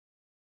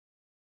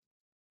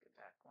 Get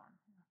back one.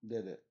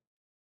 Did it.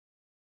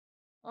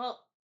 Well,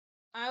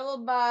 I will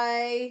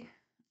buy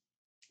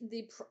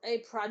a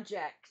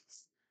project.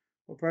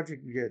 What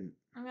project you getting?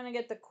 I'm gonna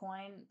get the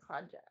coin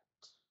project.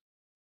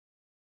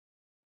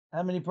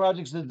 How many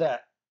projects did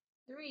that?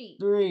 3.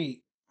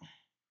 3.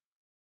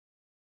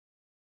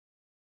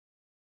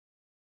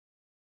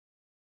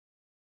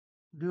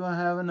 Do I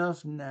have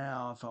enough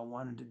now if I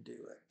wanted to do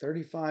it?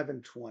 35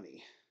 and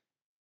 20.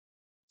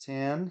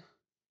 10,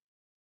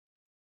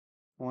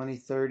 20,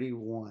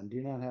 31.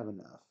 Do not have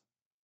enough.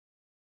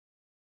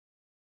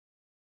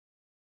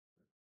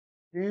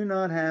 Do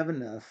not have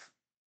enough.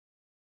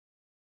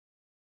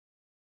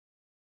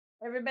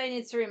 Everybody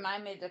needs to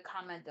remind me to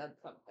comment on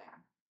something.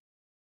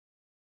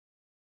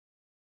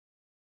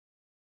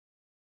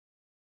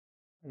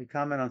 You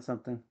comment on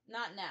something.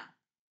 Not now.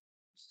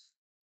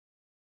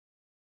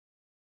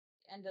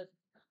 End of.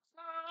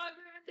 Oh, I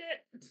ruined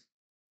it.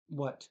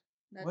 What?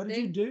 That What did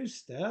thing. you do,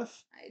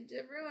 Steph? I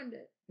just ruined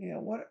it. Yeah,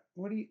 what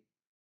do you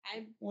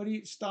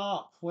I.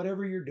 stop?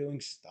 Whatever you're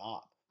doing,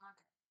 stop.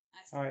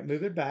 Okay. All right,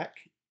 move it back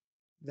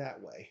that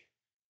way.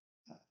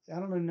 I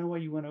don't even know why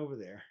you went over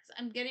there. So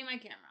I'm getting my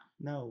camera.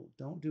 No,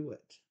 don't do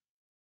it.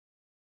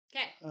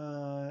 Okay.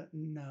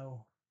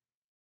 No.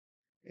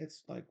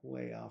 It's like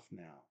way off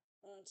now.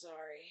 I'm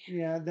sorry.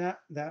 Yeah,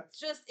 that's It's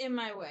just in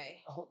my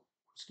way. oh,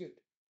 scoot.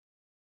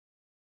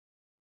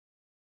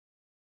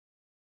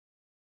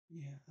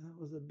 Yeah, that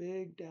was a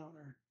big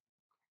downer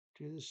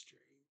to the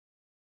stream.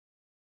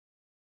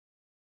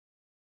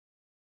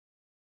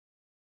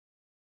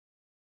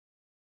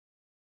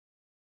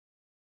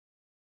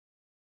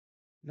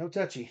 No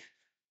touchy.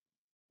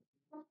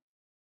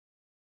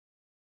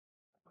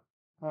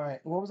 All right.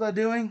 What was I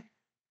doing?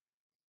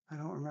 I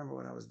don't remember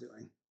what I was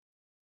doing.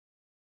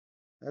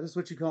 That is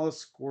what you call a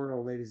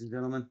squirrel, ladies and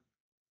gentlemen.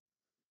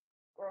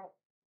 Girl.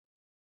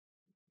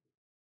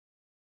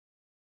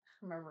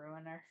 I'm a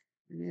ruiner.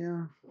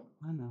 Yeah,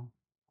 I know.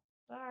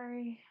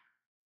 Sorry.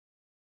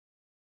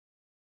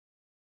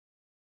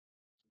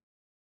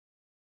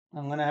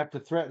 I'm going to have to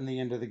threaten the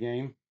end of the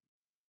game.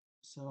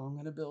 So I'm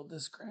going to build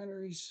this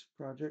granaries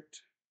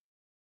project.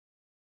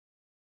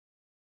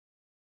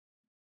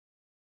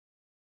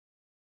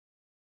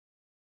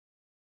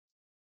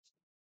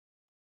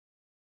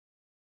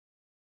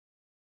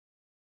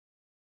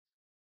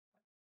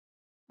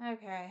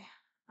 Okay.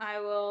 I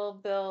will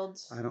build.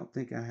 I don't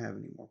think I have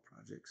any more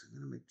projects. I'm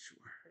going to make sure.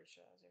 Pretty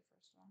sure that was your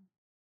first one.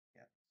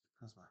 Yeah,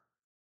 that's fine.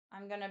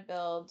 I'm gonna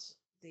build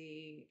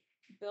the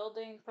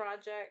building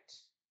project.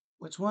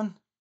 Which one?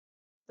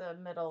 The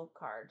middle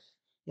card.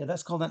 Yeah,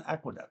 that's called an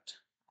aqueduct.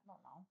 I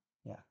don't know.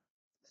 Yeah.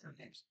 Their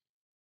names.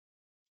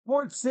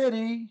 Port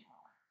City.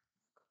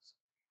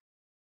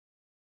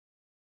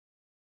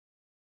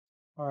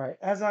 All right.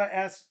 As I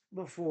asked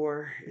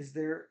before, is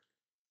there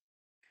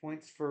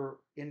points for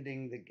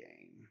ending the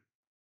game?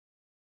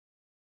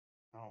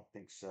 I don't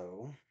think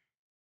so.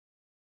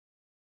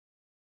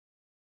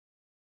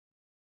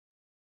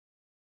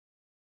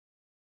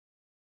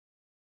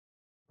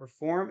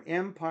 Perform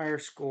empire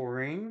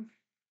scoring.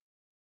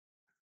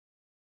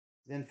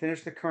 Then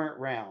finish the current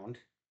round.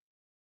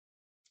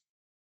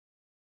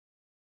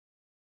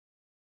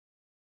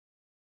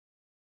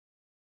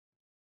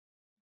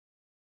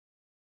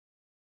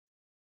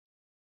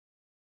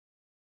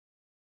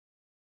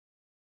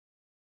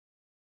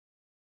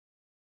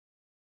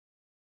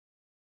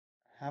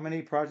 How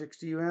many projects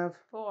do you have?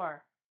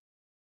 4.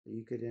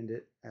 You could end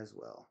it as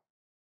well.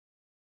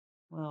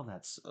 Well,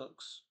 that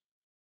sucks.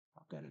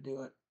 I've got to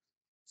do it.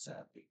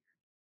 Sadly.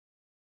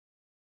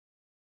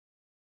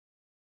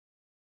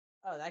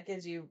 Oh, that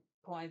gives you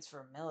points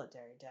for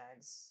military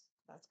tags.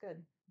 That's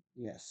good.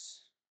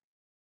 Yes.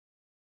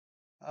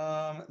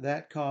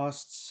 That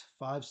costs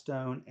 5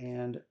 stone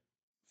and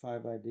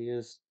 5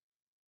 ideas.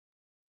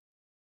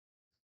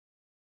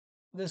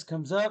 This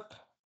comes up.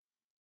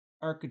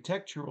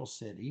 Architectural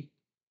city.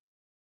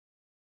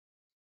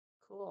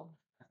 Cool.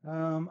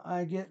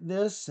 I get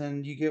this,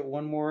 and you get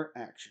one more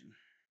action.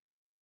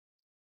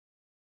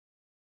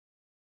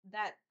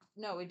 That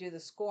no, we do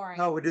the scoring.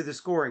 Oh, we do the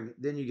scoring,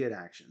 then you get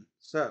action.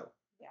 So,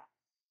 yeah.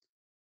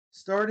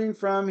 Starting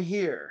from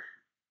here,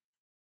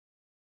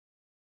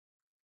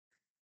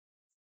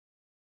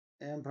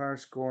 empire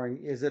scoring.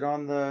 Is it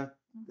on the?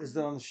 Is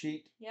it on the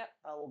sheet? Yep.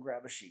 I will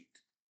grab a sheet.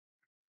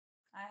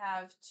 I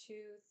have 2,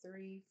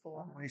 3,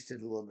 4. I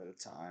wasted a little bit of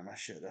time. I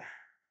should have.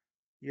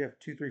 You have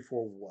 2, 3,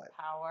 4. What?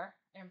 Power,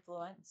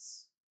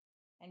 influence,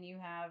 and you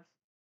have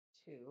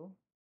 2.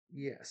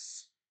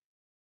 Yes.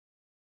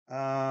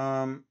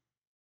 Um.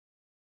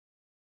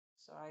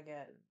 So I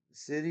get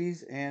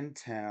Cities and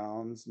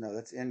towns. No,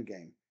 that's end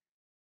game.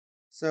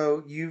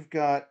 So you've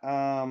got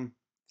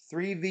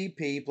 3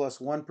 VP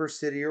plus 1 per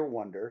city or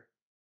wonder.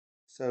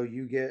 So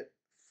you get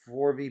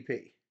 4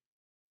 VP.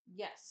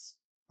 yes.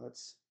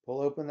 Let's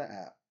pull open the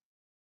app.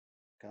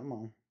 Come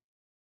on.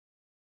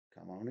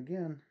 Come on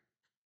again.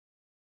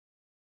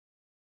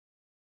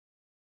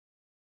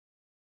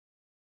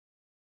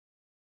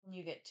 And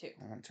you get 2.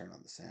 I'm going to turn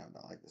on the sound.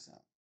 I like the sound.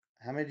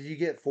 How many did you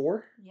get?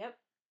 4? Yep.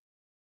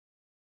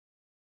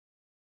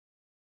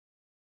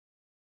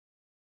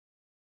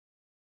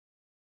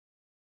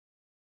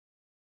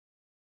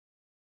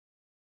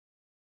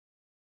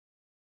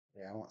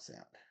 Yeah, I want sound.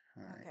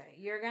 All right. Okay,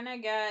 you're gonna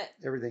get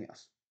Everything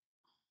else.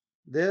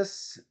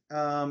 This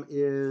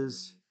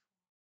is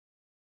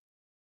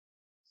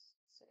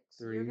 6.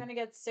 3. You're gonna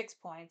get 6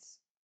 points.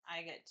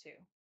 I get 2.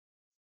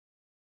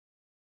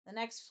 The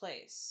next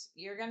place,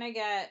 you're gonna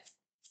get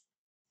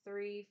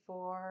 3,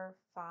 4,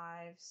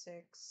 5,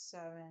 6,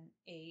 7,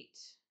 8.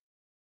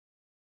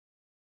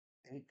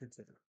 8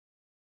 consider.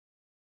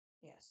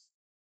 Yes.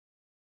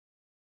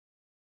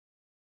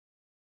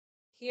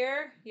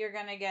 Here, you're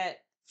gonna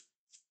get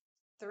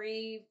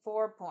 3,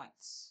 4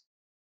 points.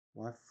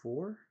 Why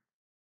 4?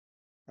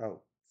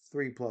 Oh,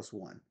 3 plus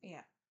 1.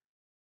 Yeah.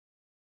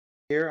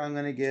 Here I'm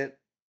going to get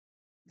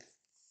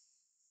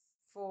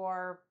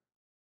 4.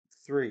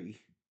 3,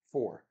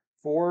 4.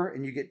 4,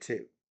 and you get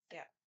 2. Yeah.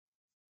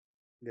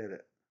 Did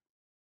it.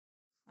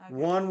 Okay.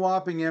 1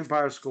 whopping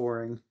empire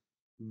scoring.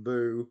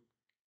 Boo.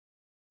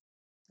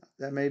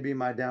 That may be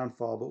my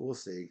downfall, but we'll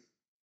see.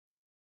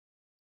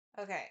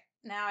 Okay,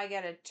 now I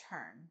get a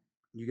turn.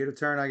 You get a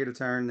turn, I get a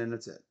turn, then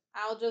that's it.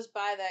 I'll just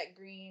buy that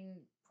green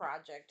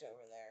project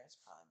over there. It's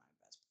probably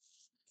my best.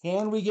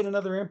 Can we get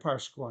another empire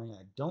scoring?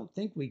 I don't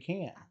think we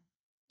can.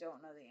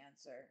 Don't know the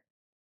answer.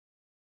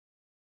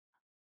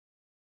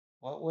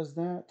 What was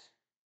that?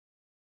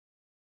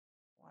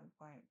 1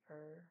 point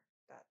per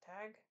dot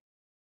tag.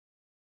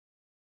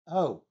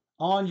 Oh,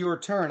 on your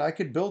turn, I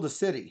could build a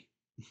city.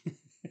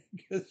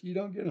 Because you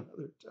don't get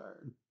another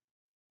turn.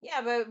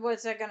 Yeah, but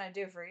what's that gonna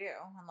do for you?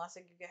 Unless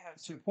you could have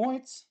 2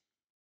 points.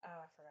 Oh,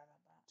 I forgot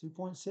about that.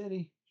 2-point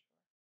city.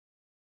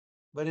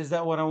 But is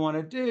that what I want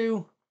to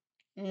do?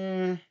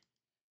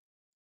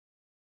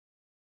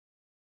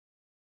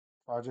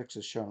 Projects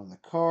is shown on the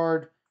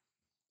card.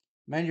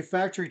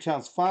 Manufacturing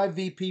towns, 5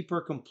 VP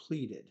per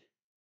completed.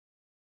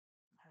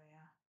 Oh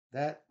yeah.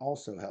 That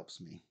also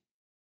helps me.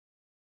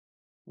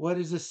 What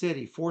is a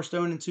city? 4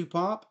 stone and 2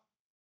 pop?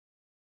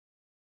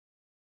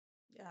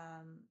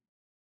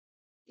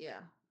 Yeah.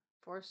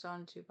 4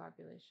 stone, 2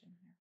 population.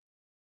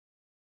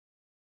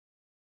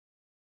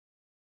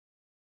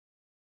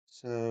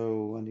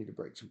 So I need to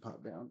break some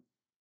pop down.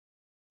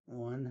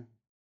 1,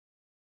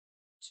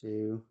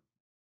 2.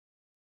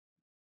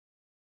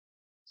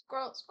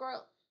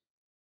 Squirrel.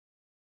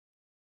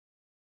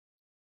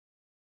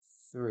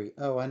 3.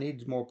 Oh, I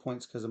need more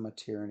points because of my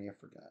tyranny. I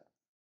forgot.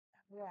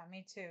 Yeah,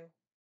 me too.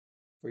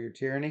 For your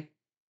tyranny?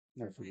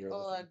 No, For for my your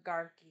other thing.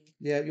 oligarchy.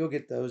 Yeah, you'll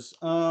get those.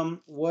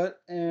 What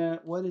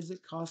does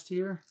it cost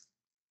here?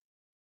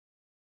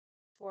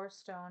 4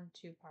 stone,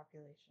 2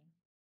 population.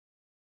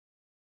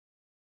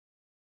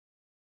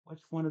 Which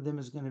one of them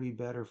is going to be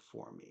better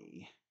for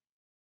me?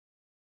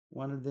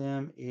 One of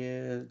them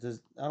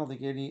is I don't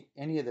think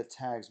any of the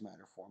tags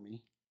matter for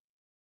me.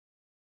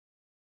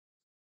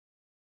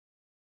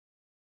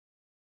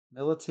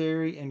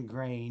 Military and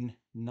grain,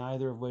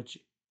 neither of which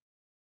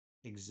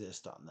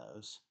exist on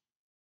those.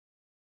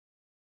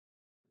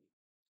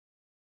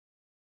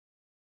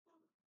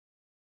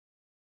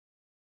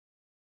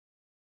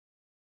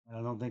 And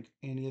I don't think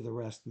any of the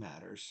rest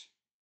matters.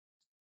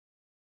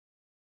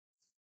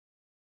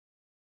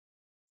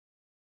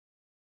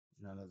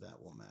 None of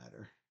that will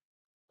matter.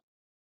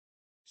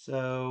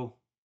 So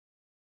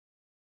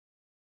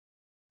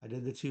I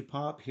did the 2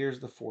 pop. Here's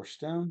the 4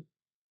 stone.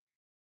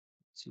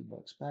 $2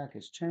 back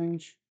is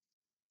change.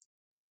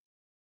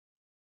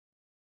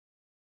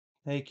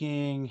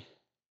 Taking,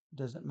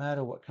 doesn't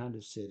matter what kind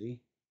of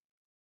city.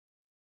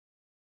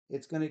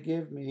 It's going to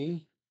give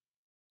me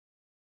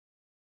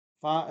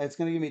 5. It's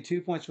going to give me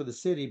 2 points for the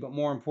city, but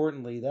more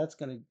importantly, that's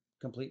going to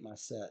complete my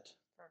set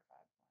For 5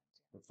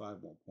 points. for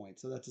 5 more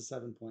points. So that's a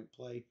 7-point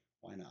play.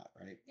 Why not,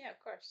 right? Yeah, of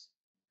course.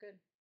 Good.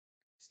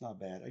 It's not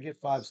bad. I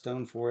get 5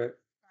 stone for it.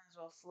 Might as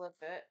well flip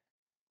it.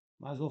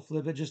 Might as well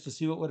flip it just to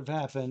see what would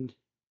have happened.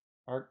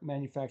 Our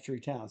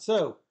manufacturing town.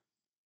 So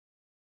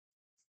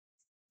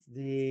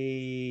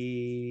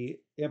the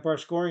Empire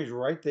scoring is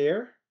right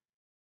there.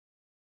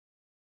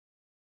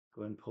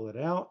 Go ahead and pull it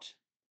out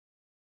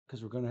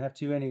because we're going to have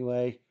to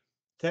anyway.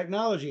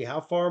 Technology,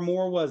 how far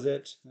more was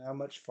it? How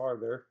much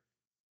farther?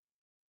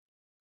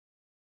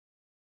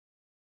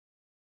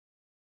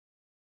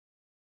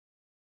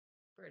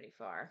 Pretty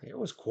far. It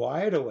was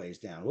quite a ways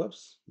down.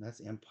 Whoops, that's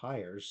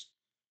empires,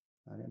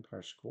 not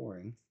empire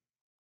scoring.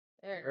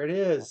 There it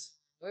is.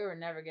 We were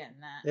never getting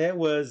that. It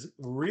was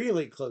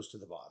really close to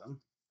the bottom.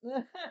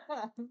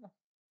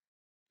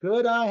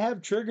 Could I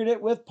have triggered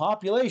it with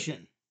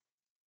population?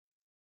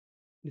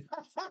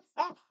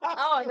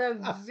 Oh,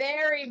 the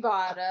very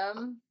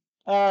bottom.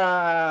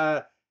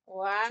 Wow.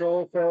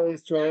 Troll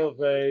face.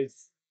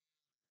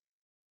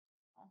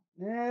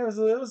 Yeah, it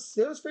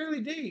was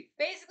fairly deep.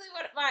 Basically,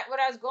 what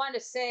I was going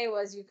to say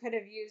was you could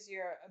have used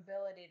your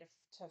ability to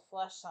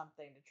flush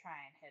something to try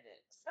and hit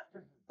it,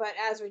 but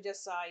as we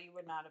just saw, you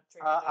would not have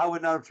triggered it. I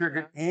would not have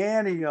triggered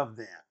any of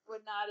them.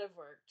 Would not have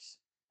worked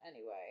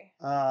anyway.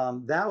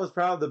 That was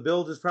probably the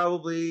build is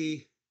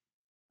probably.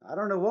 I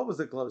don't know what was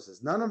the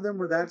closest. None of them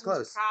were that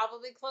close.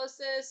 Probably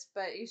closest,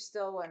 but you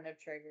still wouldn't have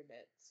triggered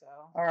it. So.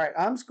 All right,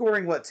 I'm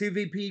scoring what 2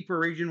 VP per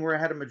region where I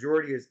had a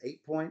majority is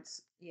 8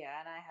 points. Yeah,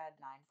 and I had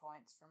 9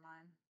 points for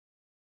mine.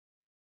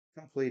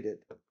 Completed.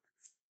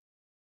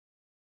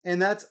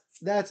 And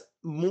that's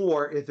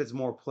more if it's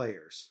more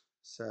players.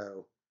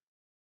 So,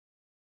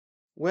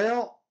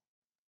 well,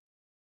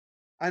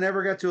 I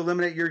never got to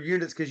eliminate your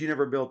units because you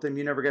never built them.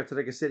 You never got to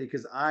take a city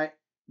because I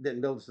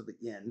didn't build it to the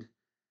end.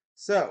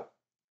 So,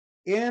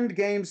 end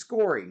game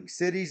scoring: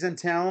 cities and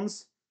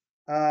towns.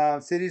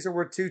 Cities are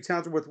worth 2,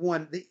 towns are worth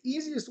 1. The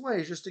easiest way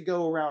is just to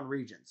go around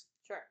regions.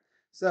 Sure.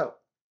 So,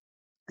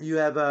 you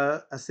have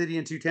a city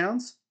and 2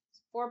 towns.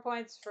 4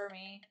 points for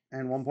me.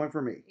 And 1 point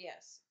for me.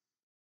 Yes.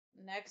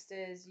 Next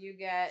is you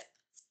get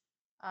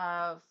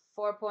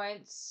 4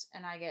 points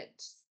and I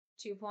get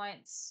 2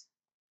 points.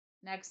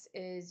 Next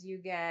is you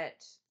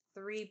get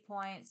 3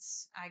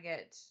 points. I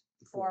get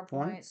 4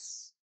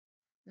 points.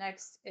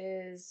 Next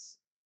is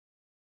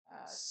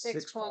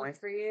 6 points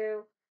for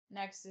you.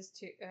 Next is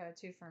 2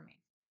 for me.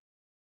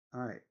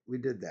 All right, we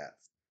did that.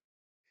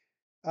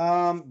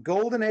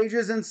 Golden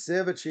Ages and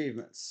Civ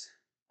achievements.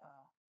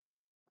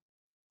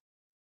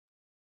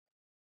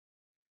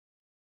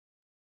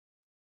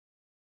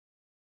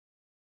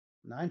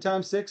 9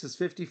 times 6 is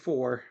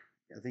 54.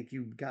 I think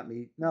you got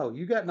me. No,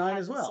 you got 9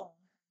 as well.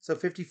 So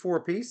 54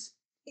 apiece?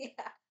 Yeah.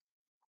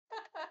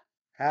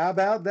 How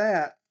about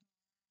that?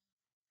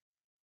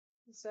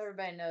 So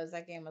everybody knows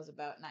that game was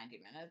about 90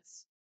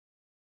 minutes.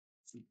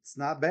 It's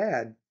not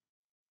bad.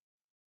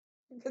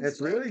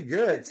 It's really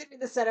good. Considering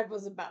the setup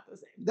was about the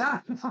same.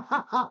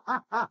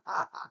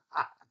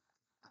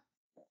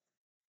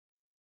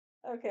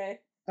 Okay.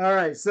 All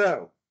right,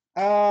 so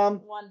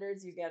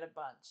Wonders, you get a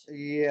bunch.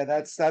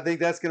 yeah, I think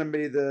that's gonna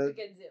be You the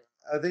get 0.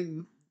 I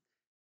think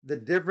the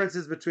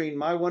differences between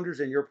my wonders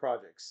and your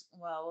projects.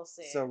 Well, we'll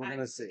see. So we're I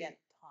gonna used to see. get a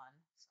ton.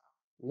 So.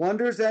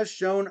 Wonders as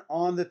shown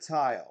on the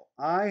tile.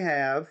 I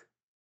have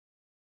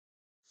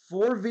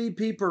 4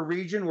 VP per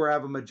region where I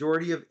have a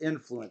majority of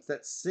influence.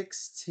 That's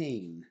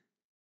 16.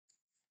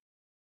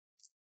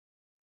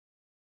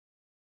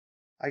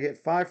 I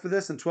get 5 for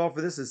this and 12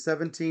 for this is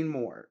 17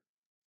 more.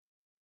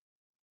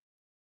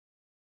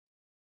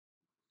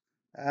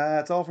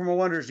 That's all for my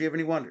wonders. Do you have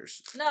any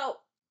wonders? No.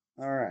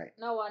 All right.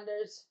 No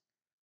wonders.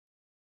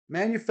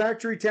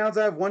 Manufacturing towns,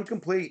 I have 1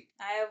 complete.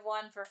 I have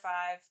 1 for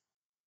 5.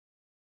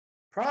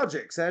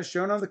 Projects, as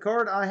shown on the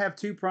card, I have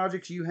 2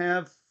 projects. You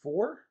have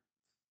 4?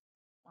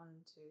 1,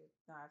 2,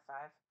 no, I have 5.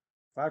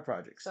 5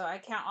 projects. So I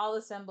count all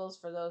the symbols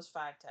for those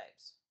 5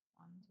 types.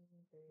 1,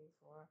 2, 3,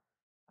 4,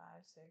 5,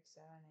 6,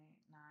 7,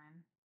 8,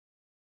 9,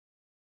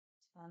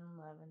 10,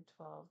 11,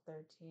 12,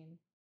 13,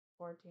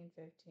 14,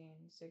 15,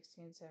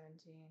 16,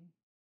 17,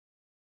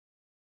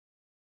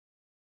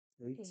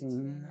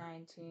 18,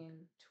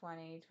 19,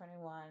 20,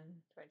 21,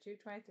 22,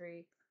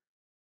 23,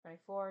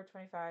 24,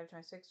 25,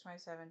 26,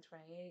 27,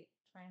 28,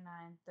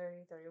 29, 30,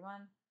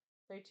 31,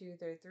 32,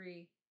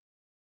 33,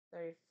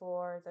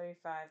 34,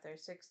 35,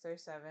 36,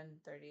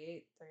 37,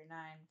 38, 39,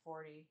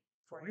 40,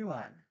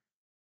 41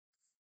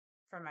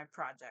 for my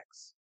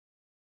projects.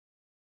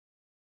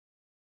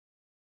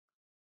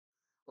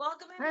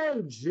 Welcome in.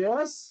 Hey,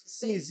 Jess,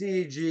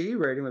 CCG,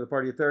 rating with a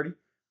party of 30.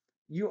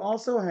 You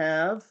also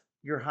have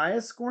your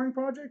highest scoring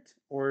project?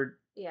 Or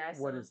Yeah,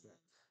 what is that?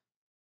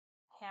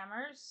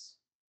 Hammers.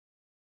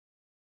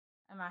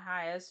 And my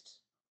highest.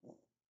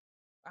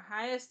 My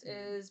highest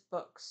is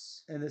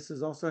books. And this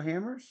is also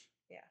hammers?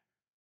 Yeah.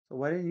 So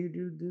why didn't you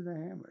do the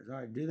hammers? All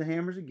right, do the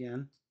hammers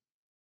again.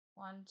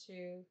 1,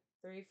 2,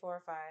 3,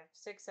 4, 5,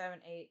 6, 7,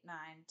 8, 9,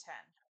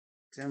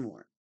 10. 10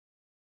 more.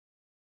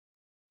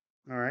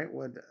 All right,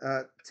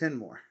 10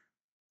 more.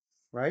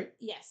 Right?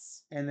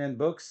 Yes. And then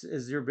books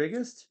is your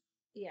biggest?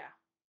 Yeah.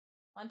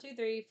 1, 2,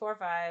 3, 4,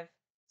 5,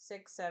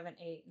 6, 7,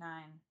 8,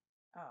 9.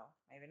 Oh,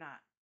 maybe not.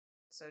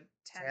 So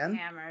 10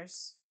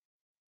 hammers.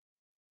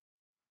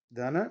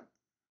 Done it?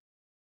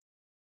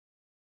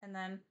 And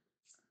then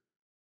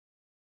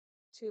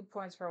 2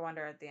 points per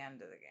wonder at the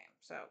end of the game.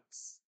 So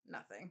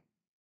nothing.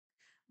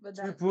 But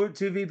then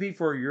 2 VP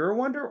for your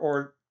wonder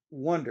or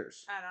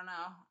wonders? I don't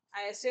know.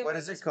 I assume What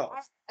is it called?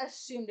 I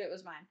assumed it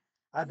was mine.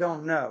 I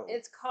don't know.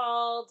 It's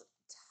called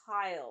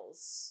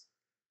tiles.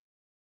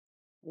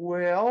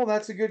 Well,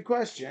 that's a good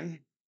question.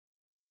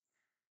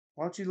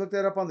 Why don't you look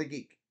that up on the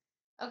Geek?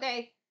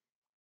 Okay.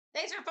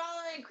 Thanks for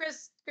following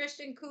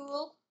Christian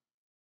Cool.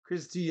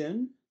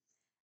 Christian?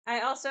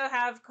 I also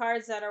have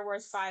cards that are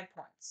worth 5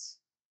 points.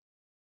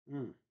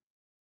 Mm.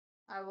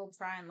 I will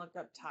try and look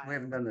up tiles. We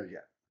haven't done those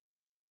yet.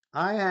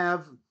 I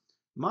have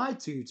my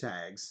 2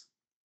 tags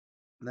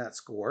that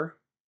score.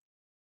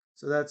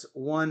 So that's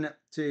 1,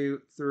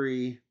 2,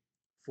 3,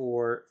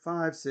 4,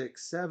 5,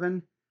 6,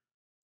 7,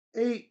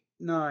 8,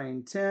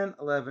 9, 10,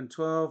 11,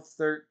 12,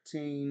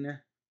 13,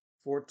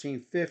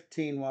 14,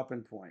 15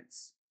 whopping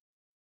points.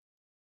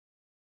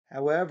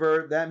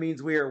 However, that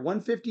means we are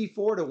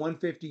 154 to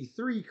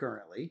 153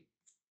 currently.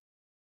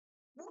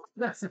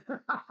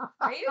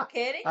 Are you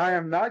kidding? I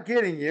am not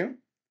kidding you.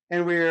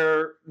 And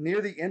we're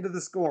near the end of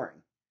the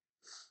scoring.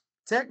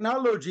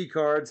 Technology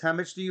cards, how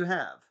much do you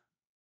have?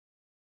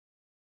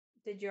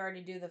 Did you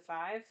already do the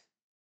 5?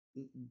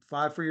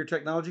 5 for your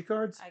technology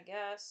cards? I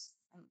guess.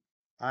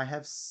 I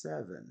have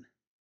 7.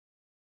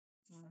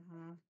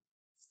 Mm-hmm.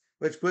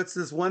 Which puts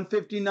us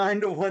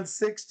 159 to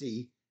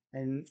 160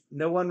 and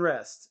no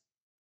unrest.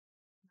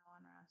 No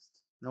unrest.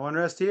 No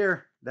unrest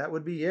here. That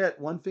would be it.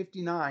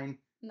 159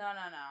 No.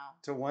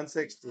 to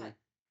 160.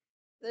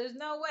 There's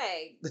no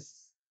way.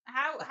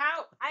 How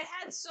I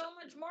had so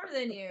much more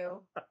than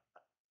you.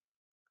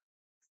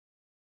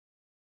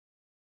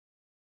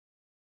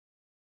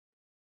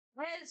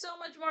 I had so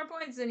much more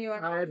points than you.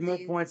 I had more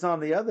points on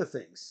the other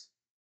things.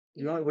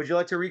 Would you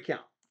like to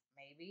recount?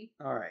 Maybe.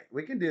 All right,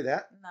 we can do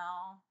that.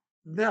 No.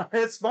 No,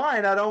 it's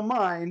fine. I don't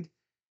mind.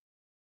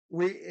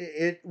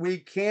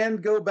 We can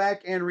go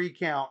back and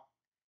recount.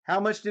 How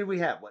much did we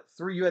have? What,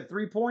 3? You had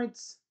 3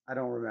 points? I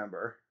don't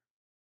remember.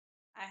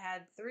 I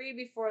had 3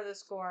 before the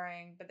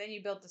scoring, but then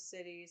you built the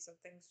city, so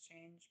things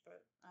changed,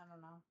 but I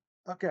don't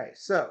know. Okay,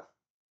 so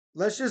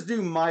let's just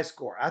do my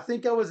score. I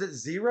think I was at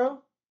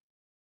 0.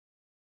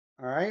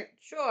 All right.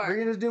 Sure. We're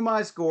going to do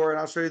my score, and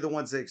I'll show you the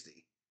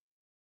 160.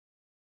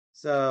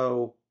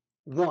 So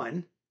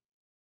 1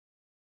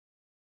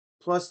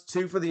 plus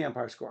 2 for the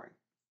Empire scoring.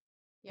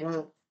 Yeah.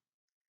 Well,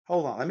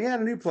 hold on. Let me add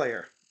a new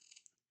player.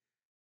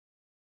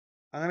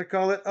 I'm going to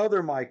call it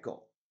Other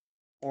Michael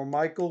or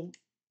Michael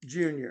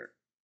Jr.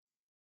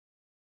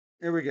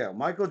 Here we go.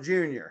 Michael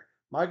Jr.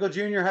 Michael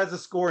Jr. has a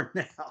score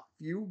now.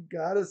 You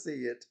got to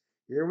see it.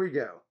 Here we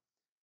go.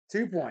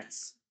 2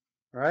 points.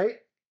 right?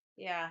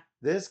 Yeah.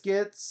 This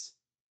gets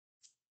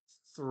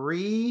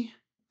 3,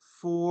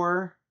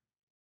 4,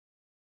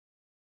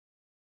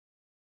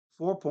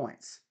 4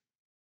 points.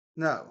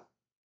 No.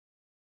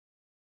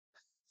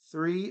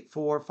 3,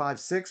 4, 5,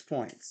 6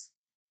 points.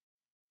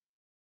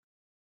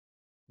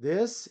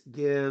 This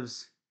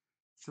gives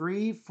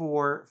 3,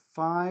 4,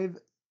 5,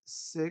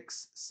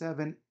 6,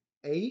 7,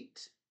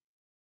 8.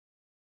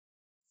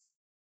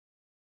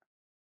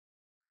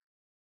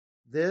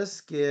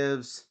 This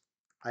gives,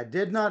 I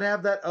did not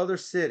have that other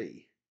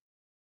city.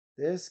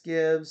 This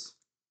gives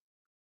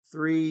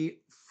 3,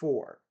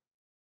 4.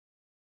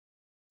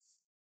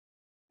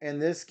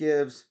 And this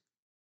gives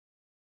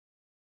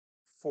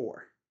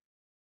 4.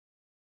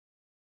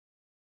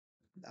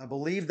 I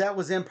believe that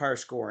was Empire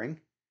scoring.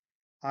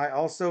 I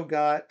also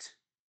got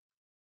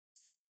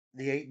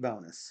the 8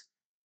 bonus.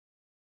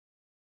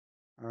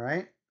 All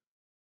right.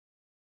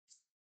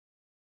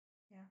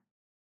 Yeah.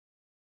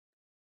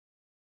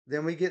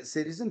 Then we get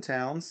cities and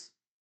towns.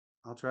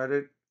 I'll try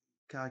to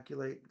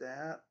calculate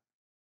that.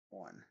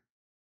 1,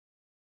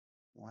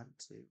 1,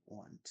 2,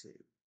 1, 2.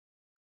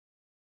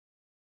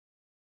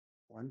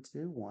 1,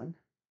 2, 1.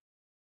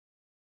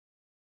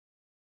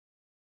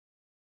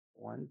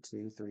 1,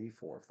 2, 3,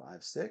 4,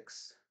 5,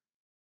 6.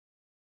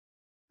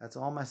 That's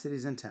all my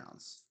cities and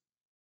towns.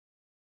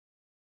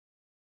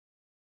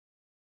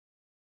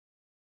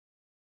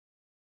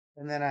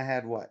 And then I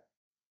had what?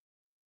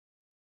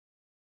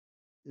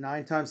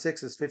 9 times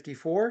 6 is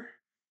 54.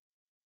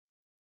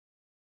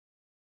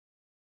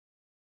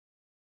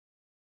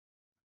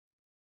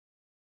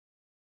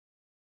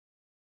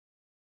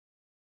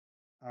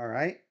 All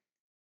right.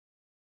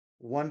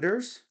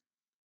 Wonders.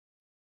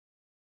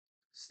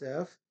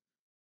 Steph.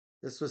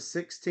 This was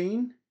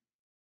 16.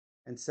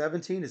 And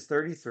 17 is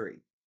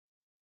 33.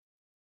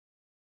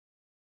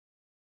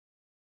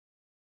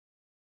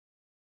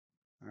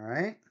 All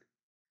right.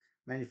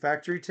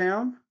 Manufacturing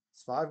town.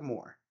 It's 5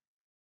 more.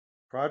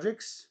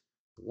 Projects.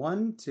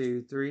 1,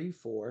 2, 3,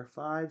 4,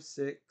 5,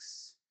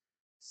 6,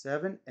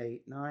 7,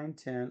 8, 9,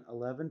 10,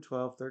 11,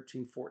 12,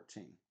 13,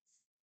 14.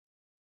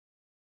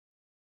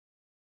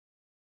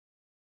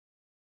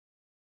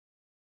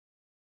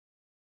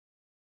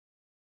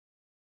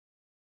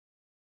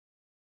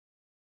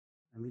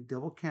 Let me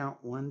double count.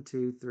 1,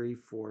 2, 3,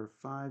 4,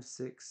 5,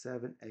 6,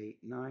 7, 8,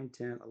 9,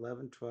 10,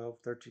 11, 12,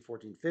 13,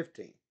 14,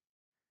 15.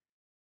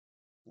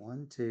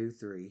 1, 2,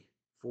 3,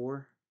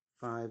 4,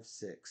 5,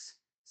 6,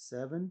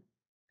 7,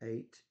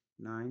 8,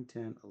 9,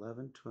 10,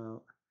 11,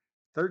 12,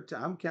 13.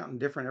 I'm counting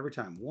different every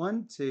time.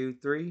 1, 2,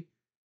 3,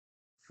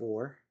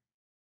 4,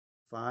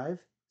 5,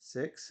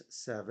 6,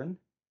 7,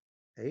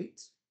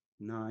 8,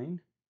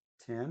 9,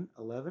 10,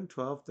 11,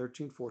 12,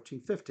 13,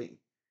 14, 15.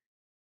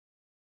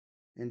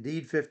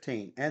 Indeed,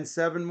 15. And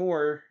 7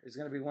 more is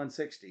going to be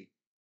 160.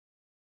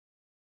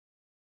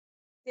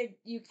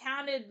 You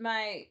counted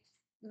my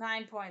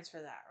 9 points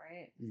for that,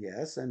 right?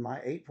 Yes, and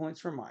my 8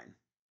 points for mine.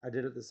 I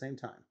did it at the same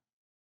time.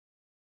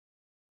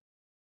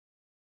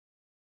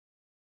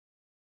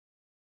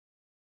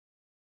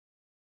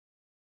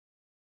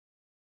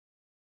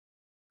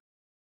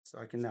 So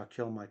I can now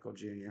kill Michael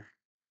Jr.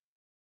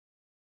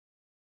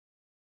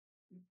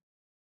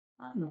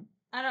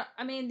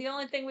 I mean, the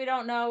only thing we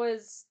don't know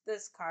is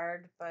this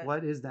card, but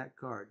What is that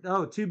card?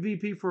 Oh, 2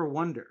 BP for a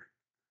wonder.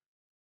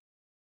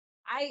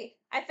 I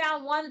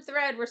found one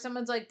thread where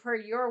someone's like per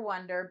your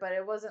wonder, but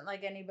it wasn't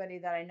like anybody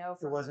that I know It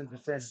from wasn't for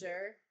definitive.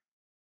 sure.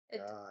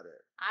 Got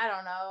it. I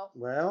don't know.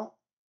 Well,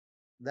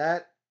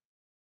 that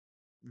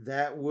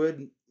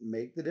would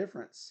make the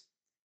difference.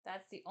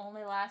 That's the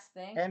only last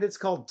thing. And it's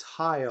called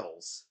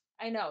tiles.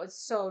 I know, it's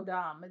so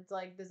dumb. It's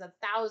like there's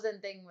 1,000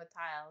 thing with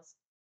tiles.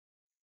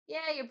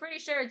 Yeah, you're pretty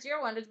sure it's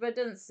your wonders, but it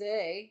doesn't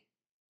say.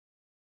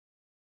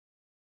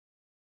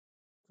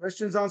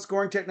 Questions on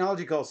scoring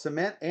technology called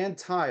cement and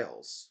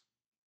tiles.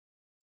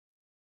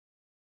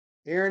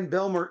 Aaron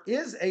Belmer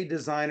is a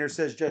designer,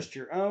 says just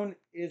your own.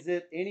 Is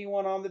it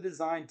anyone on the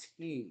design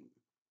team?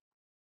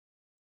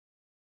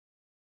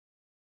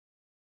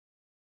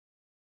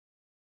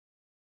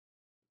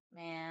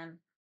 Man,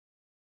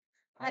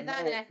 I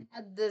thought I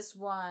had this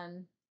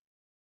one.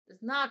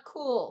 It's not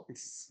cool.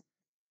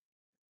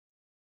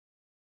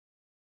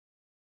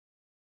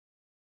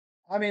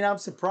 I mean, I'm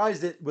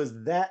surprised it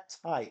was that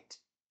tight.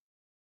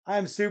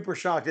 I'm super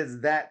shocked it's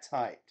that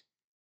tight.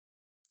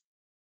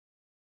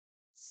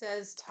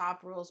 Says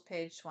top rules,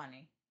 page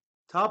 20.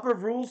 Top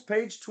of rules,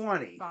 page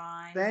 20.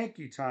 Fine. Thank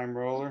you, Time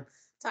Roller.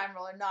 Time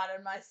roller not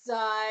on my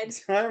side.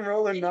 Time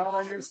Roller not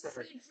on your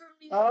side.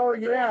 Oh,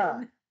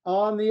 yeah.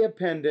 On the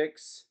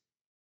appendix.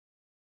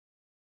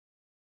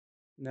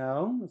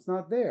 No, it's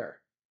not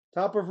there.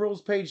 Top of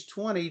rules, page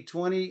 20.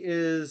 20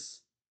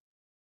 is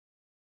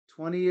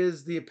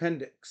the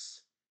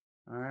appendix.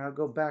 All right, I'll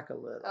go back a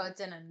little. Oh,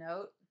 it's in a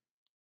note.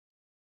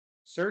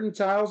 Certain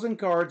tiles and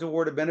cards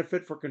award a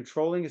benefit for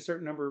controlling a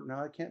certain number.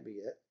 No, that can't be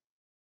it.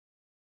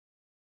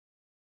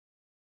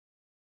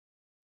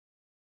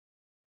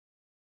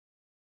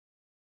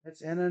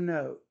 It's in a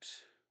note.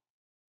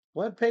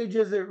 What page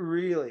is it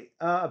really?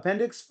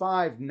 Appendix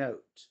 5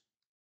 note.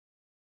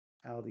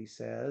 Aldi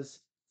says.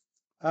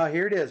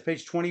 Here it is,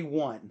 page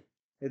 21.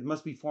 It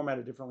must be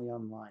formatted differently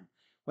online.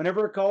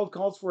 Whenever a call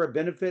calls for a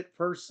benefit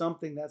for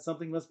something, that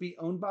something must be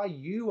owned by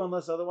you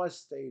unless otherwise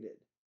stated.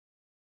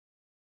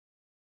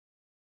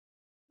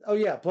 Oh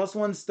yeah,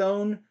 +1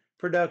 stone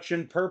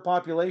production per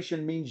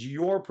population means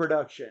your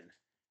production.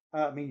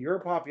 I mean your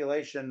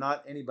population,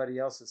 not anybody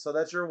else's. So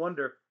that's your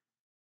wonder.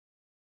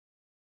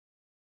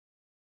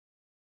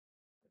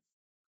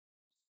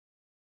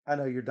 I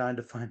know you're dying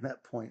to find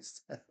that point,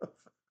 Steph.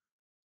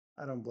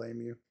 I don't blame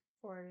you.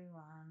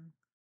 41.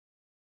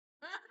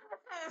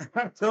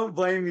 I don't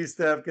blame you,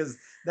 Steph, because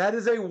that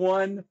is a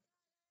 1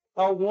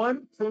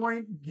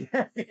 point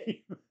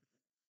game.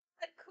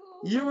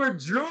 Cool. You were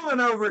drooling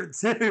over it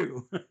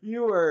too.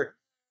 You were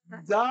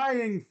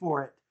dying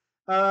for it.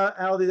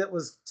 Aldi, that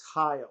was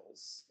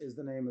Tiles, is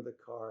the name of the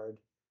card.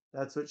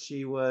 That's what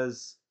she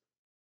was.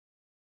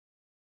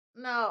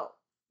 No.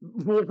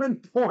 1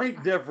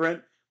 point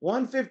different.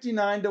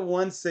 159 to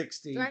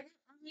 160. Do I get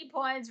any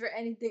points for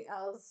anything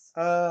else?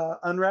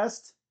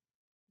 Unrest?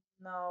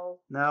 No.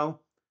 No.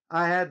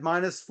 I had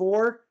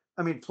 -4.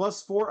 I mean,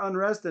 +4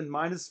 unrest and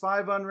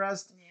 -5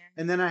 unrest. Yeah.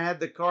 And then I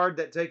had the card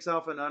that takes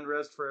off an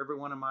unrest for every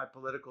one of my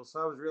political.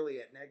 So I was really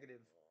at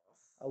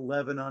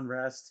 -11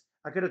 unrest.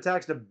 I could have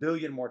taxed a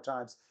billion more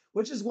times,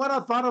 which is what I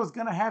thought I was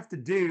going to have to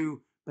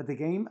do. But the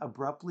game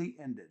abruptly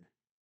ended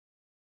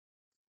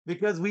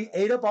because we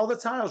ate up all the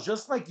tiles,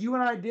 just like you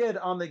and I did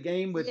on the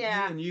game with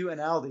you and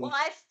Aldi. Well,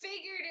 I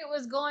figured it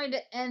was going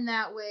to end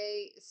that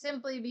way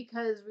simply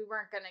because we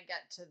weren't going to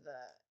get to the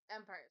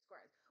Empire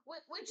Squares.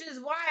 Which is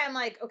why I'm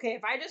like, okay,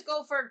 if I just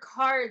go for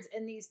cards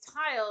in these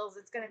tiles,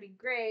 it's going to be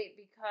great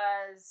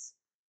because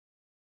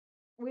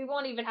we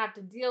won't even have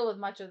to deal with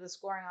much of the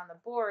scoring on the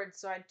board.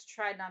 So I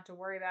tried not to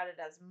worry about it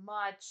as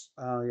much.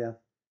 Oh, yeah.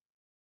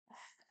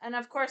 And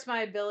of course,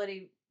 my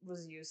ability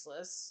was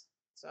useless.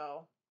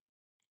 So,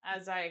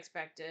 as I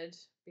expected,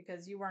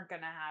 because you weren't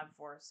going to have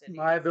 4 cities.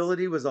 My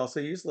ability was also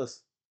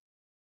useless.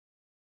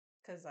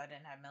 Because I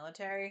didn't have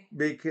military?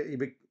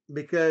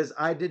 Because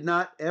I did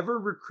not ever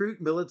recruit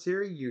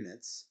military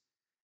units,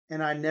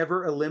 and I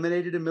never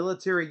eliminated a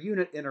military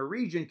unit in a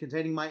region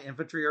containing my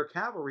infantry or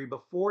cavalry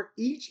before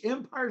each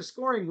empire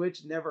scoring,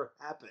 which never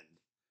happened.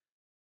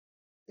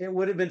 It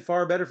would have been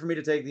far better for me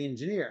to take the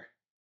engineer,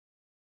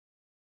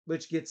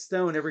 which gets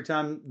stone every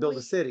time build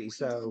a city.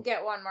 We did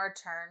get one more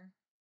turn.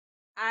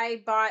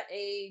 I bought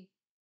a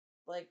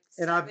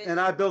and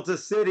I built a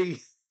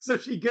city so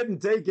she couldn't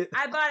take it.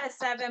 I bought a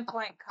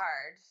 7-point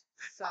card.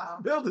 So I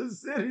built a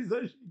city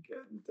so she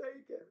couldn't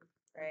take it.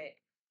 Right.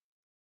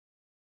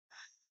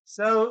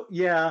 So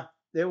yeah,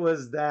 it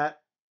was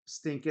that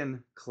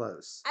stinking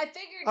close.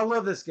 I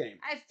love this game.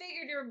 I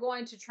figured you were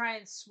going to try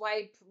and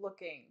swipe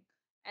looking,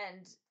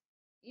 and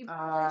you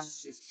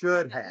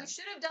should have. You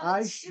should have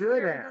done it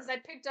sooner because I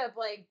picked up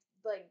like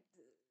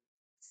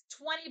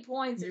 20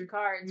 points in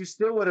cards. You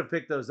still would have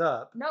picked those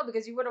up. No,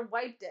 because you would have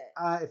wiped it.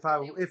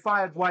 If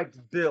I had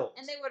wiped build.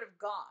 And they would have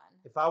gone.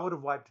 If I would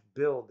have wiped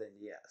build, then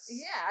yes.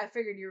 Yeah, I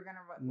figured you were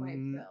gonna wipe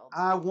build.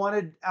 I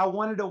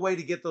wanted a way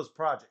to get those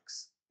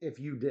projects if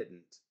you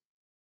didn't.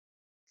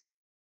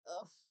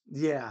 Ugh.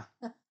 Yeah.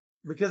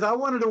 Because I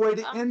wanted a way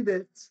to end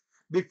it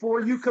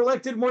before you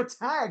collected more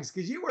tags,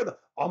 because you were the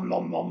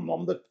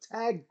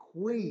tag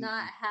queen. I'm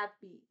not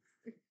happy.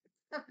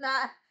 I'm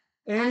not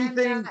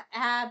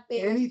happy.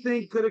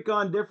 Anything could have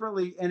gone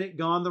differently and it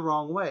gone the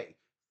wrong way.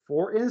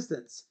 For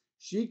instance,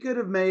 she could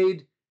have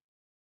made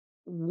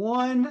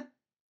one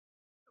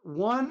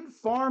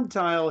farm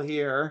tile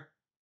here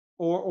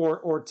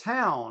or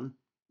town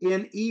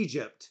in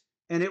Egypt,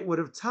 and it would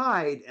have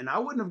tied, and I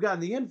wouldn't have gotten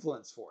the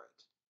influence for it.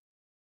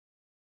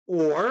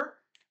 Or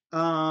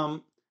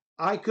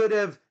I could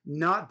have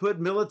not put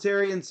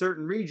military in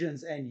certain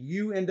regions, and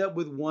you end up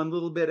with one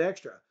little bit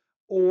extra.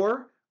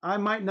 Or I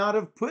might not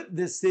have put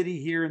this city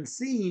here and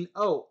seen,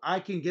 oh, I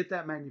can get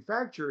that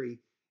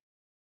manufactory.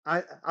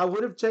 I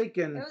would have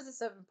taken. It was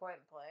a 7-point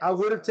play. I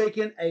would have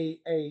taken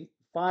a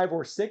 5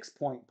 or 6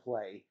 point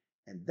play,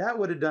 and that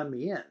would have done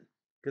me in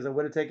because I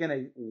would have taken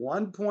a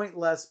 1 point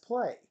less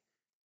play.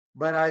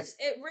 But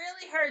it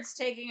really hurts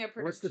taking a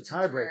prediction. What's the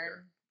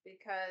tiebreaker?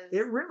 Because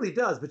it really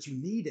does, but you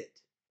need it.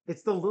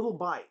 It's the little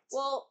bites.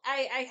 Well,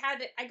 I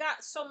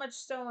got so much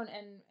stone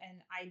and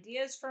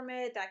ideas from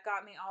it that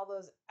got me all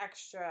those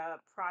extra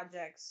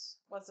projects.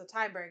 What's the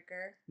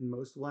tiebreaker?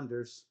 Most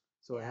wonders.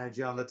 So I had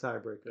you on the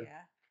tiebreaker.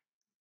 Yeah.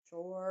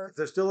 Sure. If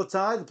there's still a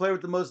tie, the player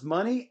with the most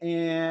money,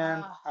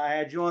 and I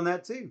had you on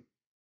that too.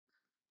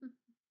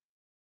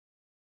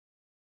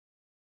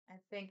 I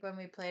think when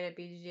we played at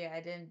BGG,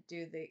 I didn't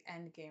do the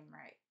end game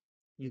right.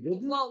 You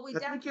didn't? Well,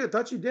 I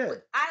thought you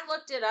did. I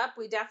looked it up.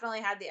 We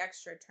definitely had the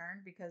extra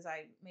turn because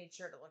I made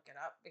sure to look it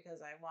up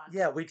because I wanted.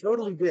 Yeah, we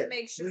totally did.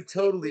 Make sure we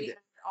totally did. Had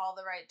all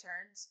the right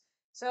turns.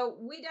 So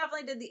we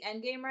definitely did the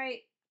end game right.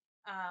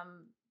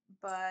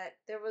 But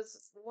there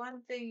was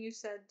one thing you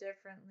said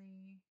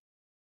differently.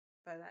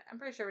 But I'm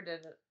pretty sure we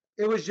did it.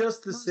 It was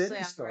just the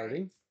city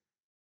starting. Right.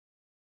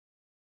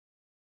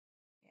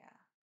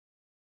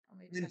 Yeah.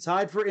 and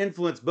tied for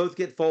influence both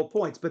get full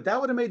points. But that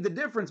would have made the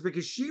difference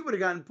because she would have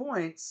gotten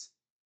points,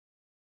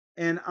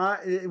 and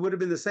it would have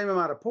been the same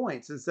amount of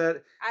points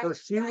instead. So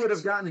she would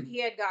have gotten.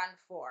 He had gotten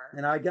 4,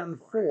 and I gotten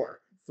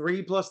 4.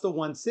 3 plus the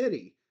 1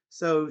 city.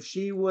 So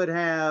she would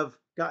have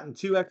gotten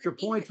 2 extra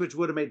points, which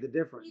would have made the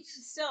difference.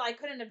 Even still, I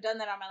couldn't have done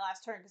that on my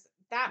last turn because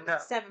that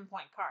was a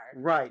 7-point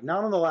card. Right,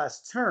 not on the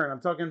last turn.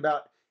 I'm talking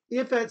about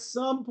if at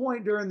some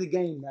point during the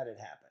game that had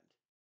happened.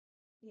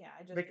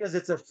 Yeah, because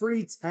it's a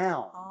free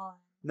town.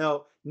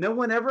 No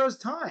one ever has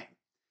time.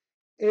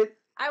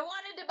 I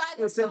wanted to buy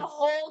this the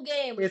whole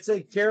game. It's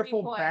a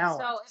careful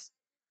balance. So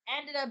I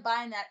ended up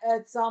buying that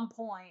at some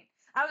point.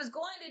 I was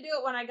going to do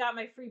it when I got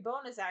my free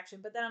bonus action,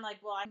 but then I'm like,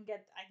 well, I can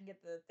get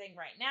the thing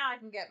right now. I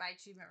can get my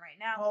achievement right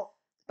now. Well,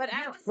 but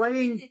I was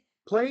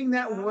playing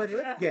that what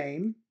if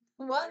game.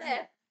 What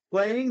if?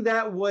 Playing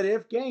that what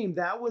if game.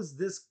 That was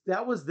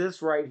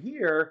this right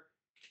here.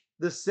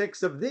 The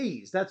 6 of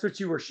these. That's what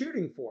you were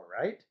shooting for,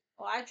 right?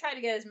 Well, I tried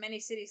to get as many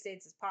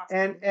city-states as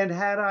possible. And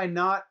had I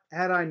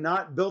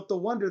not built the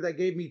wonder that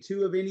gave me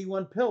 2 of any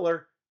one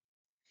pillar,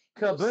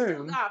 kaboom! You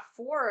still got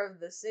 4 of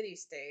the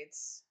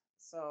city-states,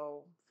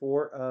 so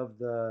 4 of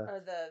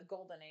the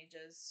golden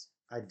ages.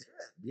 I did,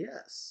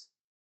 yes.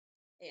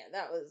 Yeah,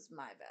 that was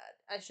my bad.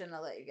 I shouldn't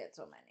have let you get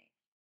so many.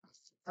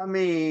 I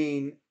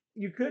mean,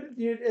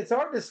 it's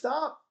hard to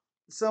stop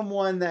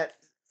someone that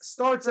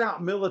starts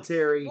out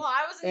military. Well,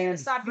 I wasn't going to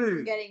stop you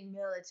from getting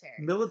military.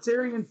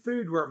 Military and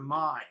food were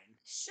mine.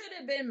 Should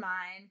have been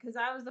mine because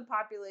I was the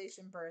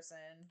population person,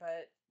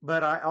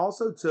 but I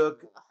also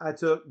took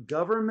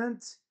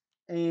government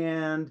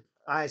and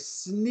I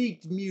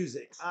sneaked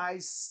music. I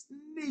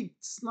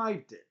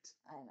sniped it.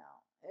 I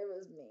know. It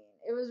was mean.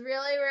 It was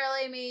really,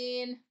 really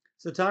mean.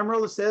 So Time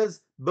Roller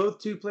says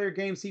both 2-player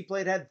games he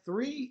played had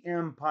 3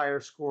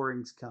 empire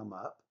scorings come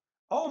up.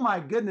 Oh my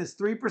goodness,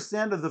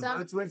 3% of the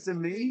votes went to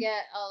me.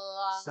 Get a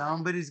lot.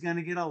 Somebody's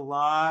gonna get a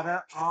lot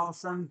of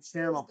awesome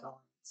channel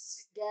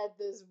points. Get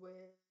this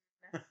win.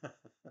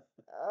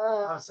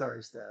 I'm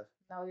sorry, Steph.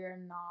 No, you're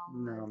not.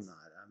 No, I'm not.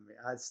 I mean,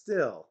 I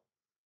still.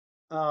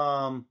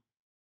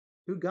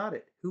 Who got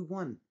it? Who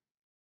won?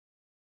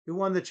 Who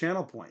won the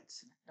channel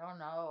points? I don't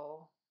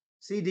know.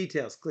 See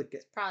details. Click it.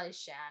 It's probably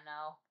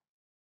Shano.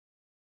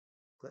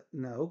 Click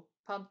no.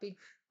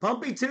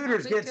 Pumpy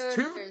Tutors gets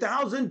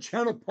 2,000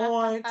 channel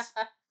points.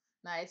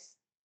 Nice.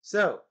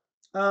 So,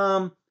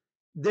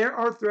 there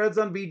are threads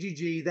on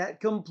BGG that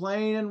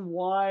complain and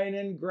whine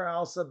and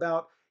grouse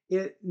about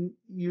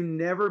you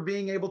never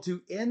being able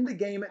to end the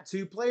game at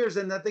 2 players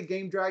and that the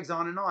game drags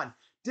on and on.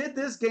 Did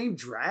this game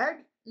drag?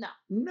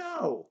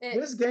 No.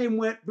 This game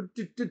went. We're not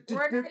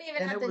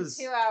even at the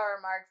 2-hour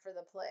mark for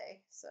the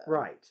play. So.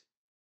 Right.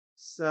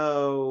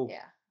 So.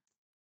 Yeah.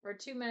 We're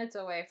 2 minutes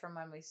away from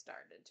when we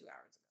started 2 hours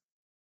ago.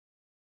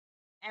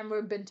 And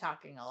we've been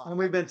talking a lot. And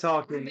we've been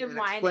talking and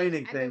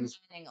explaining things.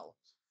 I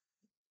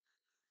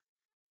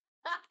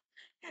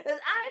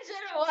should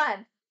have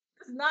won.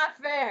 It's not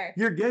fair.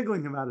 You're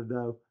giggling about it,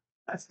 though.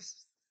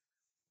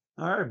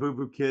 All right, Boo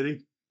Boo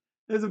Kitty.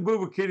 There's a Boo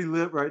Boo Kitty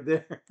lip right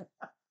there.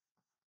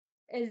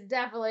 It's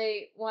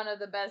definitely one of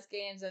the best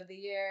games of the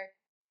year.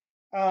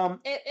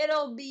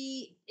 It'll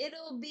be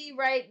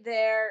right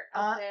there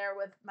up there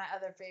with my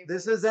other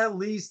favorites. This is at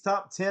least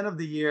top 10 of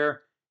the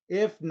year,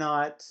 if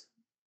not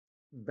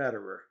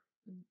betterer.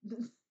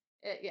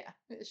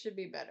 It should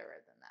be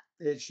betterer than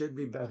that. It should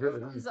be better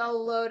than that. It was a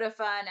load of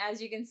fun.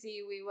 As you can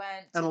see, we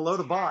went and a load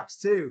of box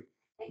too.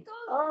 It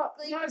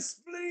goes my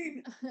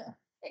spleen.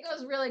 It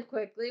goes really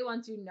quickly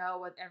once you know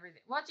what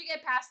everything. Once you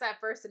get past that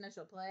first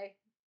initial play.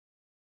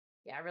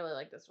 Yeah, I really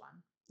like this one.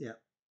 Yeah.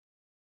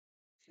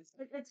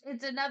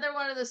 It's another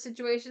one of those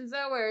situations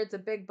though where it's a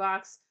big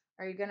box.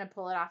 Are you gonna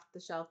pull it off the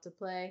shelf to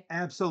play?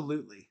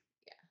 Absolutely.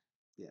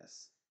 Yeah.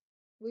 Yes.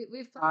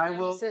 We've played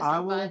Nemesis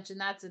a bunch, and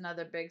that's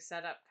another big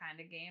setup kind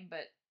of game.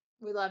 But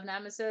we love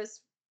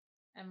Nemesis,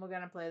 and we're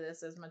gonna play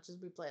this as much as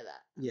we play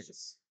that.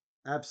 Yes.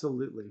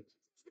 Absolutely.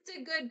 It's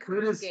a good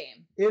crew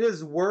game. It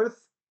is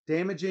worth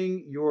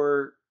damaging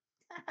your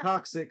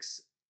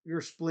coccyx,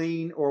 your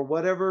spleen, or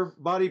whatever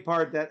body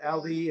part that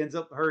Aldi ends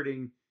up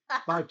hurting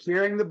by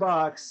carrying the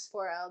box.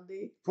 Poor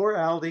Aldi. Poor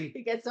Aldi.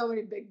 He gets so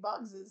many big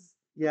boxes.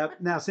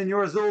 Yep. Now,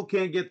 Senor Azul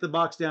can't get the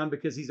box down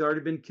because he's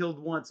already been killed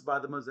once by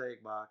the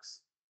Mosaic box.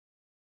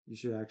 You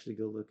should actually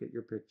go look at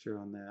your picture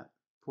on that.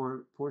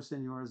 Poor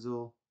Senor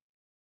Azul.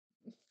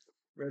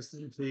 Rest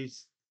in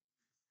peace.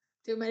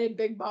 Too many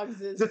big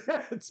boxes.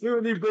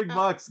 Too many big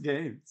box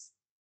games.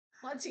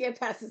 Once you get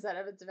past the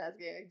setup, it's a fast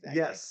game.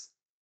 Exactly. Yes.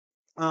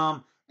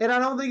 And I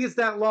don't think it's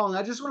that long.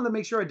 I just wanted to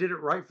make sure I did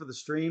it right for the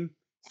stream.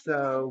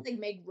 So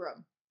make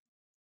room.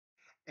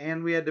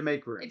 And we had to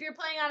make room. If you're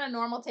playing on a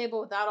normal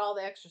table without all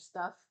the extra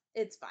stuff,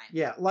 it's fine.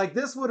 Yeah, like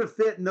this would have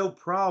fit no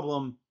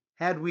problem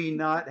had we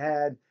not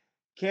had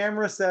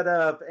camera set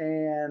up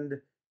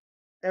and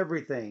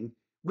everything.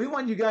 We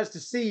want you guys to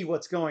see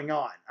what's going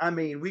on. I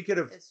mean, we could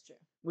have. It's true.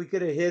 We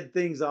could have hid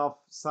things off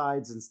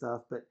sides and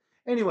stuff, but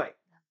anyway,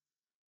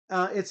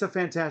 it's a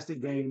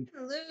fantastic game.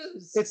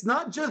 Lose. It's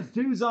not just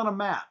dudes on a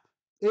map.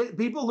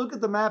 People look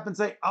at the map and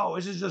say, "Oh,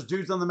 it's just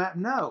dudes on the map."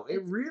 No,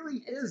 it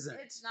really isn't.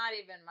 It's not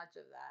even much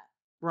of that.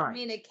 Right. I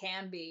mean, it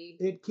can be.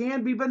 It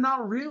can be, but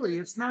not really.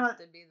 It's not.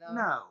 To be, though.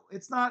 No,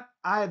 it's not.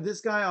 I have this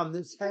guy on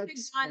this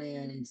hex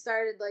and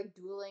started like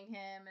dueling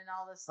him and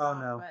all this oh stuff.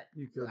 no, But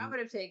you couldn't. I would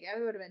have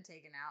been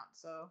taken out.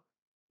 So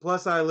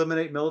plus, I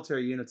eliminate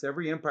military units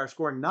every empire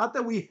scoring. Not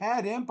that we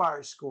had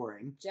empire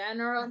scoring.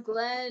 General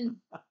Glenn.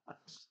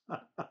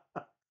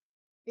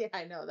 Yeah,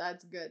 I know,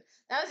 that's good.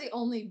 That was the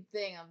only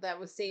thing that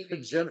was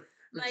saving me.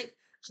 Like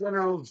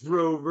General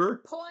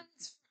Drover.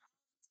 Points,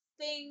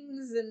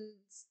 things, and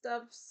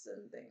stuffs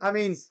and things. I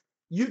mean,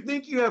 you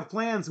think you have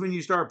plans when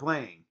you start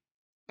playing,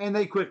 and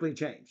they quickly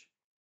change.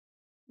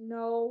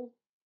 No.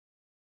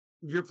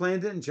 Your plan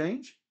didn't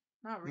change?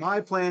 Not really.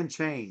 My plan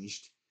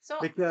changed. So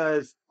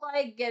because I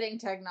like getting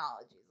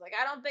technologies. Like,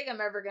 I don't think I'm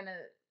ever gonna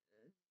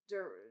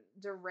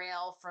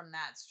derail from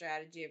that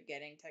strategy of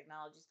getting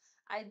technologies.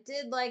 I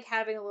did like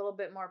having a little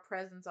bit more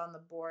presence on the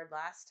board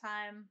last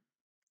time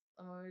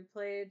when we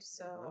played,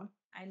 so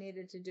I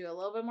needed to do a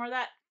little bit more of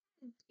that.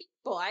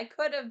 People, I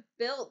could have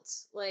built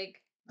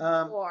like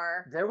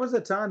more. There was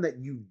a time that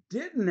you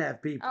didn't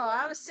have people. Oh,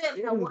 I was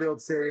sitting in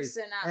build series,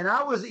 and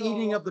I was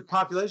eating up the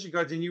population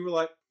cards, and you were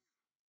like,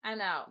 I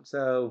know.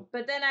 So,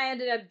 but then I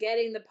ended up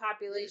getting the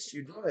population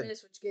you did.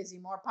 bonus, which gives you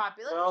more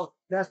population. Well,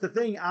 that's the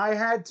thing. I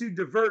had to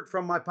divert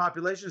from my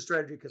population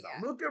strategy because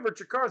I look over at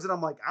your cards and I'm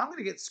like, I'm going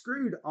to get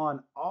screwed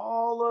on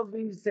all of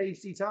these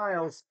safety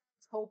tiles.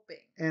 Hoping.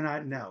 And I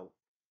know.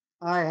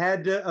 I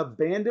had to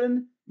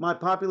abandon my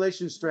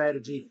population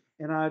strategy,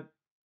 and I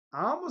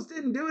almost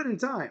didn't do it in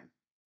time.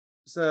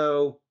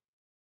 So.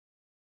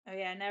 Oh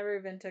yeah, I never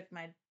even took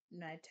my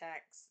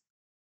tax.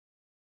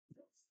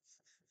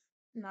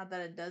 Not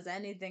that it does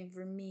anything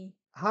for me.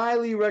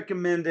 Highly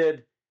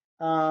recommended.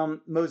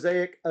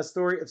 Mosaic, A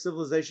Story of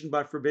Civilization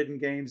by Forbidden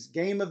Games.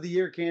 Game of the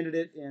Year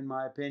candidate, in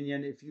my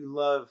opinion. If you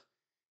love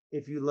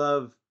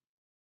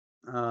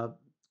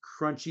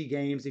crunchy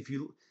games,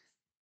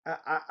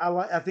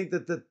 I think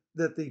that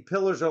the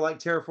pillars are like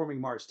terraforming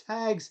Mars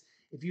tags.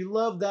 If you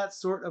love that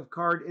sort of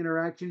card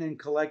interaction and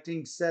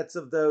collecting sets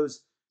of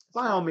those,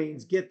 by all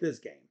means, get this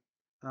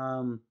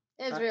game.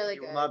 It's really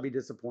good. You will not be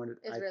disappointed.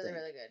 It's really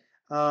good.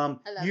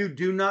 You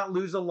do not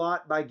lose a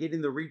lot by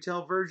getting the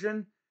retail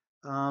version,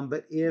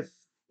 but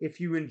if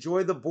you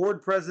enjoy the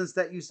board presence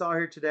that you saw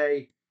here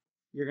today,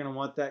 you're going to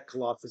want that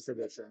Colossus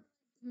edition.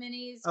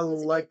 Minis. I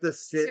like the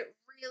sit. Is it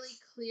really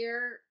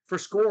clear for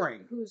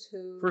scoring? Who's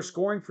who? For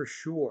scoring, for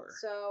sure.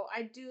 So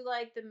I do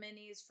like the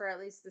minis for at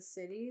least the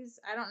cities.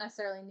 I don't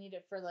necessarily need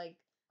it for like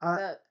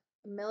the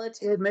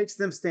military. It makes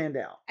them stand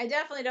out. I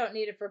definitely don't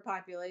need it for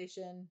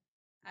population.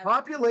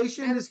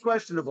 Population is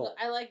questionable.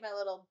 I like my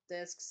little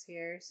discs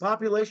here. So.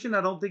 Population,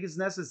 I don't think is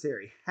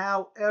necessary.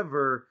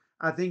 However,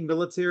 I think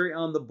military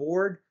on the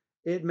board,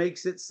 it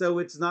makes it so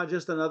it's not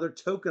just another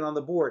token on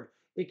the board.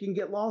 It can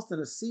get lost in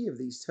a sea of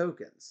these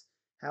tokens.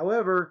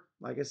 However,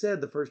 like I said,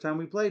 the first time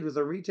we played was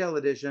a retail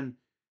edition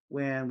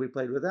when we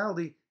played with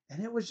Aldi,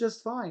 and it was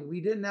just fine.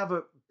 We didn't have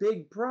a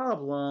big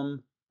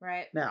problem.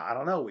 Right. Now, I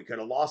don't know. We could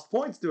have lost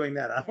points doing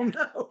that. I don't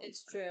know.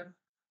 It's true.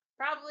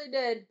 Probably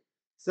did.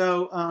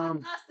 So, I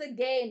lost the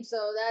game, so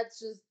that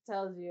just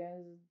tells you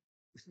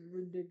it's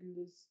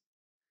ridiculous.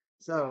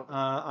 So,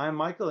 I'm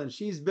Michael, and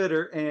she's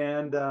Bitter,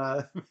 and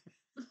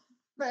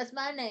that's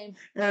my name.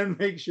 And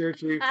make sure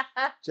to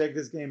check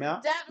this game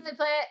out. Definitely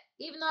play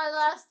it, even though I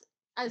lost.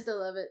 I still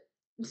love it.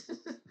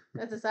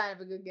 That's a sign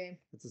of a good game.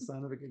 It's a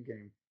sign of a good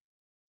game.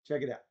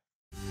 Check it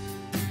out.